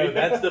 Oh no,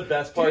 that's the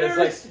best part. It's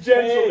like,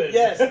 gentlemen. hey,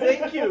 yes,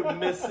 thank you,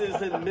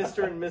 Mrs. and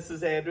Mr. and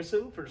Mrs.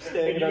 Anderson, for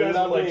staying and in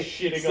our lovely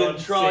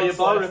Centralia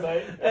ballroom.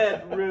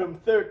 At room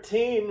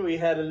 13, we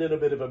had a little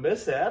bit of a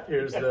mishap.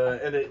 Here's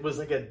and it was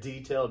like a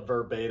detailed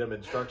verbatim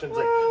instructions.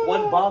 Like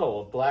one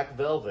bottle of black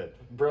velvet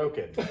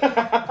broken,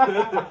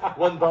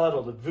 one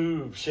bottle of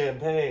Veuve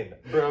champagne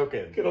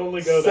broken. Could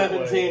only go that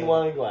way. 17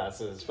 wine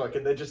glasses.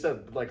 Fucking, they just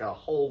had like a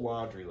whole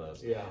laundry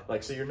list. Yeah.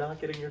 Like, so you're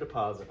not getting your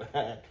deposit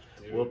back.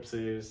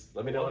 Whoopsies.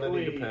 Let me know when I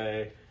need to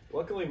pay.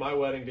 Luckily, my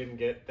wedding didn't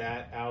get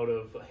that out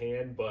of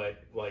hand,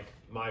 but like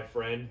my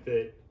friend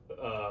that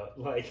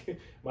like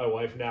my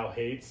wife now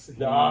hates.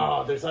 No,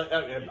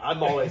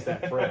 I'm always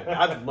that friend.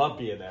 I love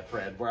being that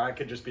friend where I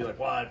could just be like,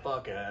 "Why,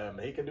 fuck him.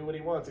 He can do what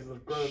he wants. He's a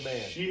grown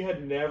man." She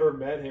had never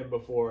met him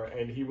before,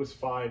 and he was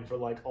fine for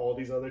like all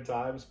these other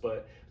times.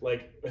 But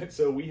like,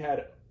 so we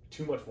had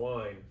too much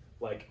wine,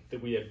 like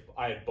that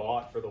I had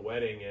bought for the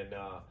wedding, and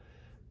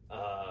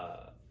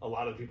a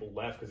lot of people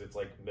left because it's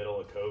like middle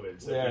of COVID.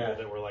 So people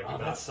that were like,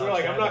 I'm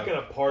not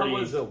gonna party. How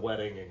was a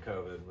wedding in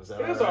COVID? Was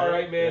that? It was all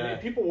right, man. Yeah.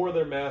 People wore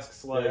their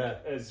masks like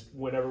as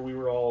whenever we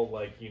were all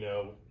like,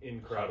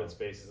 in crowded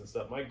spaces and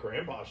stuff. My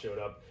grandpa showed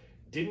up,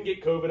 didn't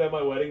get COVID at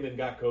my wedding, then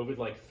got COVID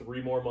like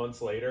 3 more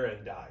months later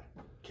and died.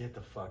 Get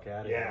the fuck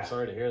out of here! I'm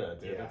sorry to hear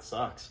that, dude. That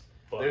sucks.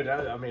 But, dude,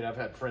 I mean, I've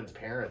had friends'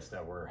 parents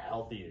that were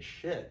healthy as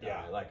shit.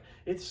 Yeah. Like,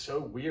 it's so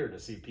weird to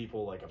see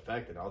people, like,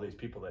 affected. All these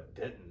people that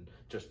didn't,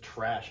 just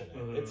trashing it.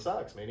 Mm-hmm. It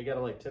sucks, man. You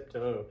gotta, like,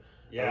 tiptoe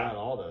around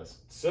all this.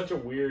 Such a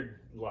weird,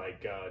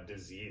 like,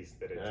 disease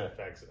that it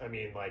affects. I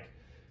mean, like,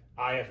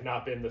 I have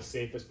not been the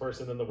safest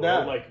person in the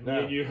world. Me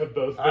and you have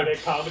both been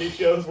at comedy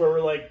shows where we're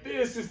like,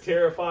 this is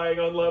terrifying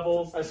on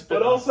levels,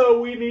 but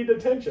also we need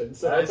attention.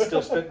 So I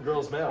still spit in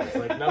girls' mouths.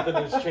 Like, nothing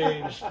has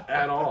changed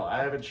at all.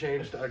 I haven't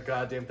changed a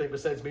goddamn thing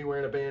besides me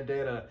wearing a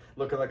bandana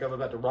looking like I'm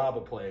about to rob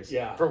a place.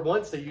 Yeah. For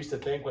once, they used to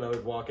think when I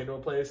would walk into a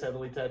place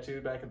heavily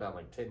tattooed back about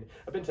like 10...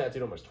 I've been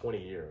tattooed almost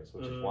 20 years,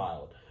 which is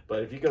wild.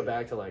 But if you go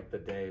back to like the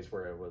days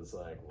where it was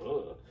like,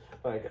 whoa,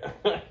 like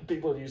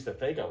people used to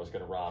think I was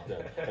going to rob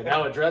them, and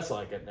now I dress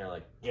like it, and they're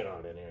like, "Get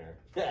on in here."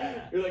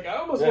 Yeah. You're like, I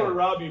almost want to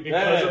rob you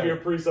because of your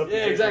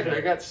presupposition. Yeah, exactly.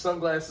 I got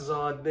sunglasses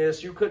on.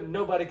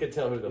 Nobody could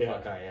tell who the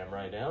fuck I am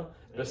right now.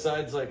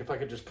 Besides, like, if I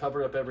could just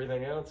cover up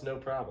everything else, no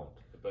problem.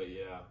 But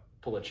yeah.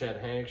 Pull a Chet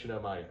Hanks,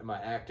 my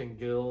acting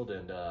guild,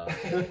 and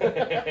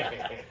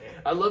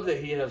I love that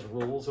he has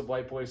rules of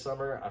White Boy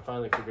Summer. I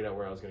finally figured out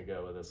where I was going to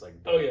go with this.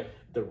 Like,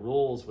 the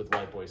rules with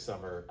White Boy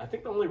Summer. I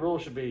think the only rule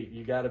should be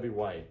you got to be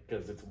white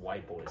because it's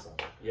White Boy Summer.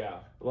 Yeah,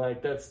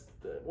 like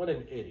what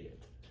an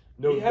idiot.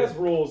 No, he has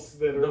rules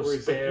that are where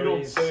he's like, you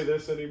don't say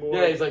this anymore.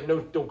 Yeah, he's like, no,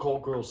 don't call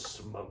girls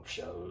smoke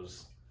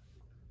shows.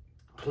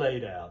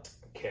 Played out.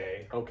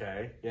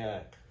 Okay, yeah.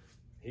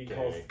 He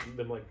calls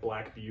them like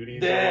black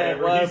beauties. Yeah,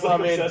 or whatever. He's like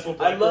obsessed with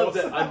black girls.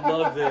 I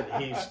love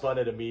that he spun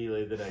it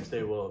immediately the next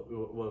day. Well,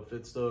 if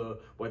it's the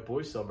White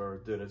Boy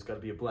Summer, then it's got to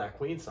be a Black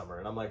Queen Summer.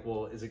 And I'm like,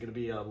 well, is it going to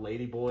be a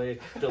Lady Boy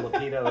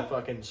Filipino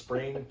fucking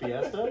spring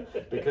fiesta?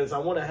 Because I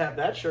want to have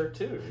that shirt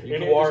too.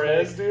 In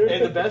Juarez, dude.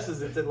 And the best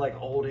is it's in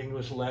like old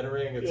English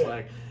lettering. It's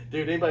like,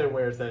 dude, anybody who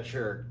wears that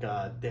shirt,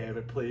 god damn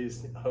it,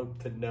 please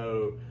hope to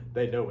know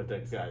they know what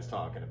that guy's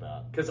talking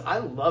about. Because I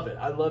love it.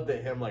 I love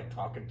that him like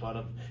talking fun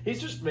of.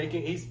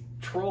 He's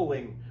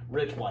trolling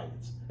rich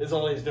whites. Is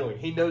all he's doing.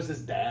 He knows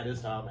his dad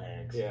is Tom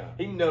Hanks. Yeah.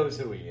 He knows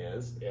who he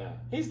is. Yeah.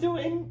 He's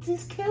killing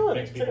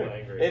it too.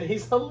 Angry. And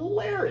he's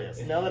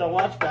hilarious. Now that I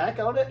watch back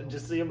on it and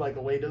just see him like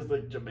the way he does the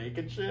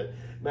Jamaican shit.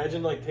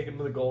 Imagine like taking him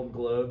to the Golden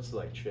Globes,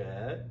 like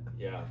Chad.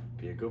 Yeah.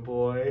 Be a good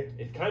boy.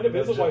 It kind of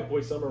is a White Boy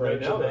Summer right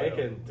now.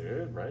 Jamaican,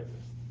 dude, right?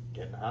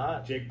 Getting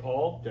hot. Jake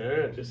Paul,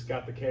 dude, just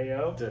got the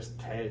KO. Just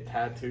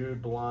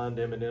tattooed, blonde,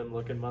 Eminem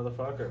looking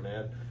motherfucker,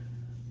 man.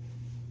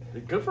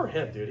 Good for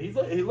him, dude.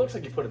 He looks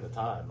like he put in the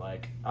time.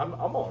 Like I'm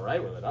all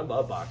right with it. I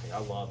love boxing. I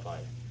love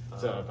fighting.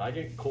 So if I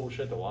get cool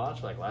shit to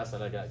watch, like last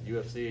night I got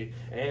UFC,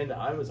 and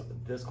I was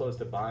this close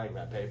to buying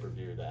that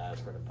pay-per-view, the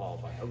Askren and Paul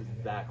fight. I was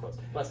that close.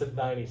 Less than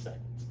 90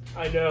 seconds.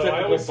 I know. Typical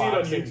I always see it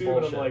on YouTube,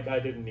 bullshit. and I'm like, I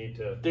didn't need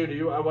to.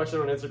 Dude, I watched it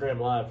on Instagram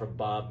Live from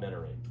Bob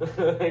Minery.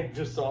 I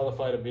just saw the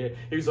fight of me.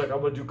 He was like, I'm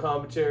going to do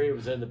commentary. It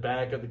was in the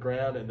back of the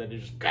ground, and then he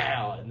just,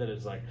 gow, and then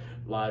it's like,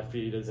 live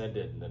feed has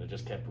ended, and then it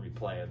just kept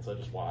replaying. So I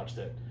just watched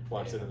it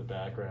in the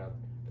background.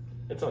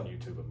 It's on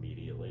YouTube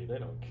immediately. They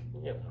don't,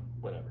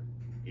 whatever.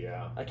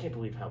 Yeah. I can't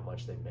believe how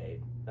much they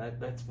made.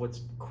 That's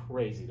what's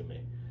crazy to me.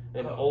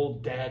 An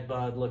old dad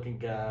bod looking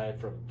guy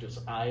from just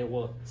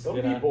Iowa.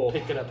 Some people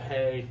picking up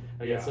hay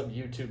against some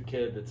YouTube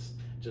kid that's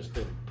just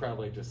been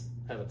probably just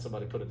having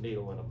somebody put a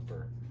needle in him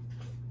for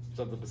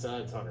something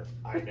besides hunter.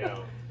 I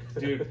know.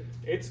 Dude,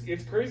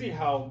 it's crazy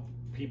how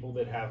people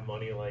that have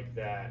money like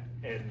that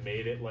and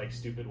made it like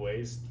stupid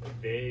ways,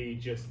 they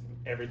just,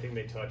 everything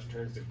they touch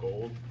turns to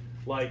gold.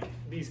 Like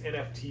these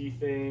NFT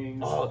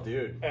things. Oh,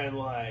 dude. And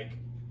like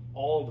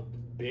all the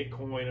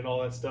Bitcoin and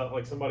all that stuff.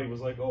 Like somebody was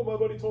like, "Oh, my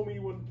buddy told me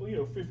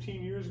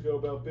 15 years ago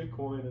about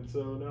Bitcoin, and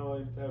so now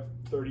I have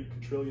 $30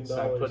 quadrillion." So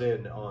I put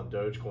in on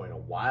Dogecoin a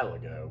while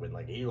ago when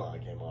like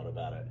Elon came on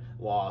about it.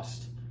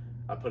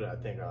 I put I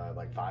think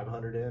like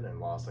 500 in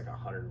and lost like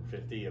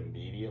 150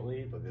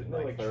 immediately, but then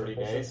like 30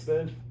 days.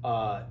 Then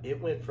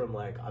it went from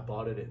like I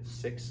bought it at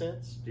 6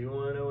 cents. Do you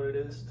want to know what it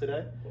is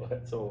today?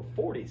 What? So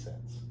 40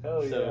 cents.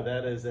 Hell yeah! So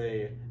that is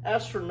a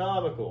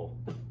astronomical.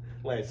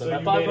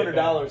 So my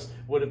 $500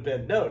 would have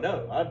been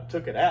no. I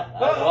took it out. I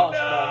lost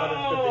 $550.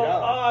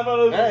 Oh, I thought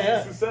it was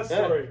a success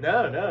story.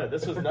 No,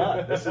 this was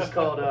not. This is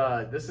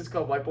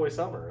called White Boy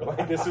Summer.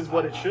 Like this is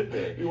what it should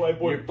be. You white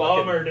boy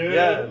bummer, dude.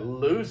 Yeah,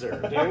 loser,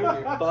 dude. You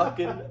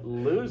fucking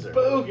loser.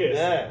 Bogus.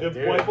 Yeah, Did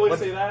dude. white boys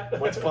say that?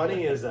 What's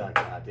funny is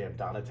goddamn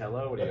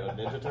Donatello. What are you, a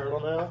Ninja Turtle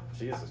now?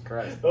 Jesus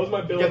Christ. That was my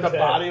Bill. Get the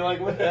body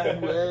like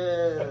that.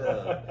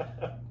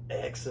 Well,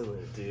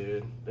 excellent,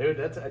 dude. Dude,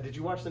 did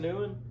you watch the new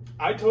one?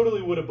 I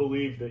totally would have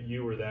believed that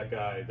you were that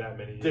guy that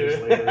many years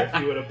later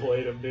if you would have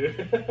played him,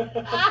 dude.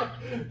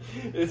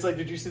 It's like,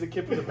 did you see the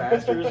kid from the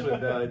Masters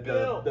with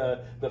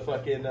the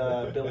fucking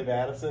Billy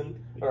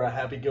Madison or a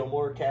Happy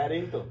Gilmore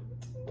caddy, the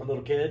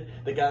little kid,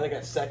 the guy that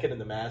got second in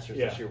the Masters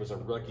this year was a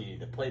rookie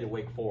that played at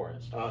Wake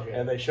Forest,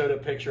 and they showed a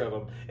picture of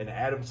him, and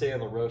Adam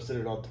Sandler roasted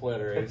it on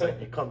Twitter. He's like,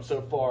 "You come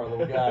so far,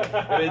 little guy,"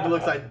 and it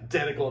looks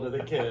identical to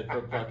the kid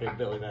from fucking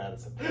Billy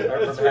Madison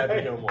or from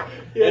Happy Gilmore.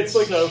 Yeah, it's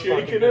like so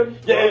shaking him,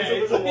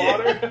 in the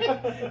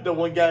water. The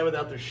one guy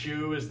without the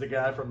shoe is the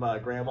guy from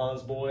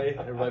Grandma's Boy.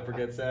 Everybody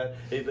forgets that.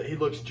 He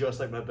looks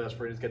just like my best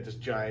friend. He's got this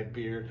giant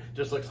beard,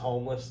 just looks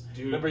homeless.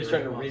 Dude, remember, he's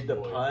trying to read the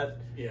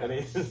putt, and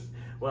he's.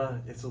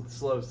 Well, it's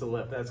slow to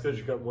lift. That's because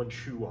you got one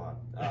shoe on.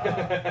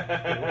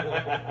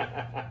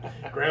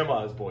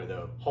 Grandma's Boy,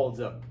 though, holds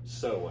up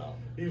so well.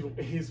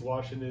 He's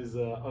washing his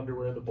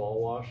underwear in the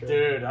ball washer.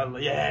 Dude,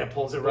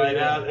 pulls it right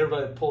out.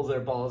 Everybody pulls their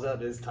balls out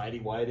in his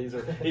tidy whities.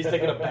 Or he's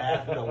taking a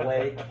bath in the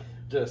lake.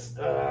 Just,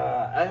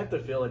 I have to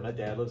feel like my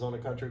dad lives on a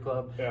country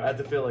club. Yeah. I have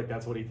to feel like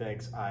that's what he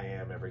thinks I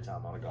am every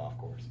time on a golf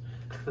course.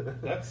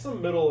 That's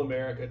some middle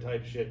America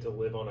type shit to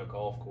live on a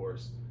golf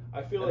course.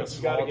 I feel like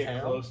you gotta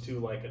get close to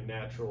like a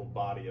natural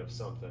body of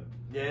something.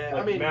 Yeah,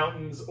 like, I mean,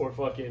 mountains or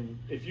fucking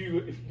if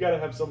you gotta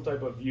have some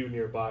type of view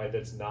nearby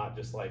that's not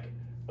just like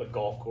a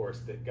golf course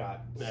that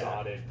got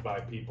sodded by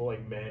people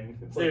like men.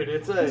 It's like,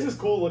 dude, this is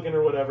cool looking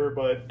or whatever,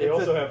 but they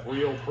also have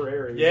real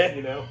prairies. Yeah,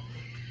 you know.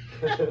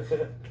 Why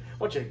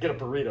don't you get a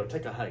burrito,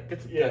 take a hike,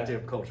 get some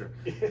goddamn culture.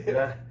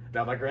 Yeah.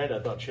 Now my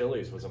granddad thought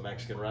Chili's was a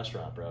Mexican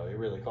restaurant, bro. He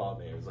really called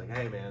me. He was like,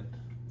 "Hey man,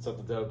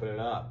 something to open it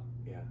up."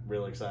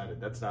 Really excited.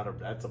 That's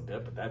a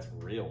bit, but that's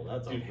real.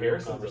 That's dude, a real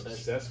Harrison's conversation.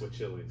 Obsessed with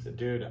Chili's.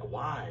 Dude,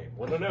 why?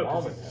 I don't know.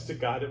 Because he's just a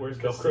guy that wears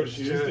Velcro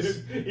shoes,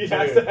 dude. He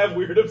has to have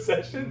weird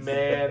obsessions.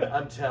 Man,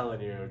 I'm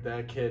telling you,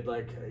 that kid,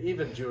 like,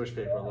 even Jewish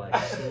people are like,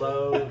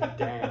 slow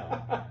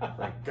down.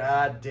 Like,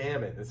 god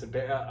damn it. It's what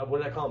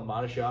did I call him?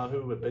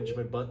 Manishahu with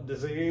Benjamin Button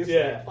disease?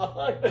 Yeah.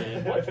 Fuck,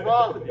 man. What's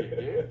wrong with you,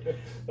 dude?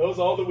 That was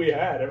all that we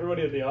had.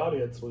 Everybody in the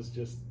audience was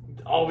just...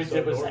 All we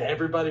did was normal.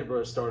 Everybody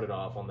started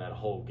off on that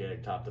whole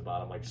gig, top to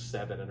bottom, like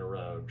 7 in a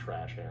row,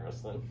 trash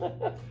Harrison.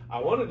 I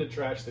wanted to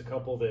trash the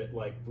couple that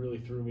like really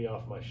threw me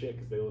off my shit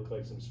because they look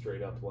like some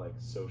straight up like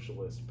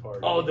socialist party.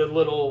 Oh, the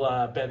little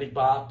Betty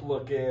Bop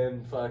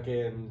looking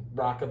fucking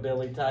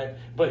rockabilly type,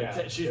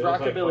 but she's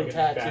rockabilly like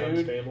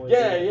tattooed.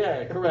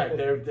 Yeah,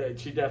 correct.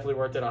 She definitely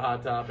worked at a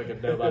Hot Topic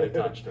and nobody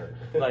touched her.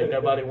 Like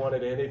nobody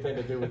wanted anything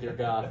to do with your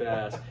goth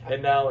ass,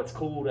 and now it's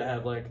cool to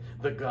have like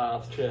the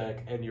goth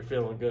chick, and you're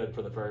feeling good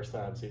for the first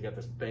time, so you got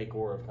this fake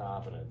aura of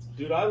confidence.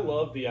 Dude, I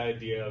love the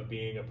idea of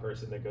being a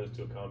person that goes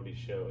to a comedy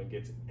show and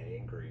gets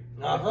angry.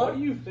 What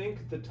do you think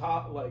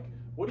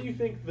what do you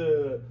think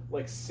the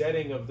like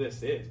setting of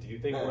this is? Do you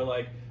think we're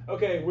like,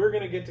 okay, we're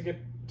gonna get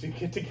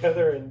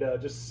together and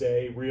just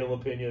say real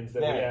opinions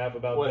that we have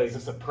about what things?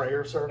 Is this a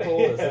prayer circle?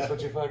 Is this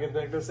what you fucking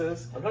think this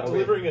is? I'm not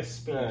delivering a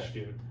speech,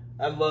 dude.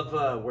 I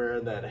love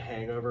wearing that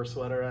hangover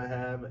sweater I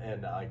have,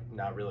 and I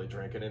not really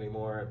drinking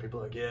anymore. And people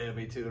are like, yeah,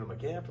 me too. And I'm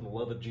like, yeah, from the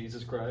love of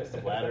Jesus Christ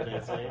and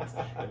Latter-day Saints,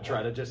 and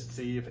try to just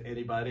see if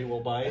anybody will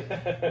bite,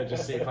 and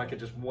just see if I could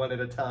just one at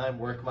a time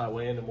work my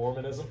way into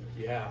Mormonism.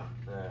 Yeah.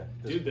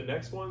 Dude, the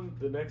next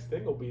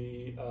thing will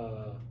be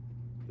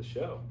the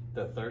show.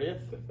 The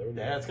 30th? The 30th.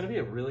 Yeah, it's going to be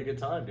a really good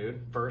time,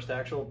 dude. First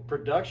actual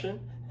production.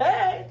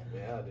 Hey!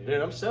 Yeah, dude.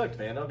 Dude, I'm stoked,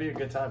 man. It'll be a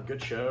good time.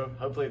 Good show.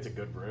 Hopefully it's a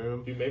good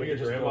room. Dude, maybe your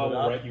grandma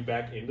will write you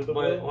back into the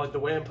room. But the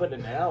way I'm putting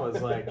it now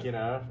is like, you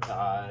know,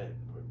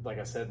 like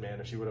I said, man,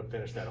 if she would have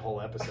finished that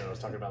whole episode, I was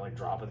talking about like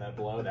dropping that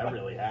blow. That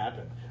really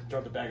happened.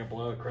 Dropped a bag of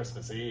blow at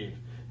Christmas Eve.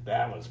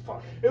 That was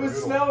fucking brutal. It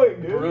was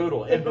snowing, dude.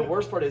 Brutal. And the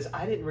worst part is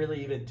I didn't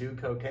really even do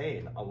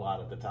cocaine a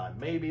lot at the time.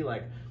 Maybe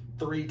like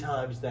 3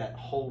 times that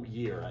whole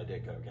year I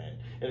did cocaine.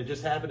 And it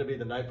just happened to be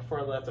the night before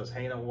I left, I was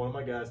hanging out with one of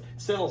my guys.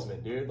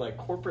 Salesmen, dude. Like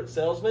corporate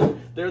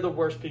salesmen, they're the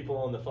worst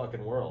people in the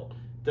fucking world.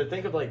 To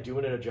think of like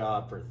doing a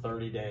job for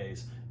 30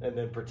 days and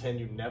then pretend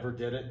you never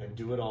did it and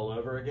do it all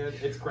over again.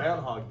 It's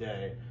Groundhog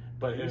Day.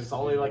 But it's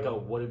only like a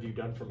what have you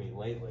done for me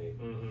lately?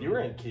 Mm-hmm. You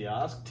were in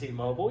kiosk,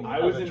 T-Mobile. I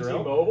was in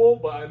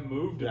T-Mobile, but I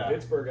moved to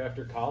Pittsburgh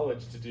after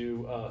college to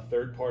do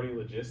third-party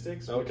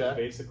logistics, which is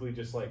basically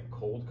just like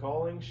cold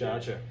calling shit.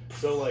 Gotcha.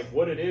 So like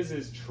what it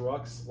is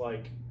trucks,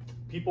 like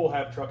people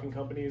have trucking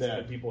companies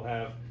and people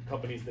have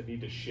companies that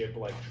need to ship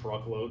like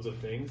truckloads of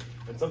things,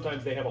 and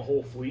sometimes they have a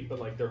whole fleet, but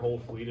like their whole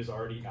fleet is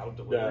already out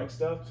delivering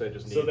stuff. So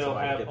they'll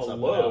have a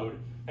load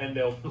and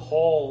they'll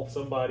call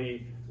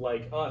somebody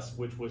like us,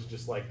 which was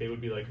just like, they would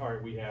be like, all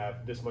right, we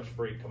have this much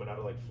freight coming out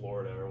of like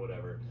Florida or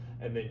whatever,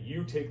 and then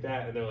you take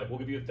that and they're like, we'll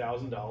give you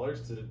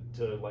 $1,000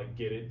 to like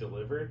get it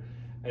delivered,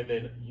 and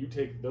then you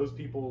take those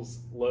people's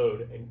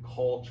load and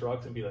call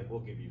trucks and be like, we'll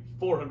give you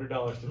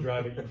 $400 to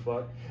drive it, you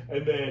fuck,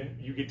 and then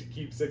you get to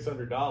keep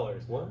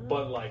 $600. What?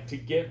 But like to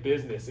get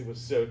business, it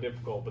was so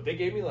difficult. But they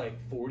gave me like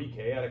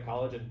 $40K out of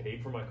college and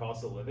paid for my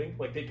cost of living.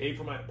 Like they paid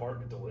for my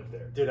apartment to live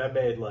there. Dude, I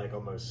made like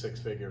almost 6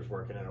 figures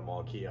working in a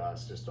mall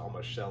kiosk, just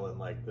almost selling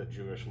like the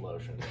Jewish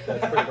lotion.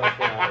 That's pretty much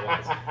what I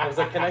was. I was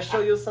like, can I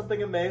show you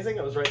something amazing?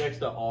 I was right next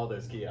to all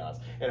those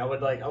kiosks, and I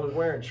was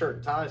wearing shirt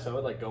and tie, so I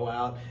would like go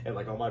out and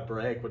like on my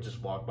break would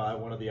just walk by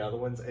one of the other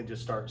ones and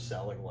just start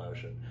selling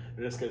lotion,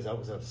 just because I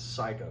was a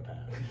psychopath.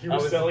 You were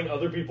selling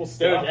other people's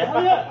stuff? Dude,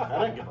 hell yeah.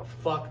 I didn't give a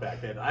fuck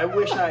back then. I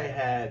wish I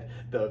had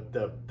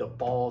the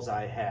balls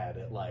I had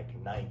at like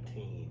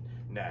 19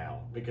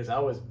 now, because I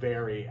was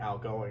very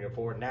outgoing and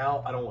forward.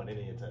 Now I don't want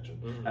any attention.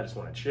 Mm-hmm. I just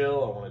want to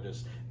chill. I want to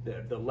just,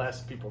 the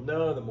less people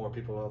know, the more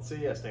people don't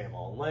see. I stay in my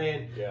own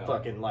lane. Yeah.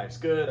 Fucking life's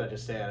good. I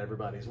just stay out of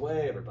everybody's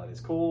way.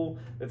 Everybody's cool.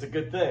 It's a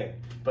good thing.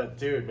 But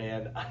dude,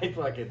 man, I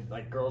fucking,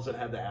 like girls that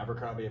have the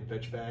Abercrombie and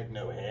Fitch bag,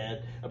 no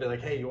head. I'd be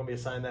like, hey, you want me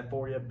to sign that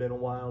for you? Been a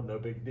while, no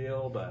big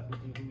deal, but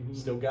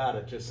still got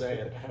it, just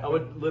saying. I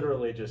would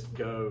literally just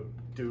go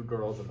do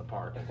girls in the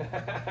park.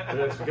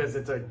 It's because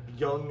it's a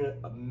young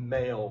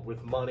male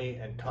with money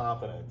and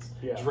confidence,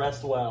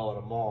 dressed well in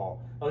a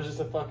mall. I was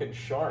just a fucking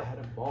shark. I had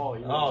a mall.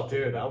 Oh,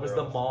 dude, I was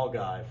the mall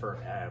guy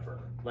forever.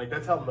 Like,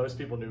 that's how most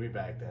people knew me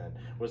back then,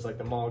 was like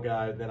the mall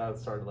guy. Then I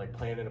started like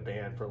playing in a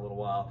band for a little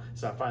while.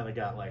 So I finally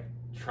got like,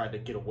 tried to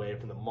get away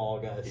from the mall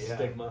guy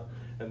stigma.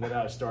 And then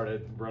I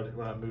started running,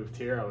 when I moved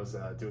here, I was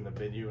doing the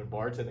venue and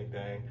bartending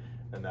thing.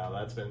 And now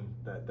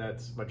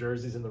that's my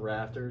jersey's in the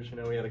rafters. You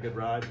know, we had a good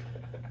ride.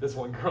 This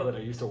one girl that I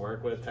used to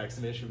work with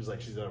texted me. She was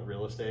like, she's in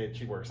real estate.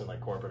 She works in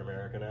like corporate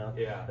America now.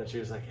 Yeah. And she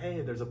was like,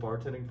 hey, there's a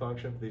bartending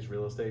function for these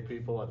real estate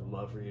people. I'd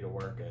love for you to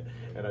work it.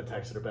 And I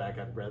texted her back,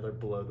 I'd rather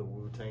blow the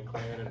Wu-Tang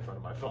Clan in front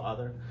of my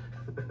father.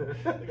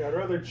 I'd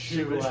rather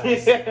chew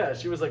glass. Yeah,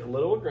 she was like a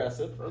little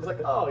aggressive. I was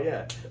like, oh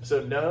yeah.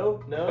 So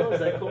no, is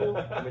that cool?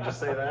 Let me just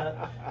say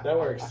that. That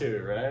works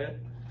too, right?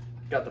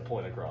 Got the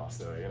point across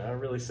though, you know,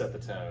 really set the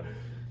tone.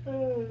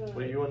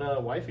 What are you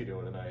and wifey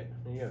doing tonight?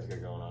 What you guys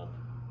got going on?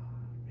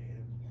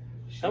 Man,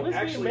 how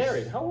is being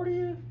married? How old are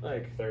you?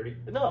 Like 30.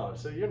 No,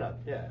 so you're not.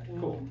 Yeah,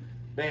 cool.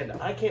 Man,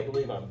 I can't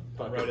believe I'm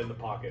fucking right in the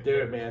pocket,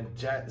 dude. Man,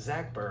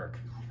 Zach Burke.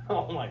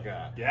 Oh my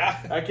god.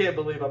 Yeah. I can't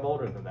believe I'm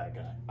older than that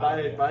guy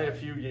by a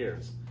few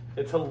years.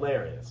 It's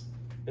hilarious.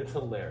 It's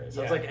hilarious.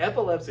 Yeah. I was like,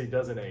 epilepsy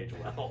doesn't age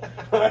well.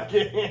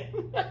 I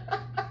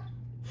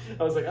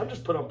was like, I'm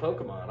just put on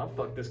Pokemon. I'll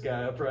fuck this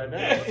guy up right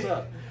now. What's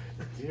up,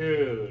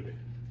 dude?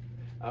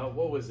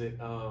 What was it?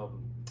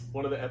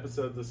 One of the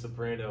episodes of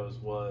Sopranos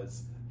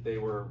was they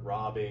were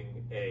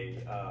robbing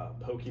a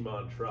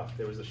Pokemon truck.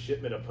 There was a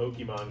shipment of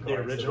Pokemon cards. The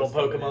original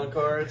Pokemon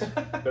cards?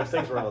 Those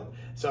things were all...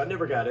 So I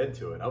never got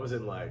into it. I was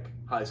in like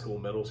high school,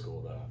 middle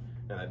school though.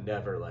 And I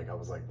never, like, I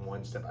was like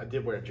one step... I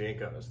did wear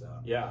Jinkos though.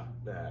 Yeah.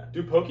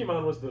 Dude,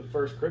 Pokemon was the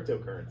first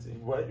cryptocurrency.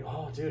 What?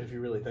 Oh, dude, if you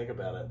really think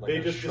about it. Like they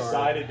just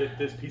decided that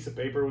this piece of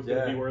paper was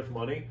going to be worth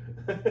money.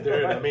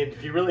 Dude, I mean,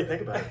 if you really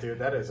think about it, dude,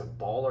 that is a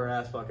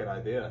baller-ass fucking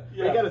idea.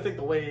 Yeah. You got to think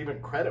the way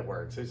even credit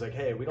works. He's like,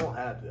 hey, we don't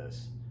have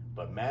this,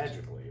 but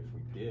magically, if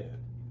we did...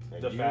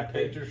 And the you fact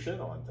paid that your shit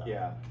on time.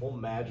 Yeah. We'll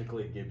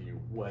magically give you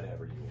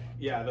whatever you want.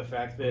 Yeah, the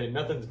fact that... I mean,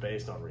 nothing's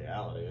based on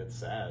reality. It's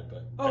sad,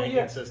 but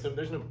banking system,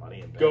 there's no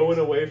money in banks. Going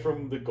away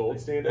from the gold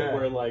standard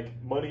where,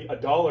 like, money,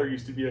 $1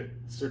 used to be a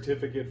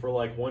certificate for,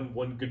 like, one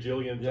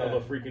gajillionth of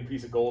a freaking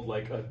piece of gold,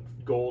 like a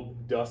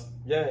gold dust.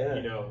 Yeah.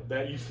 You know,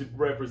 that used to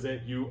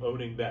represent you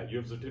owning that. You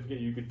have a certificate,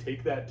 you could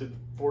take that to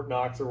Fort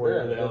Knox or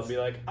wherever the hell and be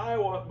like, I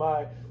want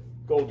my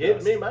gold Give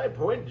dust. me my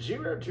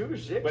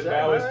 .026. But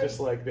now it's just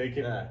like they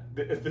can,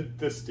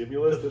 the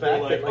stimulus the that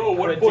they're like, that, oh,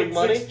 $1.6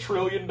 $1.6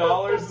 trillion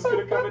is going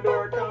to come into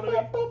our economy.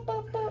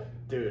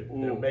 Dude,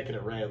 they're making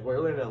it rain.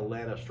 We're in an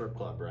Atlanta strip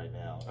club right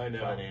now. I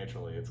know.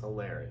 Financially, it's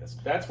hilarious.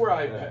 That's where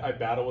I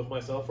battle with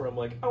myself, where I'm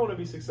like, I want to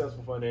be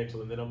successful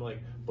financially, and then I'm like,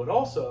 but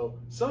also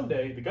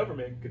someday the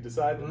government could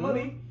decide that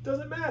money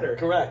doesn't matter.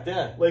 Correct.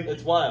 Yeah. Like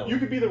it's wild. You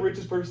could be the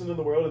richest person in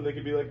the world, and they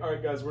could be like, all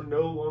right, guys, we're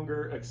no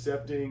longer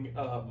accepting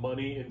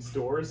money in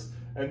stores.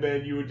 And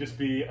then you would just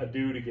be a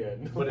dude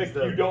again. But Like,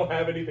 you don't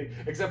have anything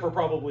except for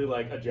probably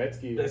like a jet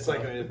ski. It's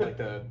like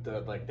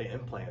the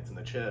implants and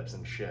the chips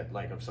and shit.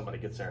 Like if somebody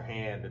gets their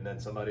hand and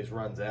then somebody's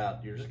runs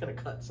out, you're just gonna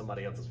cut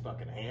somebody else's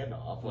fucking hand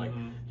off. Like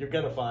you're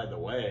gonna find a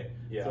way.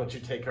 Yeah. Don't you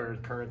take her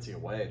currency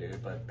away,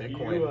 dude? But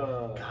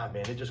Bitcoin, God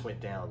man, it just went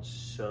down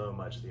so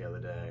much the other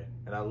day,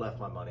 and I left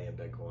my money in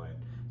Bitcoin.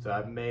 So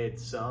I've made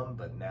some,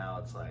 but now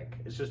it's like,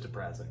 it's just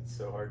depressing. It's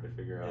so hard to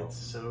figure out. It's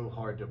so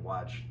hard to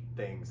watch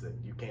things that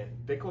you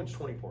can't. Bitcoin's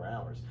 24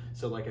 hours.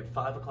 So like at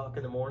 5 o'clock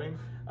in the morning,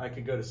 I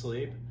could go to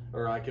sleep,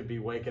 or I could be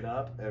waking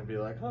up and be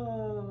like,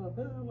 oh,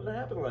 what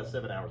happened the last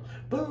 7 hours?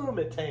 Boom,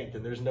 it tanked,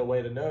 and there's no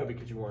way to know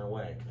because you weren't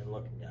awake and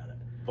looking at it.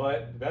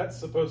 But that's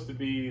supposed to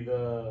be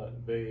the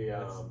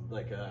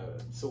like a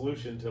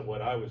solution to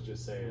what I was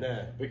just saying,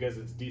 because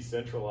it's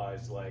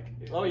decentralized. Like,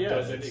 it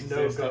doesn't it's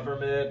exist. No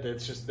government.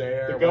 It's just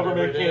there. The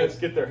government can't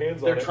get their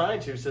hands on it. They're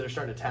trying to, so they're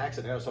starting to tax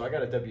it now. So I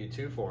got a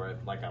W-2 for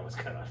it. Like I was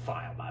gonna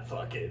file my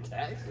fucking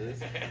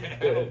taxes.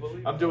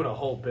 I'm doing a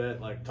whole bit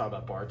like talking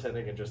about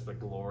bartending and just the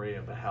glory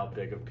of how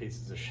big of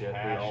pieces of shit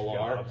we all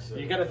are.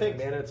 You got to think,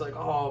 man. It's like,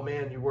 oh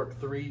man, you work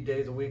 3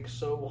 days a week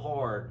so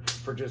hard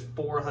for just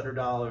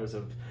 $400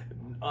 of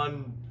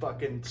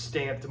unfucking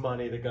stamped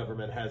money the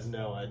government has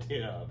no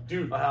idea of.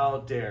 Dude,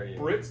 how dare you?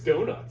 Brits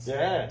Donuts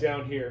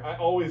down here. I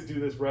always do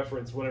this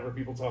reference whenever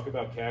people talk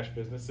about cash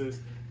businesses.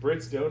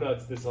 Brits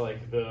Donuts, this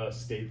like the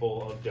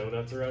staple of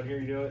donuts around here.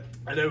 You know it?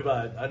 I know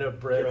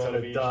Brits, I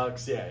know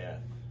Ducks,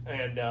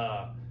 And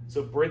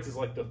so Brits is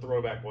like the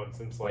throwback one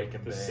since like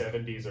the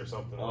 70s or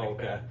something like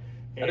that.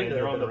 And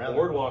they're on the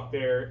boardwalk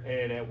there,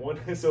 and at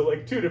one, so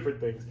like two different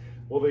things.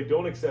 Well, they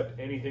don't accept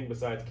anything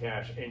besides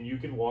cash, and you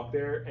can walk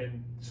there,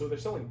 and so they're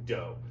selling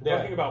dough.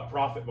 Talking about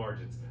profit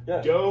margins.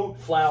 Dough,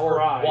 flour,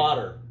 fried,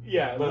 water.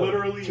 Yeah,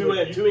 literally. Two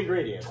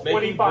ingredients.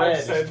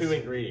 25 cents. 2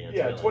 ingredients.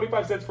 Yeah, really.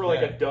 25 cents for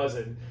like a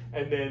dozen,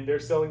 and then they're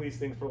selling these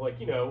things for like,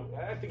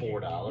 I think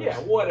 $4. Yeah,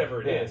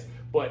 whatever it is.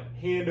 But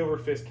hand over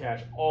fist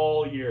cash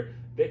all year.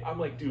 I'm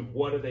like, dude,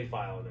 what do they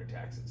file in their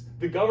taxes?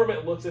 The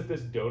government looks at this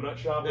donut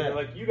shop and they're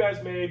like, you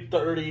guys made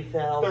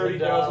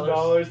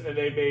 $30,000 and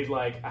they made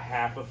like a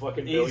half a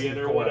fucking billion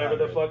or whatever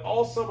the fuck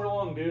all summer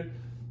long, dude.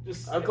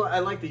 I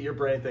like that your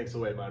brain thinks the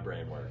way my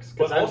brain works,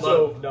 because I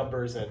love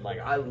numbers and like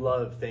I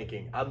love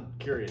thinking. I'm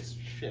curious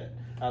shit.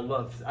 I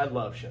love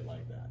shit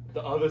like that.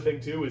 The other thing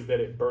too is that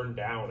it burned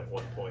down at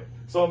one point.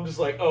 So I'm just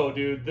like, oh,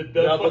 dude, the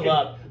double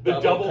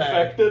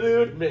fecta,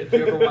 dude. Did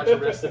you ever watch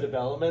Arrested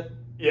Development?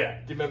 Yeah.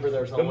 Do you remember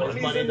there was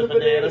always money in the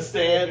banana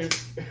stand?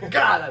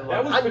 God, I love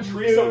that. That was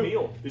Patrice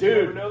O'Neill. Did you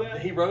ever know that?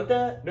 He wrote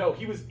that? No,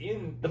 he was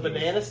in the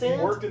banana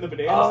stand. He worked in the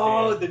banana stand.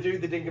 Oh, the dude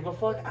that didn't give a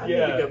fuck. I need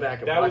to go back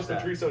and watch that. That was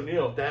Patrice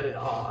O'Neill. That is.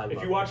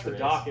 If you watch the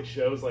doc, it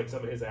shows like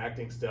some of his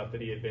acting stuff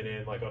that he had been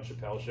in, like on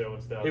Chappelle's show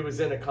and stuff. He was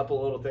in a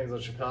couple little things on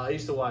Chappelle. I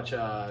used to watch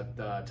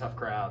Tough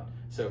Crowd.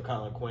 So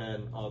Colin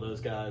Quinn, all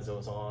those guys that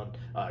was on.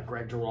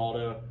 Greg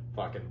Giraldo.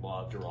 Fucking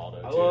love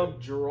Giraldo, too. I love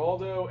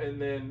Giraldo, and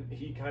then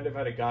he kind of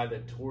had a guy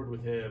that toured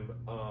with him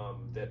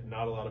that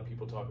not a lot of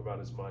people talk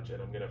about as much,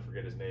 and I'm going to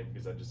forget his name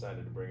because I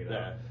decided to bring it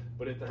up.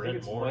 But I think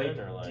it's Mike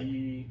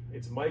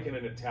it's Mike and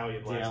an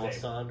Italian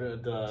last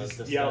name.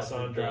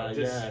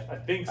 D'Alessandro. I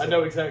think so. I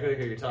know exactly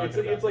who you're talking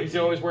about. It's like he's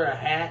always wear a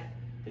hat.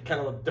 He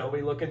kind of a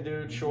doughy looking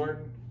dude,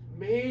 short.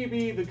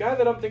 Maybe. The guy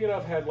that I'm thinking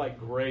of had like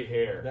gray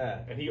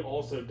hair. And he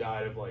also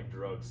died of like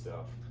drug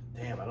stuff.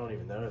 Damn, I don't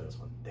even know this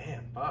one.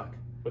 Damn, fuck.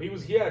 But he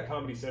had a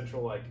Comedy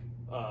Central like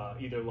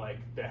either like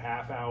the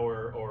half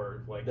hour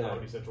or like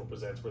Comedy Central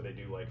Presents where they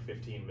do like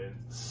 15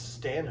 minutes.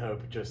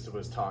 Stanhope just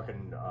was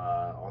talking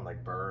on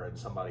like Burr and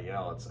somebody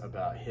else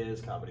about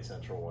his Comedy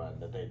Central one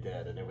that they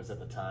did, and it was at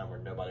the time where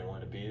nobody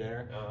wanted to be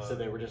there, so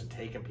they were just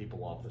taking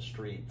people off the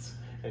streets.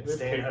 And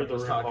Stanhope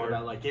was talking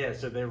about like,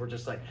 so they were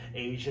just like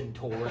Asian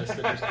tourists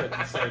that just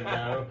couldn't say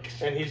no,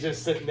 and he's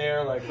just sitting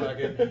there like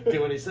fucking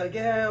doing. He's like,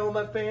 all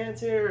my fans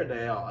here, and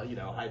they all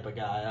hype a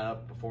guy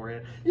up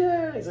beforehand.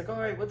 Yeah, he's like, all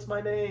right, what's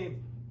my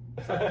name?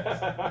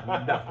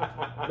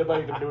 Nothing.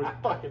 Nobody even knew his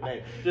fucking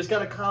name. Just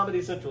got a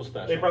Comedy Central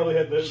special. They probably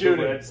had the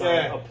red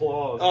sign,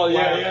 applause. Oh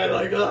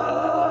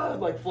yeah,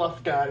 like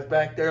fluff guys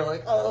back there,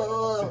 like,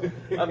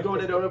 I'm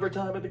going into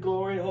overtime at the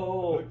glory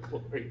hole.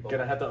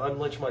 Gonna have to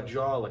unleash my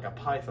jaw like a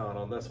python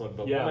on this one,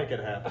 but we'll make it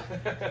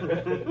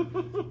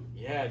happen.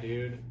 Yeah,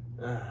 dude.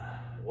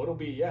 What'll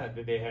be? Yeah,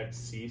 they had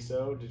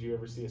CISO. Did you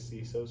ever see a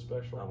CISO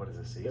special? Oh, what is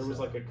a CISO? There was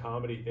like a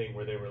comedy thing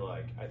where they were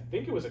like, I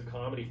think it was a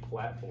comedy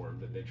platform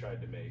that they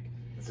tried to make.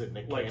 Is it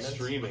Nick like Cannon's?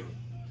 Streaming?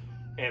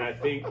 And I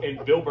think,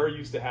 and Bill Burr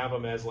used to have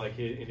them as like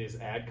in his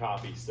ad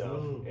copy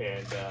stuff,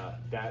 and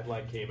that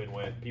like came and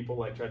went. People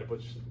like tried to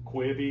put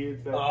Quibi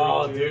and stuff.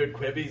 Oh, dude,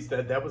 Quibi's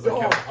that was a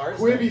Kevin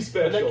Hart's Quibi thing.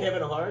 special. Wasn't that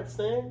Kevin Hart's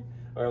thing?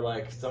 Or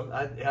like some?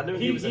 I knew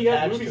he was he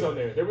attached had movies to on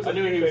there. There was I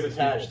knew he was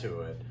attached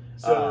to it.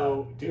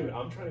 So, dude,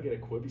 I'm trying to get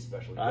a Quibi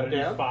special. I'm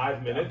down.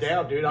 5 minutes. I'm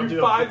down, dude. I'll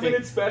do a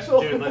 5-minute special.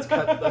 Dude, let's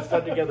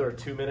cut together a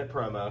 2-minute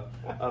promo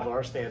of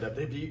our stand-up.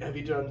 Have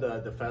you done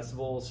the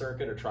festival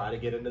circuit or try to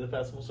get into the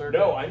festival circuit?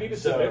 No, I need to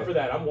submit for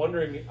that. I'm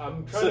wondering.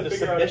 I'm trying to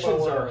figure out. So the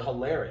submissions are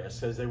hilarious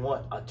because they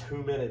want a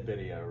 2-minute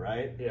video,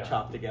 right? Yeah.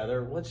 Chopped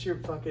together. What's your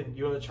fucking?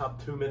 You want to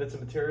chop 2 minutes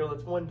of material?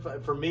 That's one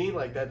for me.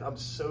 Like that, I'm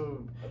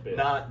so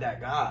not that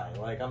guy.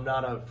 Like I'm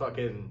not a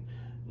fucking.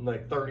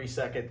 Like 30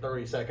 second.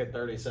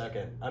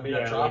 I mean,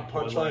 I drop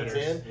like punchlines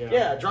in.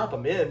 Yeah, I drop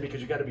them in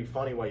because you got to be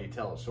funny while you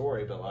tell a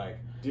story. But like,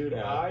 dude,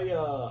 I'm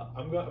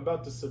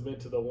about to submit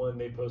to the one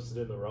they posted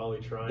in the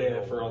Raleigh Triangle.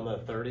 Yeah, for on the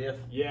 30th.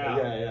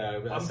 Yeah.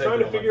 I'm trying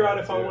to figure out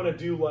if I want to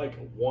do like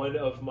one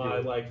of my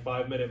like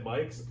 5-minute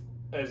mics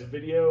as a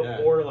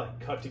video or like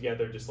cut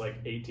together just like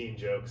 18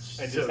 jokes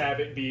and just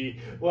have it be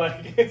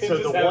like so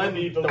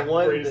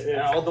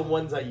all the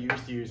ones I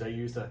used to use, I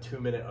used a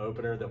 2-minute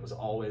opener that was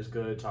always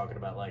good, talking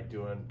about like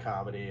doing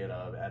comedy at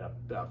a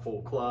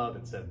full club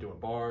instead of doing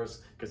bars,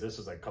 because this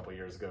was like a couple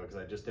years ago because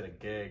I just did a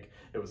gig.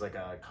 It was like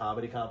a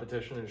comedy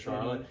competition in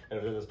Charlotte and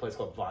it was in this place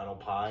called Vinyl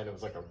Pie and it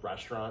was like a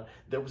restaurant.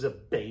 There was a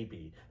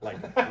baby like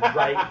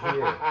right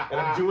here and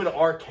I'm doing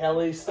R.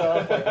 Kelly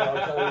stuff, like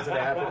R. Kelly's in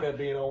Africa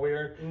being all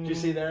weird. Did you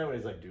see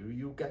that? He's like, do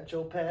you got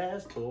your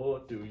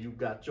passport? Do you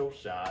got your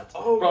shots?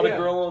 Brought a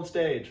girl on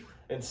stage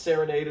and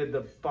serenaded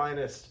the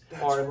finest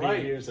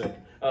R&B music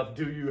of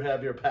Do You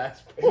Have Your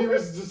Passport? He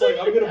was just like,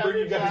 I'm going to bring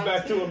you guys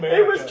back to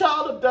America. It was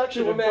child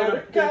abduction to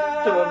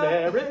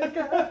America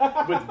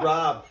with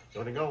Rob.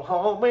 Gonna go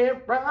home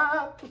with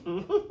Rob.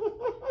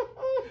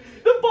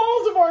 The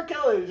balls of R.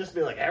 Kelly to just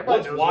be like, everybody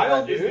What's knows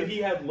wild that, is that he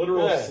had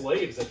literal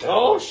slaves at that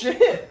Oh, point.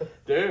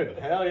 shit. Dude,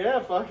 hell yeah,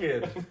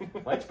 fucking.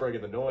 Mike's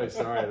breaking the noise.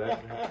 Sorry,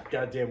 that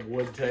goddamn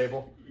wood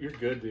table. You're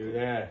good, dude.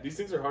 Yeah. These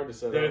things are hard to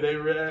set Dude,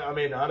 up. I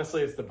mean,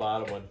 honestly, it's the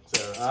bottom one.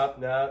 So, up,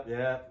 no,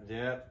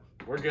 yeah.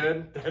 We're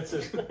good. That's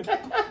it.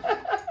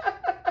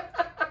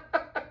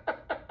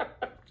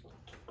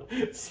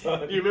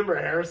 Son. Do you remember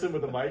Harrison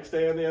with the mic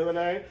stand the other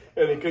night?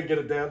 And he couldn't get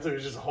it down, so he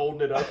was just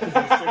holding it up because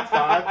he's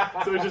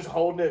 6'5". So he's just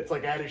holding it. It's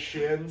like at his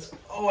shins.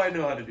 Oh, I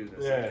know how to do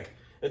this. Yeah.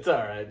 It's all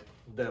right.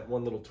 That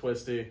one little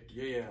twisty.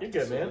 Yeah. You're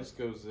good, man. This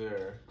goes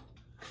there.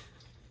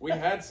 We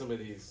had some of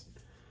these.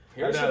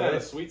 Harrison had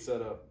a sweet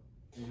setup.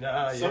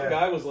 Some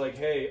guy was like,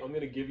 hey, I'm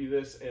going to give you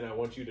this, and I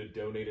want you to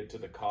donate it to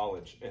the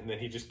college. And then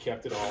he just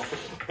kept it all,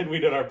 and we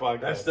did our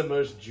podcast. That's the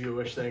most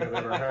Jewish thing I've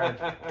ever heard.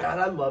 God,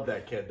 I love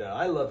that kid, though.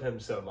 I love him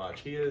so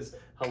much. He is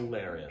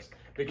hilarious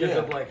because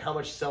of, like, how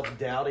much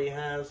self-doubt he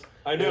has.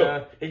 I know. You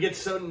know? He gets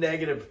so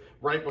negative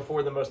right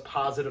before the most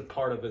positive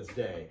part of his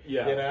day.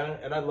 Yeah. You know?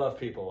 And I love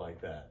people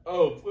like that.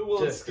 Oh, well,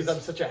 just because I'm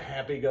such a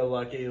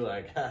happy-go-lucky,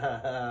 like, ha, ha,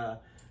 ha.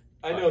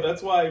 I know,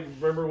 that's why,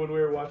 remember when we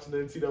were watching the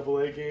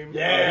NCAA game?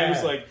 Yeah. He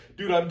was like,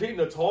 dude, I'm dating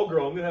a tall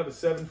girl, I'm going to have a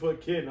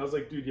 7-foot kid. And I was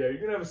like, dude, yeah, you're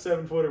going to have a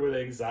 7-footer with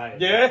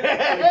anxiety.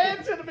 Yeah.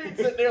 It's going to be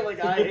sitting there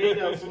like, I hate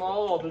how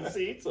small the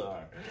seats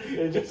are.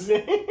 It just,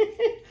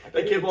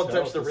 that kid won't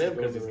touch the rim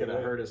because he's going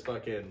to hurt his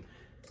fucking,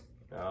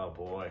 oh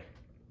boy.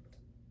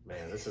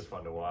 Man, this is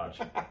fun to watch.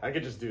 I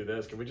could just do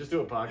this. Can we just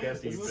do a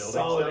podcast? This is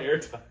solid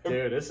airtime.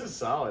 Dude, this is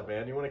solid,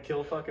 man. You want to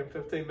kill fucking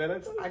 15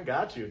 minutes? I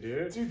got you,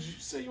 dude. Dude, did you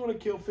say you want to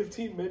kill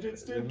 15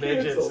 midgets, dude?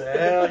 Midgets, Cancel.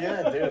 hell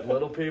yeah, dude.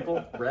 Little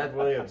people. Brad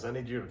Williams, I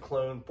need you to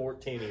clone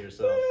 14 of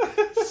yourself.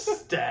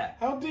 Stat.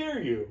 How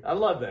dare you? I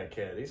love that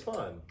kid. He's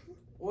fun.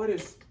 What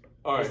is...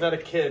 All right. He's not a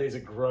kid. He's a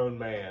grown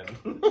man.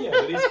 Yeah,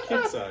 but he's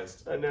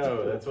kid-sized. I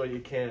know. That's why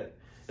you can't...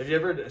 Have you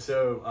ever,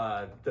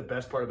 so the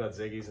best part about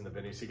Ziggy's in the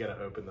venue, so you got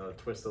to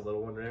twist the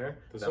little one there.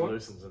 That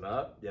loosens it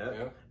up. Yeah.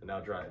 And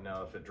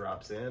now if it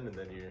drops in and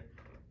then you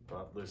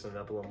loosen it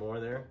up a little more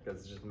there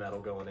because it's just metal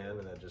going in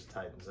and it just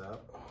tightens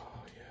up.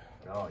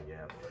 Oh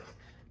yeah,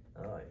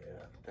 boy. Oh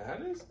yeah.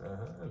 That is?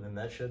 And then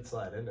that should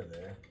slide into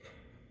there.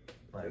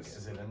 Like,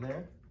 is it in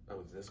there?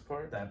 Oh, this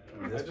part?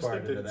 This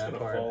part into that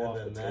part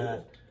and then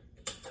that.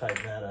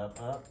 Tighten that up.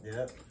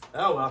 Yep.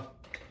 Oh well.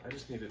 I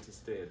just needed to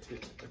stay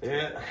attention.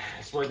 Yeah,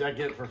 that's what I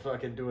get for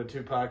fucking doing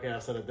 2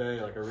 podcasts in a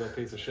day like a real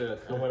piece of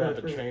shit. I went out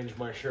to change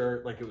my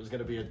shirt like it was going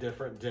to be a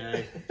different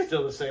day.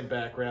 Still the same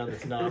background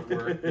that's not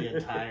worked the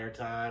entire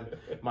time.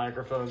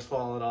 Microphone's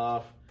falling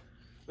off.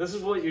 This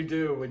is what you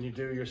do when you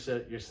do your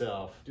set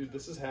yourself. Dude,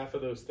 this is half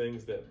of those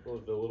things that the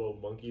little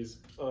monkeys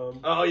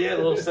oh yeah,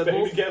 little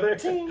symbols together.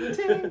 Ting,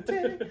 ting,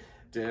 ting.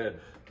 Dude,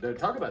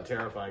 talk about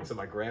terrifying. So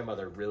my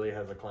grandmother really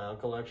has a clown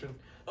collection.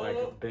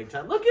 Like big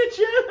time. Look at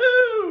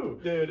you!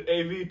 Dude,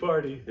 AV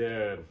party.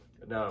 Dude.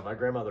 No, my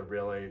grandmother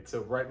really,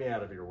 so write me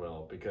out of your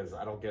will because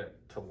I don't get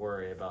to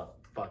worry about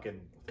fucking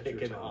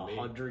picking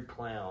 100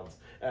 clowns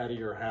out of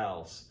your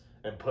house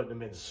and putting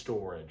them in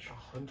storage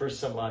for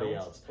somebody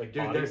else. Like,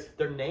 dude,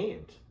 they're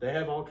named. They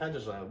have all kinds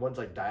of stuff. One's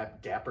like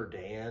Dapper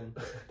Dan.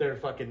 They're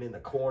fucking in the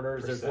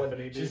corners. There's one,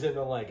 she's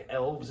into like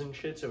elves and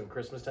shit. So in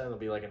Christmas time, there'll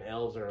be like an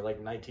elves or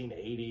like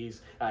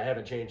 1980s. I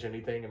haven't changed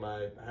anything in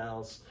my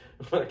house.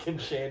 Fucking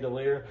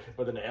chandelier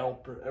with an elf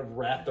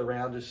wrapped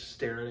around, just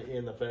staring at you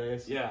in the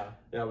face. Yeah.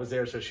 Yeah, I was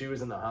there. So she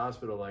was in the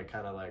hospital, like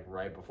kind of like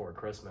right before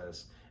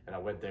Christmas. And I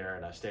went there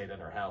and I stayed in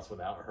her house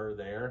without her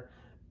there.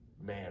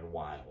 Man,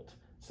 wild.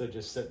 So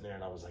just sitting there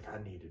and I was like,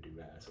 I need to do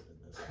acid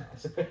in this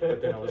house.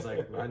 But then I was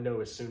like, I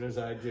know as soon as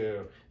I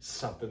do,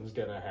 something's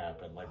going to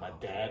happen. Like my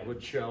dad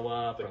would show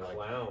up. The or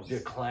clowns. Like,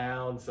 the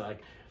clowns.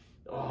 Like,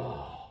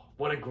 oh,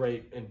 what a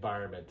great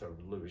environment to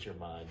lose your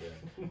mind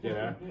in, you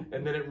know?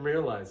 And then it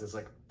realizes,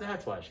 like,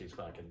 that's why she's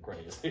fucking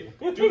crazy.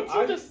 Dude,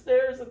 she just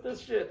stares at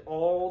this shit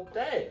all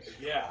day.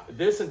 Yeah.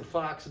 This and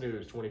Fox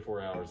News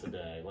 24 hours a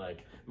day.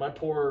 Like, my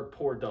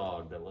poor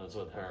dog that lives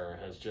with her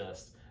has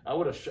just, I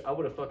would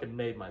have fucking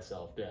made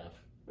myself deaf.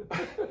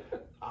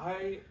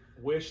 I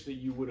wish that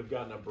you would have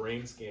gotten a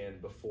brain scan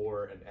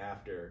before and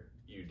after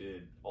you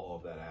did all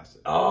of that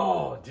acid.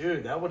 Oh,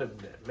 dude, that would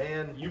have,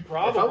 man. You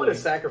probably. If I would have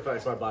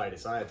sacrificed my body to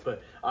science,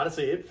 but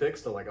honestly, it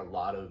fixed like a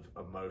lot of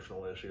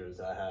emotional issues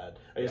I had.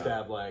 I used to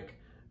have like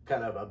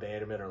kind of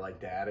abandonment or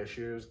like dad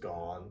issues,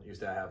 gone.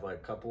 Used to have like a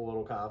couple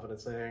little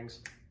confidence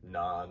things,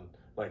 none.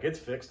 Like, it's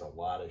fixed a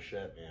lot of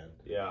shit, man.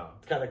 Yeah.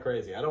 It's kind of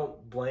crazy. I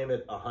don't blame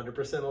it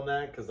 100% on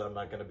that because I'm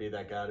not going to be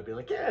that guy to be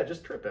like, yeah,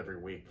 just trip every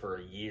week for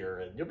a year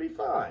and you'll be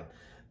fine.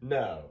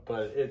 No,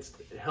 but it's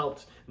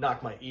helped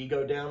knock my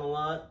ego down a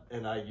lot,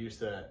 and I used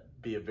to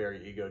be a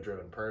very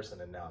ego-driven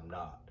person, and now I'm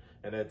not.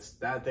 And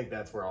I think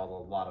that's where a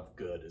lot of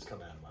good has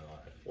come out of my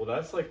life. Well,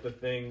 that's like the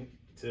thing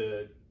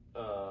to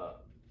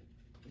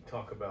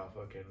talk about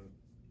fucking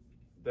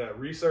that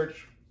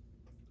research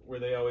where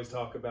they always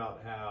talk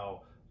about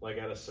how, like,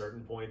 at a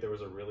certain point there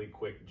was a really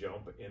quick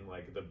jump in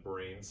like the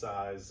brain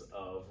size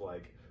of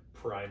like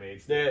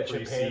primates that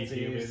precede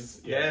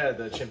humans. Yeah,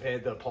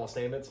 the Paul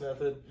Stamets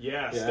method.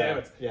 Yeah,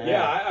 Stamets.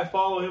 Yeah, I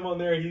follow him on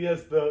there. He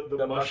has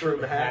the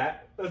mushroom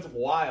hat. That's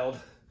wild.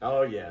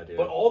 Oh yeah, dude.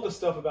 But all the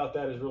stuff about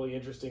that is really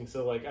interesting.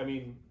 So like, I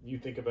mean, you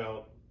think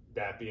about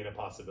that being a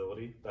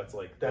possibility. That's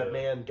like that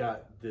man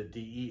got the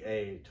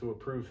DEA to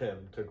approve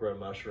him to grow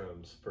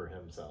mushrooms for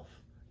himself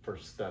for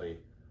study.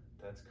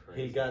 That's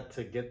crazy. He got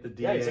to get the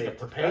DEA he's like a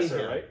professor, to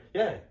pay him. Right?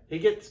 Yeah, he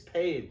gets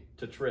paid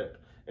to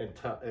trip and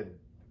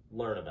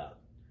learn about it.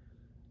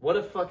 What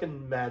a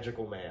fucking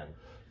magical man.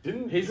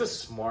 He's a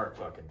smart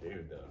fucking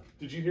dude, though.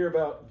 Did you hear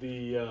about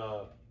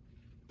the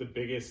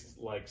biggest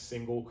like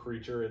single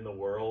creature in the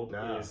world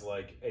is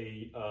like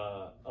a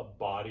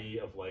body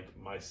of like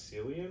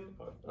mycelium?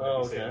 I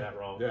might be saying that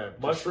wrong. Yeah,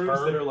 mushrooms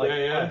that are like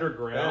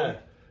underground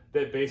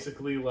that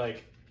basically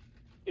like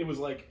it was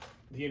like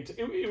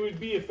it would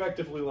be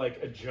effectively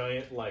like a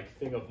giant like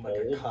thing of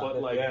mold,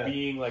 but like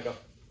being like a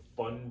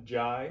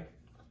fungi.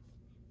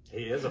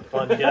 He is a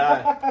fun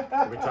guy.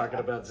 Are we talking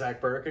about Zach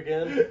Burke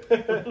again?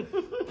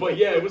 But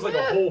yeah, it was like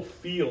a whole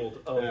field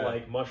of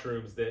like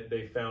mushrooms that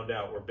they found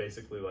out were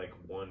basically like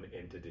one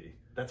entity.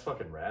 That's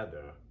fucking rad,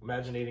 though.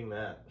 Imagine eating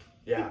that.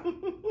 Yeah,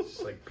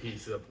 just like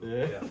piece of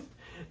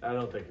I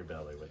don't think your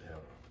belly would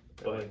help.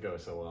 It wouldn't go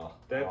so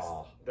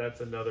well.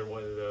 That's another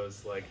one of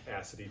those like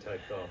acidy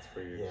type thoughts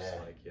where you're just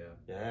like,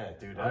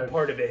 dude. I'm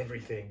part of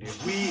everything, dude.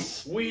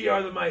 We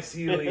are the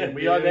mycelium.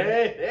 They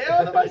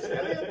are the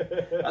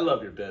mycelium. I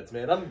love your bits,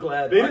 man. I'm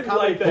glad. They didn't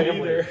like that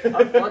either.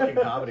 Our fucking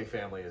comedy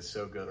family is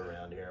so good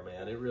around here,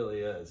 man. It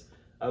really is.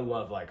 I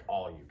love like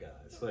all you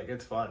guys. Like,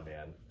 it's fun,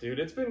 man. Dude,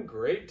 it's been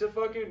great to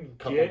fucking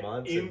get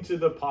into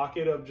the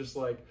pocket of just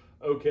like,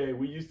 okay,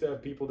 we used to have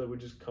people that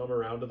would just come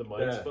around to the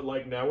mics, but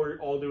like now we're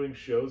all doing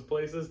shows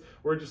places.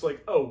 We're just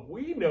like, oh,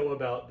 we know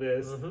about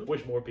this.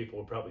 Wish more people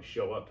would probably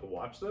show up to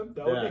watch them.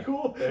 That would be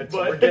cool. But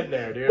we're getting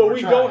there, dude. But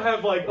we don't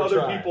have like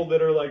other people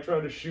that are like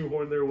trying to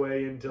shoehorn their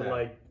way into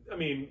like, I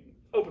mean,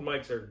 open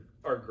mics are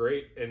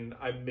great, and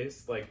I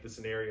miss like the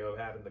scenario of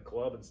having the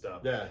club and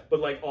stuff. Yeah. But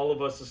like all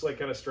of us just like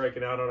kind of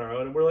striking out on our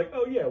own, and we're like,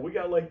 oh yeah, we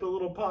got like the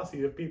little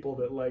posse of people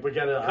that like we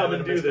gotta come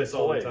and do this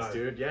all the time,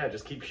 dude. Yeah,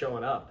 just keep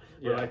showing up.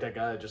 We're like that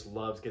guy that just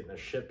loves getting the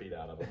shit beat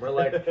out of him. We're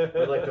like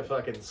the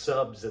fucking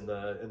subs in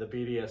the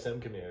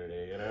BDSM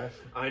community, you know?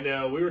 I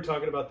know. We were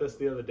talking about this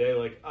the other day.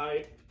 Like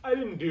I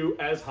didn't do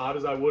as hot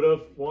as I would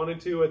have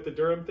wanted to at the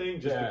Durham thing,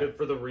 just because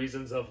for the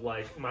reasons of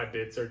like my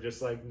bits are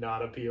just like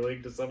not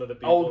appealing to some of the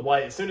people. Old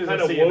white, as soon as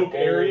I see woke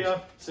area.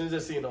 As soon as I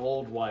see an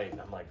old white,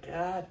 I'm like,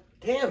 God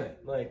damn it.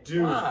 Like,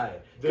 dude, why?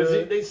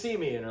 Because they see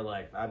me and are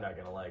like, I'm not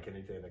going to like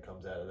anything that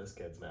comes out of this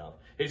kid's mouth.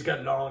 He's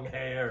got long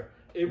hair.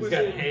 He's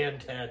got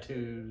hand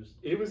tattoos.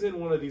 It was in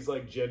one of these,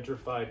 like,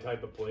 gentrified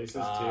type of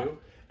places, too.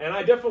 And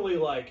I definitely,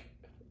 like,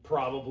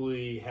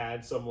 probably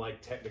had some,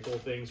 like, technical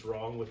things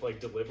wrong with,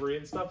 like, delivery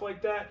and stuff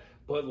like that.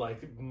 But,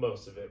 like,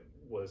 most of it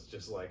was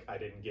just like, I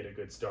didn't get a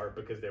good start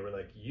because they were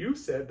like, you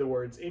said the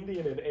words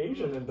Indian and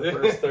Asian in the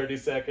first 30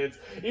 seconds,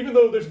 even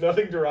though there's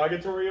nothing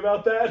derogatory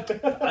about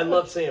that. I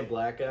love saying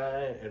black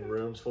guy in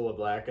rooms full of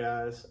black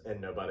guys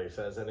and nobody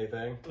says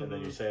anything. And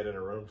then you say it in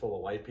a room full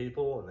of white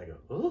people and they go,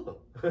 ooh.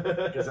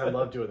 Because I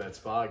love doing that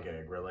spa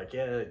gig where like,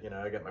 yeah, you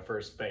know, I got my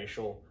first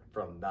facial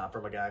not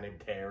from a guy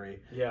named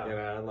Terry. Yeah. You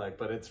know, like,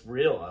 but it's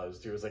real. I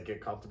was like,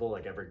 get comfortable,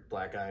 like every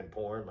black guy in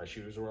porn, my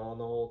shoes were on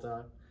the whole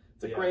time.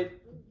 It's a great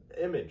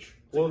image.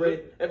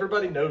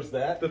 Everybody knows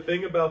that. The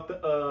thing about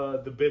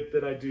the bit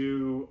that I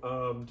do,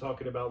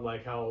 talking about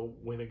like how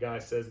when a guy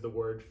says the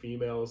word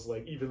females,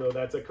 like even though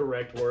that's a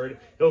correct word,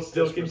 he'll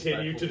still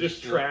continue to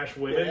just trash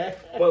women. Yeah.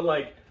 But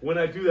like when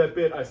I do that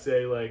bit, I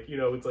say like, you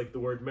know, it's like the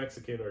word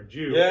Mexican or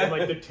Jew, and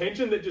like the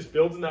tension that just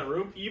builds in that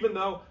room, even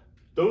though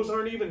those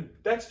aren't even,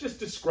 that's just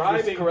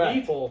describing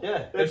people.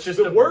 Yeah. That's just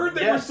the word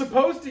that we're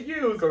supposed to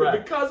use. Correct.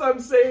 But because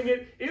I'm saying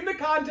it in the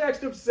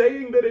context of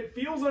saying that it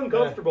feels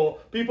uncomfortable,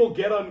 people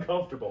get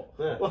uncomfortable.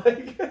 Yeah.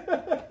 Like,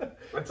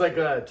 it's like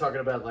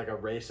talking about like a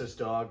racist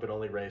dog, but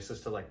only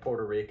racist to like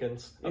Puerto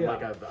Ricans.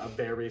 Like a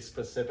very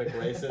specific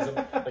racism.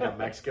 Like a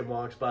Mexican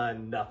walks by,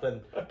 nothing.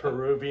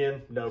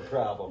 Peruvian, no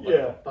problem. Like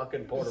a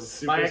fucking Puerto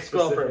Rican. My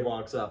ex-girlfriend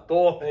walks up.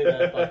 Boy,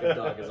 that fucking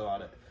dog is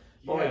on it.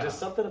 Boy, just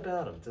something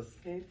about him. Just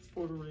hates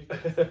Puerto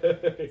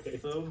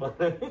Rican so much.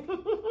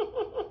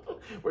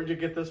 Where'd you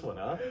get this one,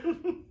 huh?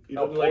 You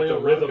don't like the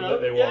rhythm that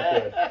they walk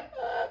with.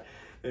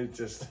 It's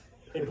just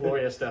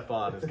Gloria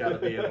Estefan has got to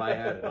be in my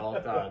head at all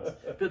times.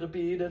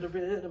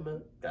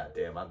 God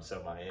damn, I'm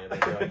so Miami.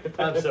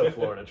 I'm so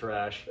Florida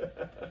trash. You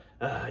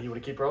want to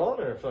keep rolling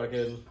or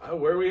fucking?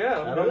 Where are we at?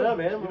 I don't know,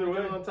 man. We're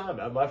going on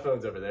time. My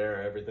phone's over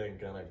there. Everything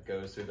kind of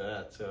goes through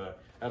that, so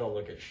I don't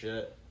look at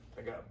shit.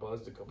 I got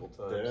buzzed a couple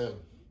times. Damn.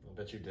 I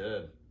bet you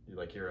did.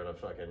 You're at a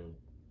fucking,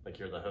 like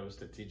you're the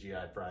host at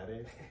TGI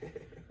Fridays.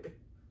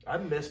 I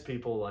miss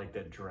people like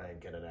that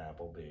drank at an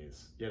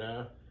Applebee's, you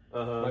know?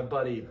 My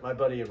buddy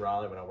in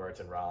Raleigh, when I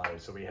worked in Raleigh,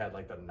 so we had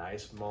like the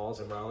nice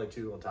malls in Raleigh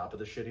too, on top of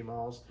the shitty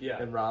malls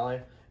in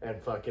Raleigh.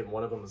 And fucking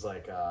one of them is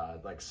like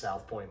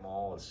South Point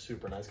Mall. It's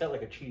super nice. It's got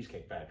like a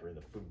Cheesecake Factory in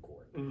the food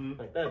court.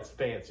 Like that's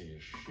fancy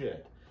as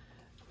shit.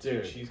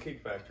 Dude,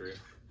 Cheesecake Factory.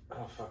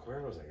 Oh fuck,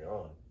 where was I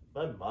going?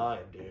 My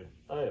mind, dude.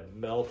 I am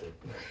melted.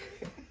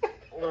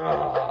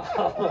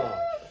 I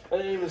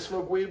didn't even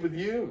smoke weed with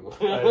you.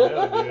 I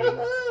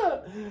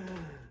know,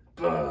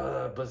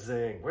 dude.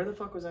 Bazing. Where the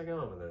fuck was I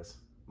going with this?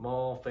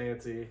 Mall,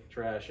 fancy,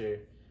 trashy.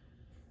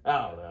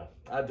 I don't know.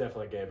 I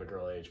definitely gave a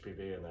girl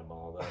HPV in that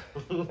mall,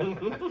 though.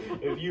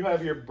 If you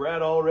have your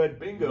Brad Allred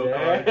bingo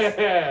cards,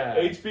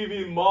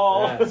 HPV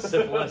mall,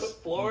 syphilis,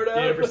 Florida. Do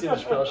you ever see the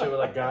Chappelle show with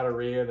like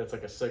gonorrhea and it's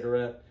like a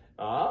cigarette?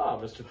 Ah,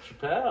 Mr.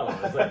 Chappelle.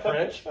 Is that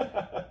French?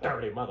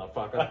 Dirty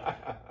motherfucker.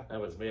 That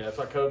was me. That's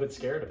why COVID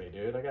scared me,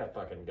 dude. I got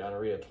fucking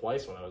gonorrhea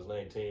twice when I was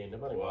 19.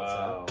 Nobody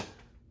wants that.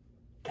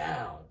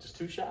 Down. Just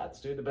 2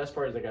 shots, dude. The best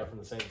part is I got from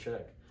the same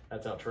chick.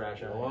 That's how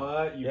trash I am.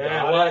 What?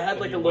 I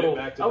had like a little,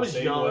 I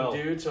was young,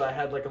 dude, so I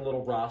had like a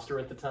little roster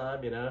at the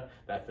time, you know?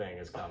 That thing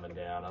is coming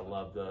down. I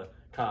love the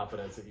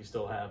confidence that you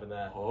still have in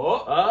that.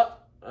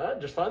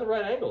 Just find the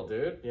right angle,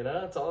 dude. You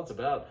know, that's all it's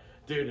about.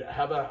 Dude,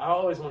 how about, I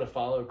always want to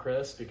follow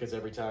Chris because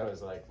every time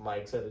it's like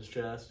Mike's at his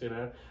chest, you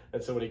know?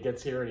 And so when he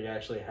gets here and he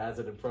actually has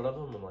it in front of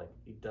him, I'm like,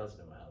 he does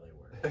know how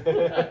they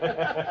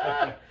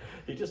work.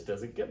 He just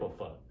doesn't give a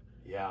fuck.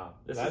 Yeah.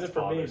 This isn't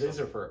for me.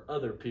 These are for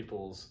other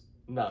people's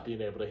not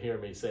being able to hear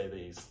me say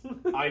these.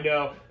 I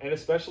know. And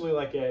especially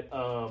like at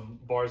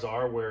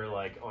Bazaar where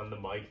like on the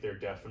mic, they're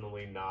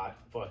definitely not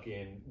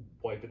fucking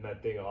wiping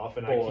that thing off.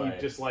 And I keep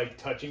just like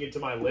touching it to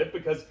my lip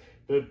because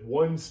the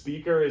one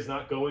speaker is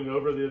not going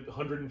over the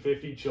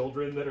 150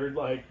 children that are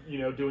like, you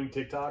know, doing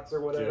TikToks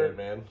or whatever. Dude,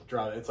 man,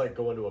 it's like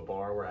going to a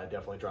bar where I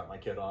definitely dropped my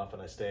kid off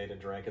and I stayed and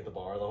drank at the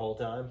bar the whole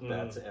time.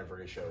 That's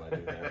every show I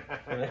do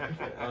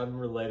there.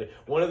 Unrelated.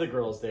 One of the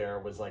girls there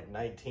was like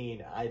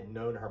 19. I'd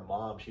known her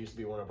mom. She used to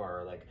be one of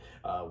our like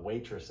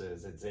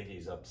waitresses at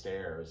Ziggy's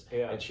upstairs.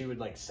 Yeah. And she would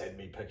like send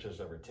me pictures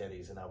of her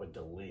titties and I would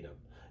delete them.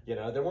 You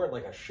know, they weren't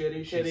like a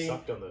shitty titty. She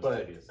sucked on those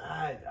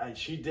titties.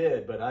 She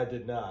did, but I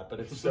did not.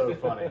 But it's so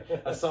funny.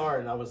 I saw her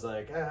and I was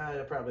like,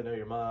 I probably know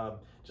your mom.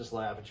 Just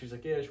laugh. And she was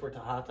like, yeah, she worked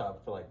at Hot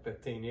Topic for like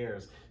 15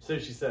 years. So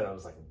she said, I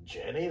was like,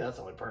 Jenny? That's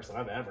the only person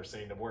I've ever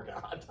seen to work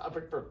at Hot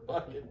Topic for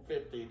fucking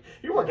 15.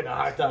 You're working at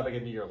Hot Topic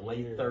into your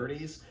late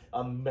 30s?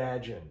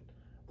 Imagine.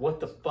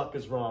 What the fuck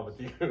is wrong with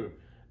you?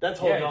 That's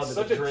holding on to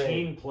such the a dream.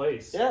 teen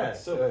place. Yeah,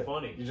 it's so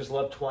funny. You just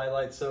love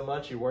Twilight so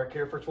much. You work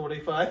here for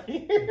 25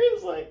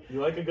 years. Like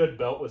you like a good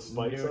belt with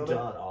spikes on it.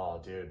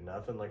 Oh, dude,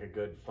 nothing like a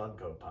good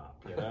Funko Pop.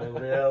 You know,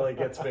 it really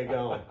gets me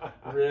going.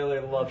 Really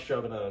love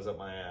shoving those up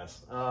my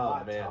ass. Oh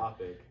Hot man,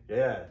 topic.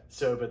 Yeah.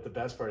 So, but the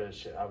best part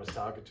is, I was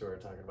talking to her,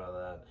 talking about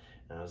that,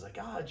 and I was like,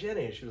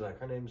 Jenny. And she was like,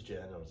 her name's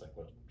Jen. And I was like,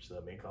 well, she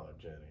let me call her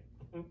Jenny.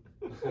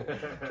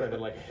 Trying to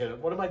like hit it.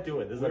 What am I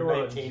doing? This is a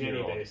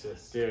 19-year-old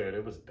basis. Dude,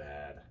 it was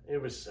bad.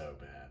 It was so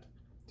bad.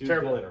 Dude,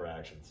 terrible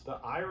interactions. The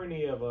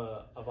irony of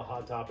a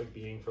hot topic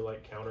being for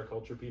like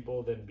counterculture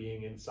people than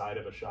being inside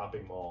of a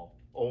shopping mall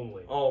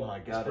only. Oh my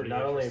god! And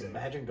not only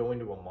imagine going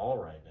to a mall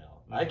right now.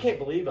 Mm-hmm. I can't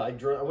believe I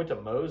went to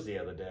Moe's the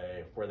other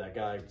day where that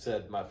guy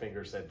said my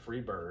finger said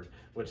 "Free Bird,"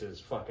 which is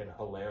fucking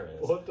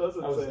hilarious. What does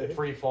it say?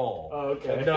 Free fall. Oh, okay.